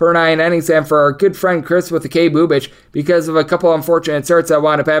runs per 9 innings, and for our good friend Chris with the K. Bubich, because of a couple unfortunate starts that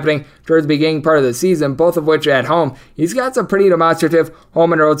wound up happening towards the beginning part of the season, both of which at home, he's got some pretty demonstrative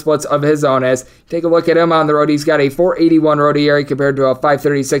home and road splits of his own. As take a look at him on the road, he's got a 4.81 road ERA compared to a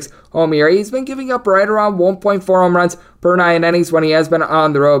 5.36 home ERA. He's been giving up right around 1.4 home runs per 9 innings when he has been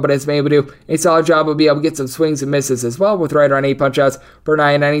on the road, but has been able to do a solid job of being able to get some swings and misses as well, with right around 8 punch-outs per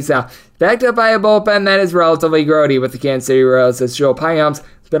 9 innings. Now, backed up by a bullpen that is relatively grody with the Kansas City Royals, as Joe Payamps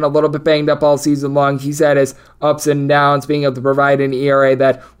been a little bit banged up all season long. He's had his ups and downs, being able to provide an ERA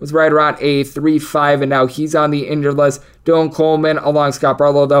that was right around a 3.5, and now he's on the injured list. Dylan Coleman along Scott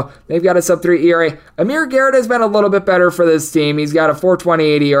Barlow, though, they've got a sub-3 ERA. Amir Garrett has been a little bit better for this team. He's got a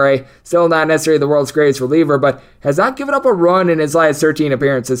 4.28 ERA, still not necessarily the world's greatest reliever, but has not given up a run in his last 13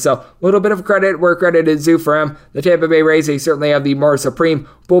 appearances, so a little bit of credit where credit is due for him. The Tampa Bay Rays, they certainly have the more supreme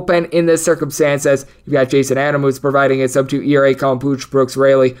bullpen in this circumstance, as you've got Jason Adam, who's providing a sub-2 ERA, Colin Pooch, Brooks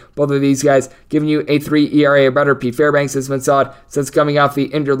Raley, both of these guys giving you a 3 ERA or better. Pete Fairbanks has been solid since coming off the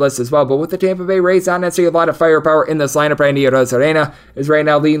injured list as well, but with the Tampa Bay Rays, not necessarily a lot of firepower in this lineup. Randy Arozarena is right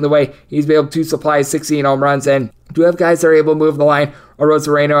now leading the way. He's been able to supply 16 home runs, and do have guys that are able to move the line.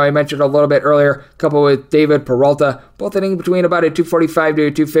 Arozarena, I mentioned a little bit earlier, coupled with David Peralta, both hitting between about a 245 to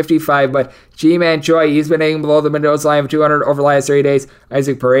a 255, but G-Man Choi, he's been hitting below the Mendoza line of 200 over the last 3 days.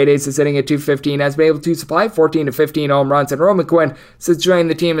 Isaac Paredes is sitting at 215, has been able to supply 14 to 15 home runs, and Roman Quinn, since joining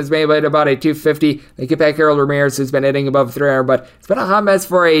the team, has been able to hit about a 250. They get back Harold Ramirez, who's been hitting above 300, but it's been a hot mess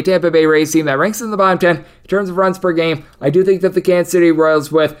for a Tampa Bay Rays team that ranks in the bottom 10 in terms of runs per game. I do think that the Kansas City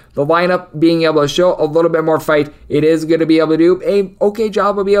Royals, with the lineup being able to show a little bit more fight, it is going to be able to do a okay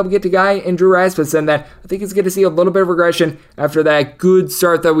job of being able to get to guy in Drew Rasmussen that I think is going to see a little bit of regression after that good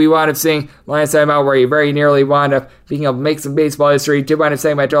start that we wound up seeing last time out, where he very nearly wound up being able to make some baseball history. Did wind up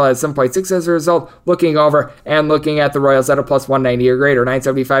saying my total at 7.6 as a result. Looking over and looking at the Royals at a plus 190 or greater,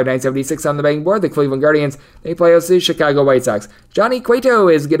 975, 976 on the betting board. The Cleveland Guardians, they play host to the Chicago White Sox. Johnny Cueto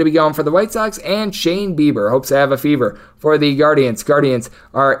is going to be going for the White Sox, and Shane Bieber hopes to have a fever for the Guardians. Guardians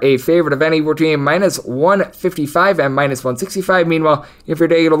are a favorite of any between minus 155 and minus 165. Meanwhile, if you're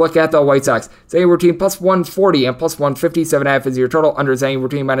taking a look at the White Sox, it's anywhere between plus 140 and plus 157.5 is your total. Under is anywhere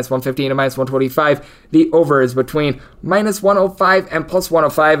between minus 115 and minus 125. The over is between minus 105 and plus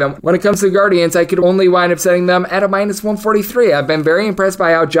 105. And when it comes to the Guardians, I could only wind up setting them at a minus 143. I've been very impressed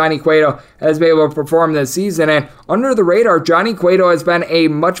by how Johnny Cueto has been able to perform this season. And under the radar, Johnny Cueto has been a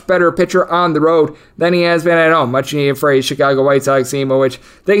much better pitcher on the road than he has been at home. Much needed for a Chicago White Sox team, in which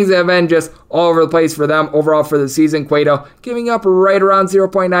things have been just all over the place for them overall for the season. Cueto giving up right around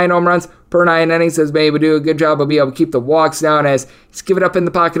 0.9 home runs per 9 innings, has been able to do a good job of being able to keep the walks down, as he's given up in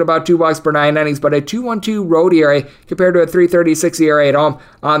the pocket about 2 walks per 9 innings, but a 2.12 road ERA compared to a 3.36 ERA at home.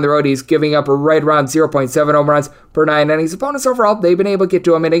 On the road, he's giving up right around 0.7 home runs per 9 innings. Opponents overall, they've been able to get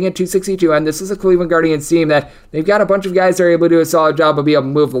to him, hitting at 262, and this is a Cleveland Guardians team that they've got a bunch of guys that are able to do a solid job of being able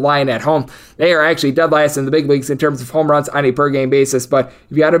to move the line at home. They are actually dead last in the big leagues in terms of home runs on a per-game basis, but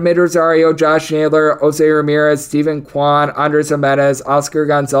you've got Amid Rosario, Josh Naylor, Jose Ramirez, Steven Kwan, Andres Jimenez, Oscar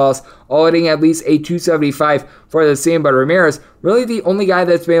Gonzalez, all hitting at least a 275 for the team, but Ramirez, really the only guy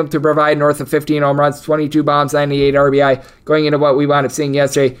that's been able to provide north of 15 home runs, 22 bombs, 98 RBI, going into what we wound up seeing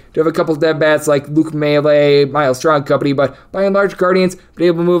yesterday. Do have a couple of dead bats like Luke Melee, Miles Strong company, but by and large, Guardians been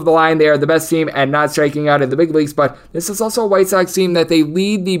able to move the line. They are the best team at not striking out in the big leagues, but this is also a White Sox team that they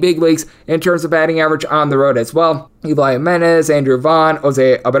lead the big leagues in terms of batting average on the road as well. Eli Jimenez, Andrew Vaughn,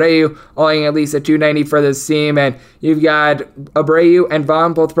 Jose Abreu, all hitting at least a 290 for this team, and you've got Abreu and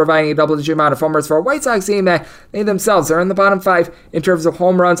Vaughn both providing a double-digit amount of homers for a White Sox team that they themselves are in the bottom 5 in terms of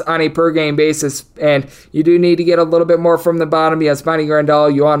home runs on a per-game basis, and you do need to get a little bit more from the bottom. Yes, Manny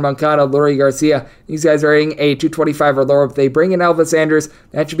Grandal, Yohan Moncada, Lurie Garcia, these guys are hitting a 225 or lower. If they bring in Elvis Andrus,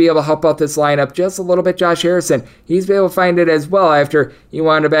 that should be able to help out this lineup just a little bit. Josh Harrison, he's been able to find it as well after he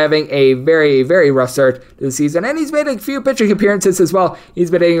wound up having a very, very rough start to the season, and he's made a few pitching appearances as well.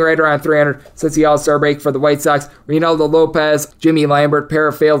 He's been hitting right around 300 since the All-Star break for the White Sox. Reynaldo Lopez, Jimmy Lambert, pair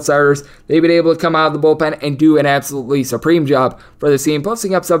of failed starters. They've been able to come out of the bullpen and do an absolutely supreme job for the team,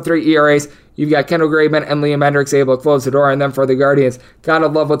 posting up sub-3 ERAs. You've got Kendall Graveman and Liam Hendricks able to close the door, and then for the Guardians, gotta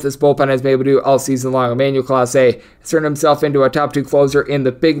love what this bullpen has been able to do all season long. Emmanuel Clase has turned himself into a top 2 closer in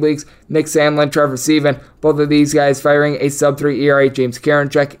the big leagues. Nick Sandlin, Trevor Seaven, both of these guys firing a sub-3 ERA. James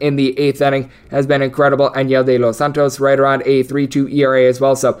Karinchak in the 8th inning has been incredible, and Yel de los Santos right around a 3.2 ERA as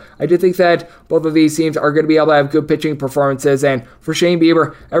well. So I do think that both of these teams are going to be able to have good pitching performances, and for Shane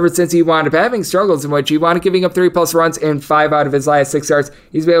Bieber, ever since he wound up having struggles in which he wound up giving up 3+ runs in 5 out of his last 6 starts,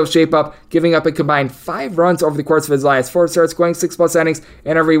 he's been able to shape up, giving giving up a combined 5 runs over the course of his last 4 starts, going 6+ innings,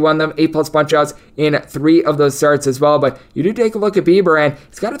 and every one of them 8+ punch-outs in 3 of those starts as well. But you do take a look at Bieber, and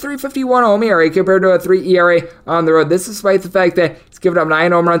he's got a 3.51 home ERA compared to a 3 ERA on the road. This is despite the fact that he's given up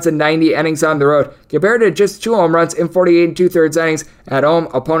 9 home runs in 90 innings on the road, compared to just 2 home runs in 48 2/3 innings at home.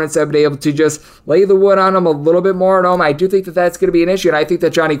 Opponents have been able to just lay the wood on him a little bit more at home. I do think that that's going to be an issue, and I think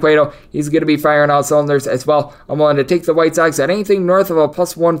that Johnny Cueto, he's going to be firing all cylinders as well. I'm willing to take the White Sox at anything north of a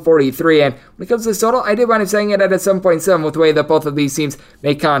 +143, and when it comes to this total, I did wind up saying it at a 7.7 with the way that both of these teams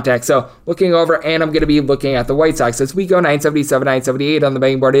make contact. So looking over, and I'm going to be looking at the White Sox as we go 977, 978 on the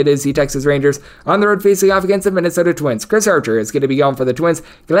betting board. It is the Texas Rangers on the road facing off against the Minnesota Twins. Chris Archer is going to be going for the Twins.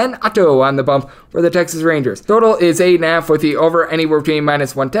 Glenn Otto on the bump for the Texas Rangers. Total is 8.5 with the over anywhere between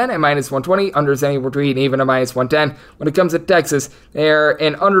 -110 and -120. Unders anywhere between even to -110. When it comes to Texas, they're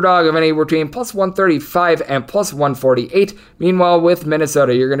an underdog of anywhere between +135 and +148. Meanwhile, with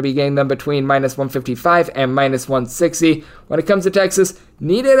Minnesota, you're going to be getting them between -155 and -160. When it comes to Texas,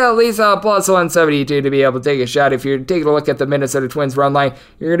 needed at least a +172 to be able to take a shot. If you're taking a look at the Minnesota Twins run line,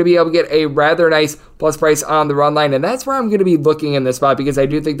 you're going to be able to get a rather nice plus price on the run line, and that's where I'm going to be looking in this spot, because I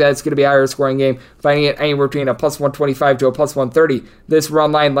do think that it's going to be a higher scoring game, finding it anywhere between a +125 to a +130. This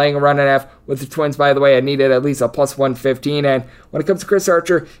run line laying a run and a half with the Twins, by the way, I needed at least a +115, and when it comes to Chris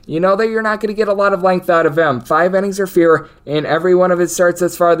Archer, you know that you're not going to get a lot of length out of him. 5 innings or fewer in every one of his starts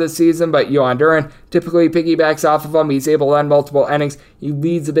thus far this season, but Yohan Duran typically piggybacks off of him. He's able to end multiple innings. He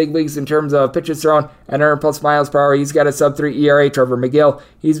leads the big leagues in terms of pitches thrown at 100+ miles per hour. He's got a sub-3 ERA. Trevor McGill,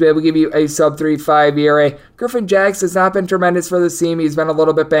 he's been able to give you a sub-3.5 ERA. Griffin Jax has not been tremendous for this team. He's been a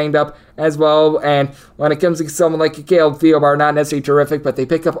little bit banged up as well. And when it comes to someone like Caleb Thielbar, not necessarily terrific, but they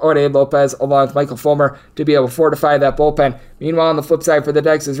pick up Ode Lopez along with Michael Fulmer to be able to fortify that bullpen. Meanwhile, on the flip side for the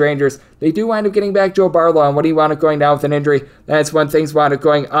Texas Rangers, they do wind up getting back Joe Barlow, and when he wound up going down with an injury, that's when things wound up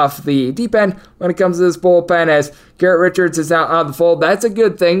going off the deep end when it comes to this bullpen, as Garrett Richards is now out of the fold. That's a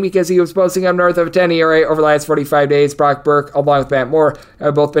good thing, because he was posting up north of a 10 ERA over the last 45 days. Brock Burke, along with Matt Moore,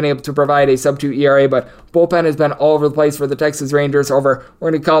 have both been able to provide a sub-2 ERA, but bullpen has been all over the place for the Texas Rangers over,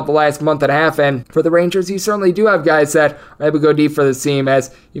 we're going to call it the last month and a half, and for the Rangers, you certainly do have guys that are able to go deep for this team, as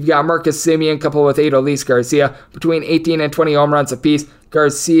you've got Marcus Semien coupled with Adolis Garcia, between 18 and 20 home runs apiece.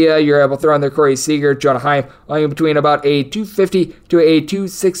 Garcia, you're able to throw in their Corey Seager. Jonah Heim, only between about a 250 to a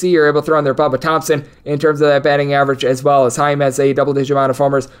 260. You're able to throw in their Bubba Thompson in terms of that batting average, as well as Heim has a double-digit amount of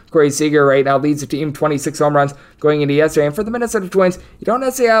homers. Corey Seager right now leads the team, 26 home runs going into yesterday. And for the Minnesota Twins, you don't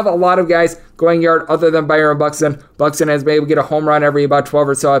necessarily have a lot of guys going yard other than Byron Buxton. Buxton has been able to get a home run every about 12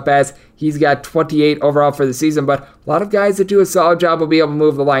 or so at bats. He's got 28 overall for the season, but a lot of guys that do a solid job will be able to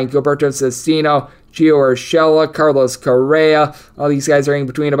move the line. Gilberto Cestino, Gio Urshela, Carlos Correa, all these guys are in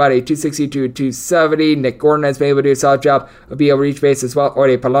between about a 260 to a 270. Nick Gordon has been able to do a solid job of being able to reach base as well.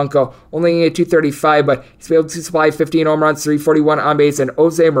 Ode Polanco only a 235, but he's been able to supply 15 home runs, 341 on base, and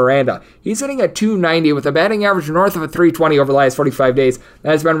Jose Miranda, he's hitting at 290 with a batting average north of a 320 over the last 45 days.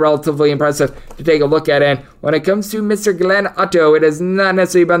 That has been relatively impressive to take a look at. And when it comes to Mr. Glenn Otto, it has not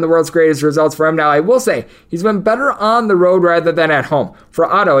necessarily been the world's greatest results for him. Now, I will say he's been better on the road rather than at home. For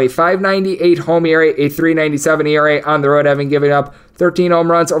Otto, a 5.98 home ERA, a 3.97 ERA on the road, having given up 13 home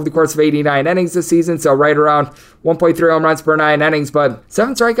runs over the course of 89 innings this season, so right around 1.3 home runs per 9 innings, but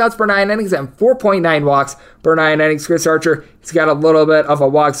 7 strikeouts per 9 innings and 4.9 walks per 9 innings. Chris Archer, he's got a little bit of a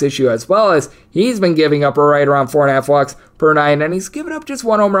walks issue, as well as he's been giving up right around 4.5 walks per 9, and he's given up just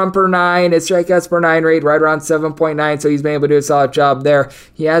 1 home run per 9. His strikeouts per 9 rate right around 7.9, so he's been able to do a solid job there.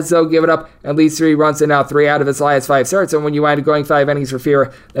 He has, though, given up at least 3 runs in now 3 out of his last 5 starts, and when you wind up going 5 innings for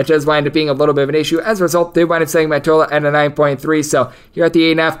fewer, that does wind up being a little bit of an issue. As a result, they wind up setting Matola at a 9.3, so here at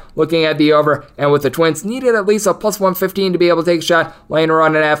the 8.5, looking at the over, and with the Twins, needed at least a +115 to be able to take a shot, laying a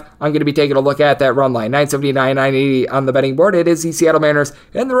run and a half. I'm going to be taking a look at that run line, 979, 980 on the betting board. It is the Seattle Mariners,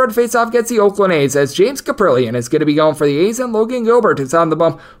 and the road face-off against the Oakland A's, as James Caprillion is going to be going for the A's, and Logan Gilbert is on the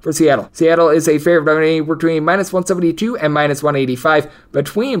bump for Seattle. Seattle is a favorite between -172 and -185,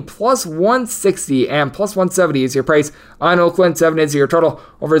 between +160 and +170 is your price on Oakland. 7 is your total.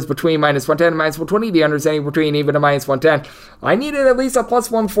 Over is between -110 and -120. The understanding between even to -110. I needed at least a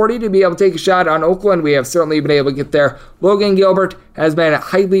 +140 to be able to take a shot on Oakland. We have certainly been able to get there. Logan Gilbert has been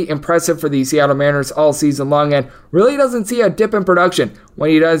highly impressive for the Seattle Mariners all season long, and really doesn't see a dip in production when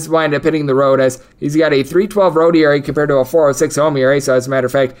he does wind up hitting the road, as he's got a 3.12 road ERA compared to a 4.06 home ERA. So as a matter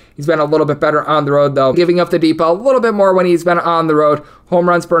of fact, he's been a little bit better on the road, though, giving up the deep a little bit more when he's been on the road. Home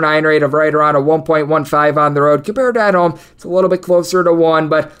runs per 9 rate of right around a 1.15 on the road. Compared to at home, it's a little bit closer to 1,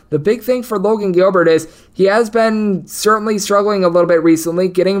 but the big thing for Logan Gilbert is he has been certainly struggling a little bit recently,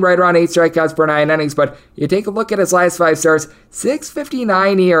 getting right around 8 strikeouts per 9 innings, but you take a look at his last 5 starts,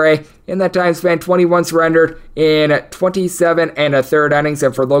 6.59 ERA in that time span, 21 surrendered in 27 and a third innings.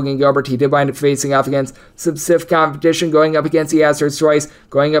 And for Logan Gilbert, he did wind up facing off against some stiff competition, going up against the Astros twice,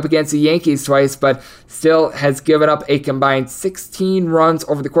 going up against the Yankees twice, but still has given up a combined 16 runs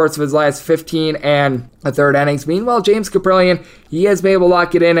over the course of his last 15 and a third innings. Meanwhile, James Kaprielian, he has been able to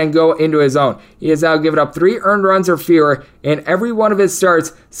lock it in and go into his own. He has now given up 3 earned runs or fewer in every one of his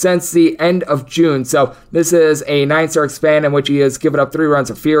starts since the end of June. So this is a 9-start span in which he has given up 3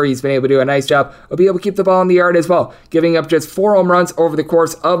 runs or fewer. He's been able to do a nice job of being able to keep the ball in the yard as well, giving up just 4 home runs over the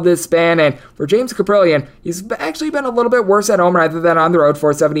course of this span. And for James Kaprielian, he's actually been a little bit worse at home rather than on the road.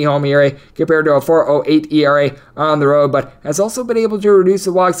 4.70 home ERA compared to a 4.08 ERA on the road, but has also been able to reduce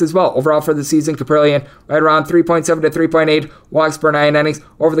the walks as well. Overall for the season, Kaprielian right around 3.7 to 3.8 walks per 9 innings.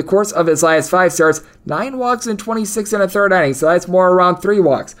 Over the course of his last 5 starts, 9 walks in 26 and a third innings, so that's more around 3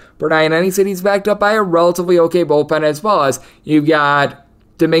 walks per 9 innings, and he's backed up by a relatively okay bullpen as well, as you've got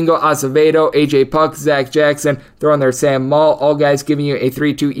Domingo Acevedo, AJ Puk, Zach Jackson, throwing there Sam Moll, all guys giving you a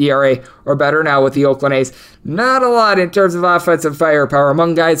 3.2 ERA or better now with the Oakland A's. Not a lot in terms of offensive firepower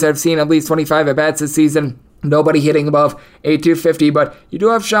among guys that have seen at least 25 at-bats this season. Nobody hitting above a 250, but you do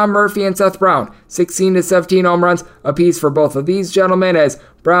have Sean Murphy and Seth Brown. 16 to 17 home runs apiece for both of these gentlemen, as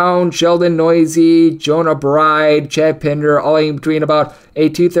Brown, Sheldon Noisy, Jonah Bride, Chad Pinder, all in between about a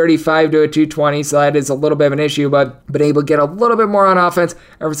 235 to a 220, so that is a little bit of an issue, but been able to get a little bit more on offense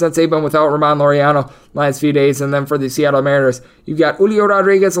ever since they've been without Ramon Laureano last few days. And then for the Seattle Mariners, you've got Julio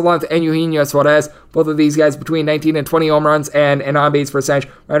Rodriguez along with Eugenio Suarez, both of these guys between 19 and 20 home runs and an on-base percentage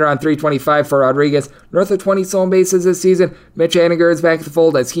right around 325 for Rodriguez. North of 20 stolen bases this season. Mitch Haniger is back at the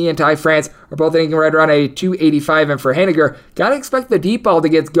fold as he and Ty France are both hitting right around a 285, and for Haniger, gotta expect the deep ball to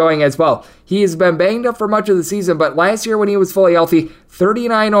get going as well. He has been banged up for much of the season, but last year when he was fully healthy,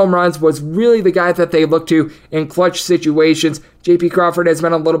 39 home runs, was really the guy that they look to in clutch situations. J.P. Crawford has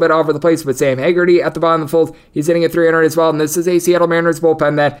been a little bit all over the place, but Sam Haggerty at the bottom of the fold, he's hitting at 300 as well, and this is a Seattle Mariners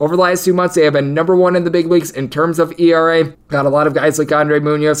bullpen that over the last 2 months, they have been number 1 in the big leagues in terms of ERA. Got a lot of guys like Andre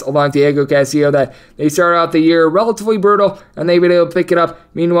Munoz along Diego Castillo that they started out the year relatively brutal, and they've been able to pick it up.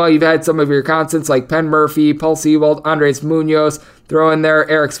 Meanwhile, you've had some of your constants like Penn Murphy, Paul Sewald, Andres Munoz, throw in there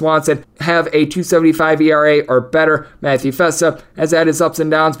Eric Swanson, have a 2.75 ERA or better. Matthew Festa has had his ups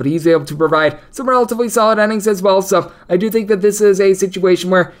and downs, but he's able to provide some relatively solid innings as well. So I do think that this is a situation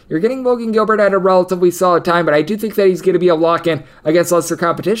where you're getting Logan Gilbert at a relatively solid time, but I do think that he's going to be a lock-in against lesser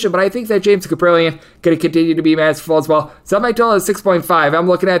competition. But I think that James Kaprielian going to continue to be masterful as well. So my total is 6.5. I'm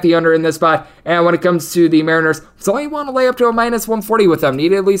looking at the under in this spot. And when it comes to the Mariners, so I want to lay up to a minus 140 with them.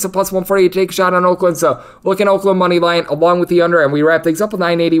 Need at least a plus 140 to take a shot on Oakland. So looking at Oakland money line along with the under, and we wrap things up with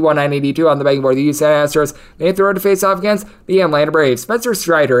 981, 982 on the betting board. The Houston Astros, they hit the road to face off against the Atlanta Braves. Spencer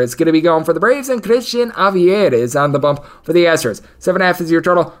Strider is going to be going for the Braves, and Christian Javier is on the bump for the Astros. 7.5 is your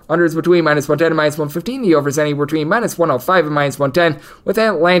total. Unders between minus 110 and minus 115. The overs anywhere between minus 105 and minus 110. With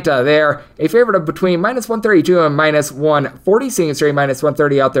Atlanta, they're a favorite of between minus 132 and minus 140. Seeing a straight minus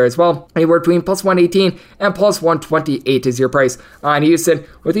 130 out there as well. Anywhere between plus 118 and plus 128 is your price on Houston.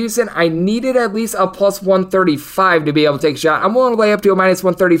 With Houston, I needed at least a plus 135 to be able to take a shot. I'm willing to lay up to a minus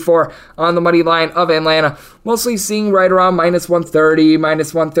 134 on the money line of Atlanta. Mostly seeing right around minus 130,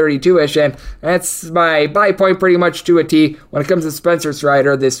 minus 132-ish, and that's my buy point pretty much to a T. When it comes to Spencer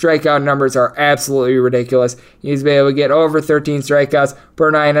Strider, the strikeout numbers are absolutely ridiculous. He's been able to get over 13 strikeouts per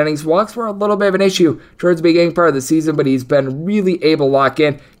 9 innings. Walks were a little bit of an issue towards the beginning part of the season, but he's been really able to lock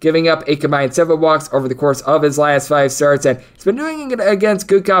in, giving up a combined 7 walks over the course of his last 5 starts, and he's been doing it against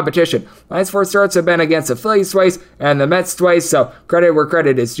good competition. Last 4 starts have been against the Phillies twice and the Mets twice, so credit where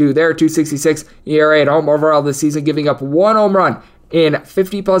credit is due there. 2.66 ERA at home overall this season, giving up 1 home run in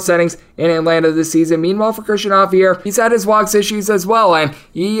 50-plus innings in Atlanta this season. Meanwhile, for Christian Javier, he's had his walks issues as well, and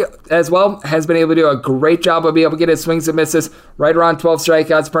he, as well, has been able to do a great job of being able to get his swings and misses right around 12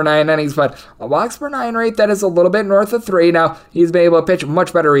 strikeouts per 9 innings, but a walks per 9 rate that is a little bit north of 3. Now, he's been able to pitch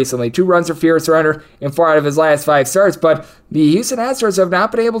much better recently. 2 runs or fewer surrendered in 4 out of his last 5 starts, but the Houston Astros have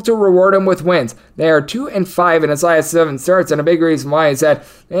not been able to reward him with wins. They are 2-5 in his last 7 starts, and a big reason why is that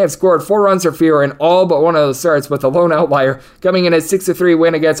they have scored 4 runs or fewer in all but one of those starts, with a lone outlier coming in a 6-3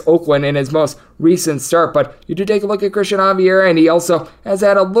 win against Oakland in his most recent start. But you do take a look at Christian Javier, and he also has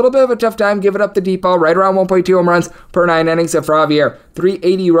had a little bit of a tough time giving up the deep ball, right around 1.2 home runs per 9 innings. And for Javier,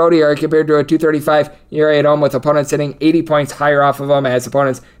 3.80 road ERA compared to a 2.35 ERA at home, with opponents hitting 80 points higher off of him, as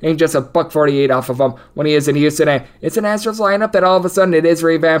opponents hitting just a $1.48 off of him when he is in Houston. And it's an Astros lineup that all of a sudden it is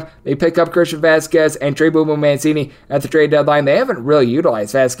revamped. They pick up Christian Vasquez and Trey Boo Boo Mancini at the trade deadline. They haven't really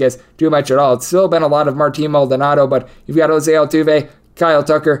utilized Vasquez too much at all. It's still been a lot of Martin Maldonado, but you've got Jose Altuve, Kyle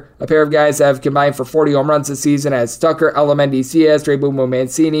Tucker, a pair of guys that have combined for 40 home runs this season as Tucker, Elemendy Diaz, Trey Boomo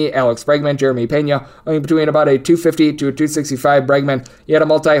Mancini, Alex Bregman, Jeremy Pena, only between about a 250 to a 265 Bregman. He had a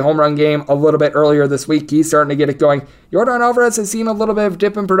multi-home run game a little bit earlier this week. He's starting to get it going. Yordan Alvarez has seen a little bit of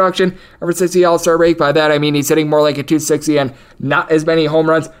dip in production ever since the All-Star break. By that, I mean he's hitting more like a 260 and not as many home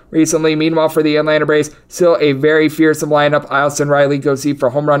runs recently. Meanwhile, for the Atlanta Braves, still a very fearsome lineup. Austin Riley goes deep for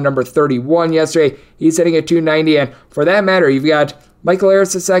home run number 31 yesterday. He's hitting at 290, and for that matter, you've got Michael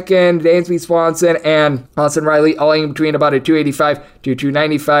Harris II, Dansby Swanson, and Austin Riley all in between about a 285 to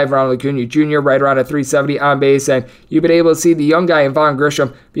 295. Ronald Acuna Jr. right around a 370 on base, and you've been able to see the young guy in Vaughn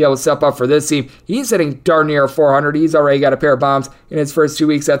Grisham be able to step up for this team. He's hitting darn near 400. He's already got a pair of bombs in his first 2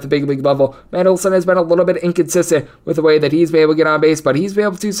 weeks at the big league level. Matt Olson has been a little bit inconsistent with the way that he's been able to get on base, but he's been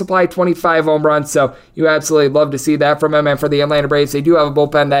able to supply 25 home runs, so you absolutely love to see that from him. And for the Atlanta Braves, they do have a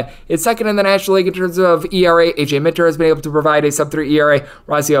bullpen that is second in the National League in terms of ERA. AJ Minter has been able to provide a sub-3 ERA.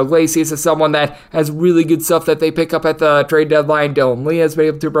 Raisel Iglesias is someone that has really good stuff that they pick up at the trade deadline. Dylan Lee has been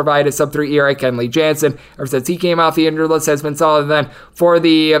able to provide a sub-3 ERA. Kenley Jansen, ever since he came off the injured list, has been solid. And then for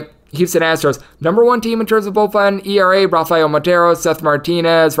the Houston Astros, number one team in terms of bullpen ERA, Rafael Montero, Seth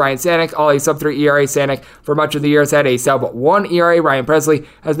Martinez, Ryan Stanek, all a sub-3 ERA. Stanek for much of the year has had a sub-1 ERA. Ryan Presley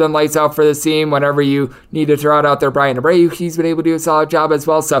has been lights out for this team. Whenever you need to throw it out there, Brian Abreu, he's been able to do a solid job as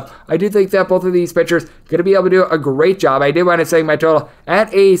well. So I do think that both of these pitchers going to be able to do a great job. I did want to say my total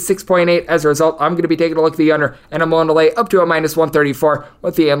at a 6.8 as a result. I'm going to be taking a look at the under, and I'm willing to lay up to a minus 134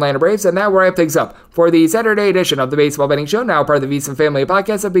 with the Atlanta Braves. And that will wrap things up for the Saturday edition of the Baseball Betting Show, now part of the VSiN Family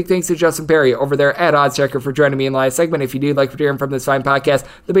Podcast. A big thanks to Justin Perry over there at Odds Checker for joining me in the last segment. If you do like what you're hearing from this fine podcast,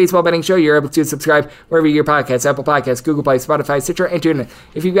 the Baseball Betting Show, you're able to subscribe wherever you get your podcasts, Apple Podcasts, Google Play, Spotify, Stitcher, and TuneIn.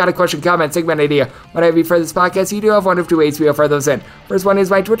 If you've got a question, comment, segment idea, what have you for this podcast, you do have one of two ways we offer those in. First one is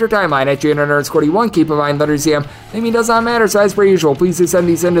my Twitter timeline at JNR_41. Keep in mind, letters CM, naming does not matter, so as per usual, please do send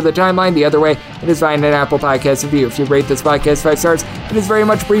these into the timeline. The other way, it is fine an Apple Podcast review. If you rate this podcast 5 stars, it is very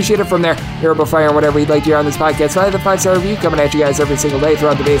much appreciated. From there, you're able to fire whatever you'd like to hear on this podcast. So I have the 5-star review coming at you guys every single day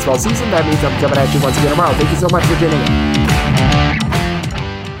throughout the baseball season. That means I'm coming at you once again tomorrow. Thank you so much for tuning in.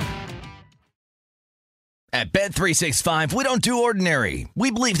 At Bet365, we don't do ordinary. We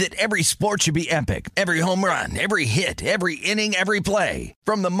believe that every sport should be epic. Every home run, every hit, every inning, every play.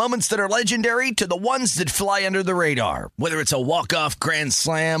 From the moments that are legendary to the ones that fly under the radar. Whether it's a walk-off grand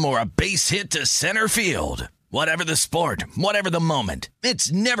slam or a base hit to center field. Whatever the sport, whatever the moment,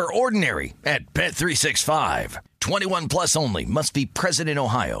 it's never ordinary at Bet365. 21 plus only. Must be present in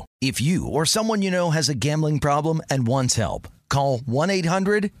Ohio. If you or someone you know has a gambling problem and wants help, call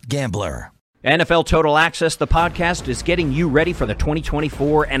 1-800-GAMBLER. NFL Total Access, the podcast, is getting you ready for the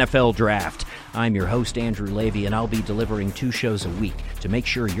 2024 NFL Draft. I'm your host, Andrew Levy, and I'll be delivering 2 shows a week to make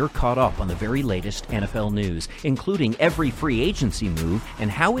sure you're caught up on the very latest NFL news, including every free agency move and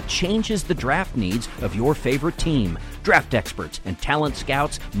how it changes the draft needs of your favorite team. Draft experts and talent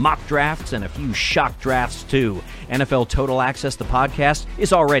scouts, mock drafts, and a few shock drafts, too. NFL Total Access, the podcast,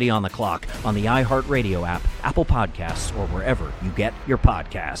 is already on the clock on the iHeartRadio app, Apple Podcasts, or wherever you get your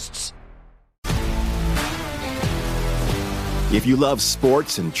podcasts. If you love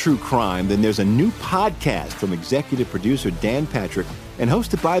sports and true crime, then there's a new podcast from executive producer Dan Patrick and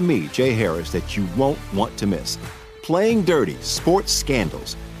hosted by me, Jay Harris, that you won't want to miss. Playing Dirty: Sports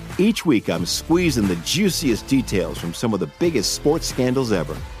Scandals. Each week, I'm squeezing the juiciest details from some of the biggest sports scandals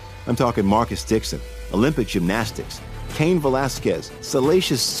ever. I'm talking Marcus Dixon, Olympic gymnastics, Cain Velasquez,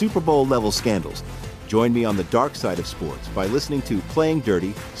 salacious Super Bowl-level scandals. Join me on the dark side of sports by listening to Playing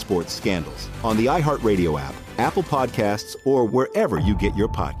Dirty: Sports Scandals on the iHeartRadio app, Apple Podcasts, or wherever you get your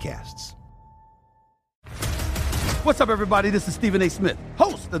podcasts. What's up, everybody? This is Stephen A. Smith,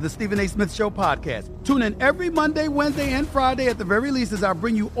 host of the Stephen A. Smith Show podcast. Tune in every Monday, Wednesday, and Friday at the very least as I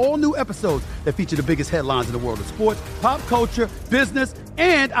bring you all new episodes that feature the biggest headlines in the world of sports, pop culture, business,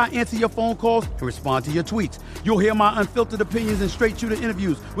 and I answer your phone calls and respond to your tweets. You'll hear my unfiltered opinions and straight-shooter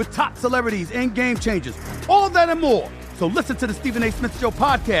interviews with top celebrities and game changers. All that and more. So listen to the Stephen A. Smith Show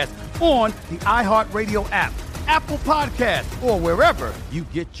podcast on the iHeartRadio app, Apple Podcasts, or wherever you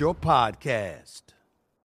get your podcast.